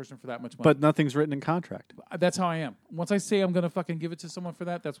to that person for that much money. But nothing's written in contract. That's how I am. Once I say I'm going to fucking give it to someone for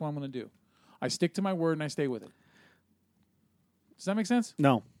that, that's what I'm going to do. I stick to my word and I stay with it. Does that make sense?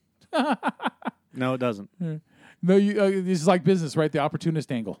 No. No, it doesn't. No, this is like business, right? The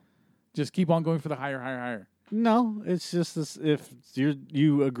opportunist angle. Just keep on going for the higher. No, it's just this, if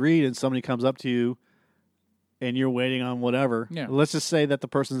you agreed and somebody comes up to you and you're waiting on whatever. Yeah. Let's just say that the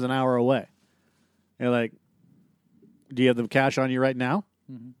person's an hour away. You're like, "Do you have the cash on you right now?"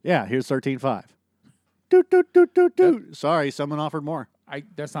 Mm-hmm. Yeah, here's $13,500. Doot. Sorry, someone offered more.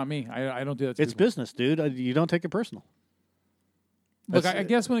 That's not me. I don't do that to It's people. business, dude. You don't take it personal. Look, I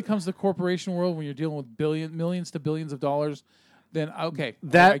guess when it comes to the corporation world, when you're dealing with millions to billions of dollars, then okay,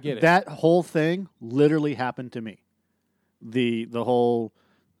 I get it. That whole thing literally happened to me. The whole,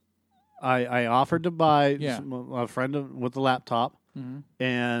 I offered to buy a friend with the laptop,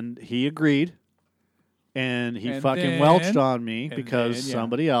 and he agreed, and he fucking welched on me because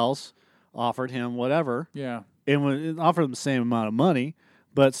somebody else offered him whatever. Yeah. And it offered him the same amount of money,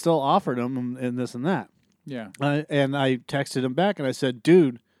 but still offered him and this and that. Yeah. And I texted him back and I said,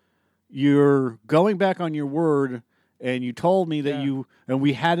 "Dude, you're going back on your word, and you told me that and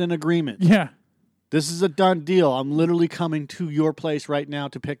we had an agreement. Yeah. This is a done deal. I'm literally coming to your place right now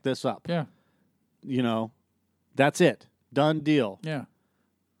to pick this up. Yeah. You know, that's it. Done deal." Yeah.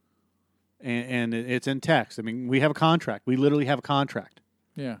 And it's in text. I mean, we have a contract. We literally have a contract.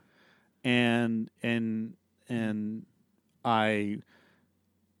 Yeah. And I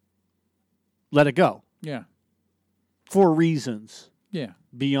let it go. Yeah. For reasons. Yeah.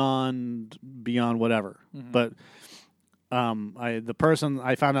 Beyond whatever. Mm-hmm. But the person,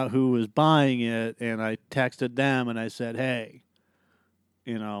 I found out who was buying it, and I texted them and I said, "Hey,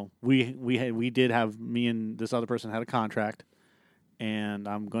 you know, we did have, me and this other person had a contract, and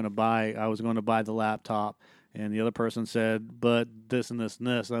I was going to buy the laptop." And the other person said, "But this and this and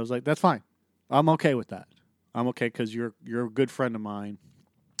this." And I was like, "That's fine. I'm okay with that. I'm okay because you're a good friend of mine.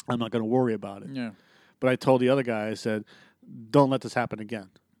 I'm not going to worry about it." Yeah. But I told the other guy, I said, "Don't let this happen again."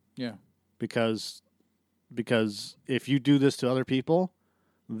 Yeah. Because if you do this to other people,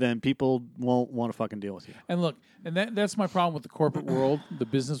 then people won't want to fucking deal with you. And look, and that's my problem with the corporate world, the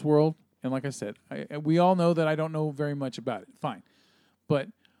business world. And like I said, we all know that I don't know very much about it. Fine. But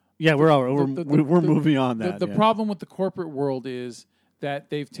yeah, we're moving on that. The problem with the corporate world is that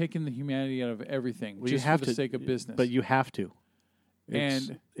they've taken the humanity out of everything just for the sake of business. But you have to.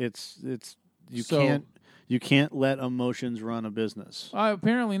 You can't let emotions run a business.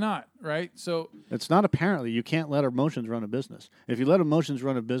 Apparently not, right? So it's not apparently. You can't let emotions run a business. If you let emotions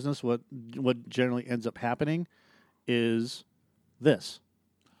run a business, what generally ends up happening is this.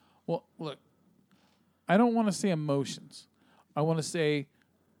 Well, look, I don't want to say emotions. I want to say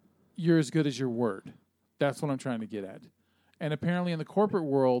you're as good as your word. That's what I'm trying to get at. And apparently in the corporate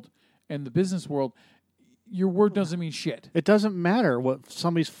world and the business world, your word doesn't mean shit. It doesn't matter what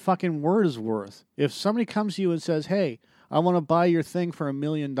somebody's fucking word is worth. If somebody comes to you and says, "Hey, I want to buy your thing for $1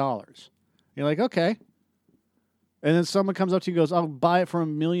 million," you're like, "Okay." And then someone comes up to you and goes, "I'll buy it for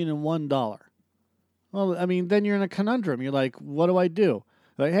 $1,001." Well, I mean, then you're in a conundrum. You're like, "What do I do?"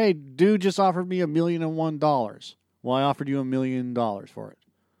 Like, "Hey, dude just offered me $1,001. Well, I offered you $1 million for it."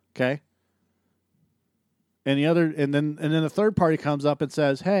 Okay. And then the third party comes up and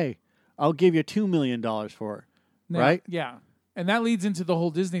says, "Hey, I'll give you $2 million for it." Now, right? Yeah. And that leads into the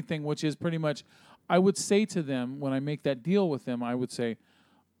whole Disney thing, which is pretty much, I would say to them, when I make that deal with them, I would say,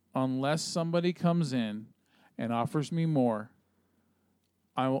 unless somebody comes in and offers me more,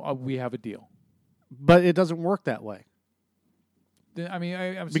 we have a deal. But it doesn't work that way. I mean,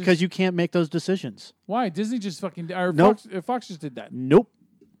 I'm because you can't make those decisions. Why? Disney just fucking... Or Nope. Fox just did that. Nope.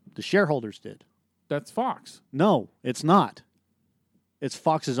 The shareholders did. That's Fox. No, it's not. It's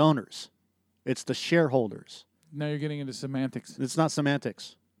Fox's owners. It's the shareholders. Now you're getting into semantics. It's not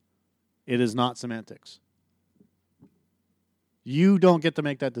semantics. It is not semantics. You don't get to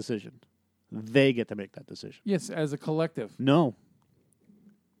make that decision. They get to make that decision. Yes, as a collective. No.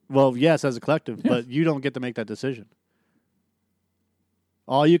 Well, yes, as a collective, but you don't get to make that decision.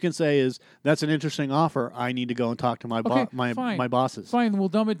 All you can say is, that's an interesting offer. I need to go and talk to my Fine. my bosses. Fine, we'll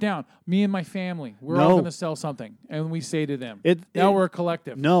dumb it down. Me and my family, we're No. all going to sell something. And we say to them, we're a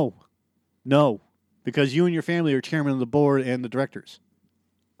collective. No. Because you and your family are chairman of the board and the directors.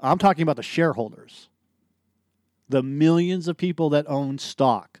 I'm talking about the shareholders. The millions of people that own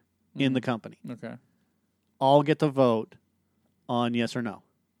stock in the company. Okay. All get to vote on yes or no.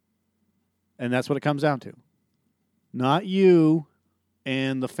 And that's what it comes down to. Not you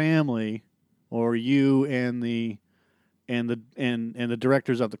and the family, or you and the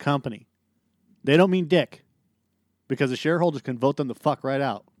directors of the company. They don't mean dick, because the shareholders can vote them the fuck right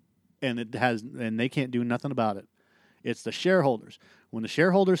out, and they can't do nothing about it. It's the shareholders. When the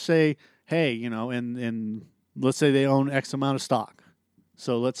shareholders say, "Hey, and let's say they own X amount of stock,"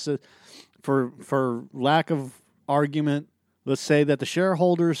 so let's for lack of argument, let's say that the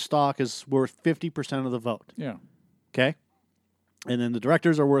shareholders' stock is worth 50% of the vote. Yeah. Okay. And then the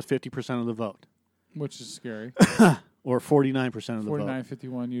directors are worth 50% of the vote. Which is scary. Or 49% of the vote. 49,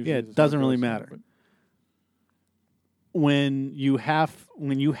 51 usually. Yeah, it doesn't really matter. When you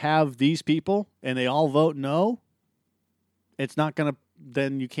have these people and they all vote no, it's not going to,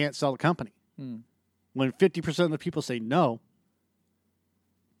 then you can't sell the company. When 50% of the people say no,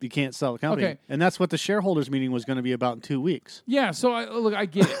 you can't sell the company. Okay. And that's what the shareholders meeting was going to be about in 2 weeks. Yeah, so I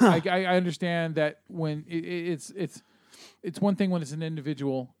get it. I understand that when it's one thing when it's an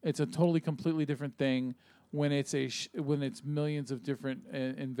individual. It's a totally, completely different thing when it's when it's millions of different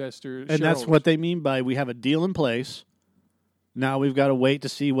investors. And that's what they mean by we have a deal in place. Now we've got to wait to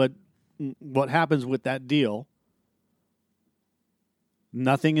see what happens with that deal.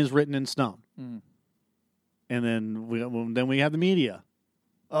 Nothing is written in stone. And then we have the media.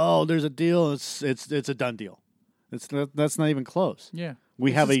 Oh, there's a deal. It's a done deal. That's not even close. Yeah,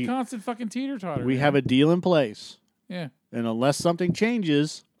 we have a constant fucking teeter-totter. We have a deal in place. Yeah, and unless something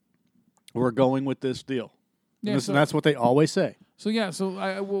changes, we're going with this deal. Yeah, and that's what they always say. So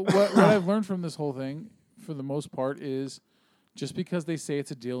what I've learned from this whole thing, for the most part, is just because they say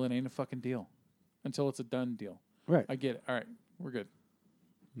it's a deal, it ain't a fucking deal until it's a done deal. Right. I get it. All right, we're good.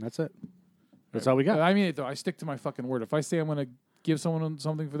 And that's it. That's all we got. I mean it though. I stick to my fucking word. If I say I'm going to give someone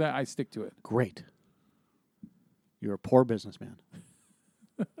something for that, I stick to it. Great. You're a poor businessman.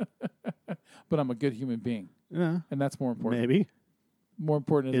 But I'm a good human being. Yeah. And that's more important. Maybe. More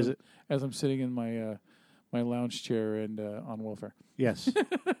important is it as I'm sitting in my my lounge chair and on welfare. Yes.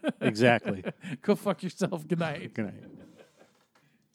 Exactly. Go fuck yourself. Good night. Good night.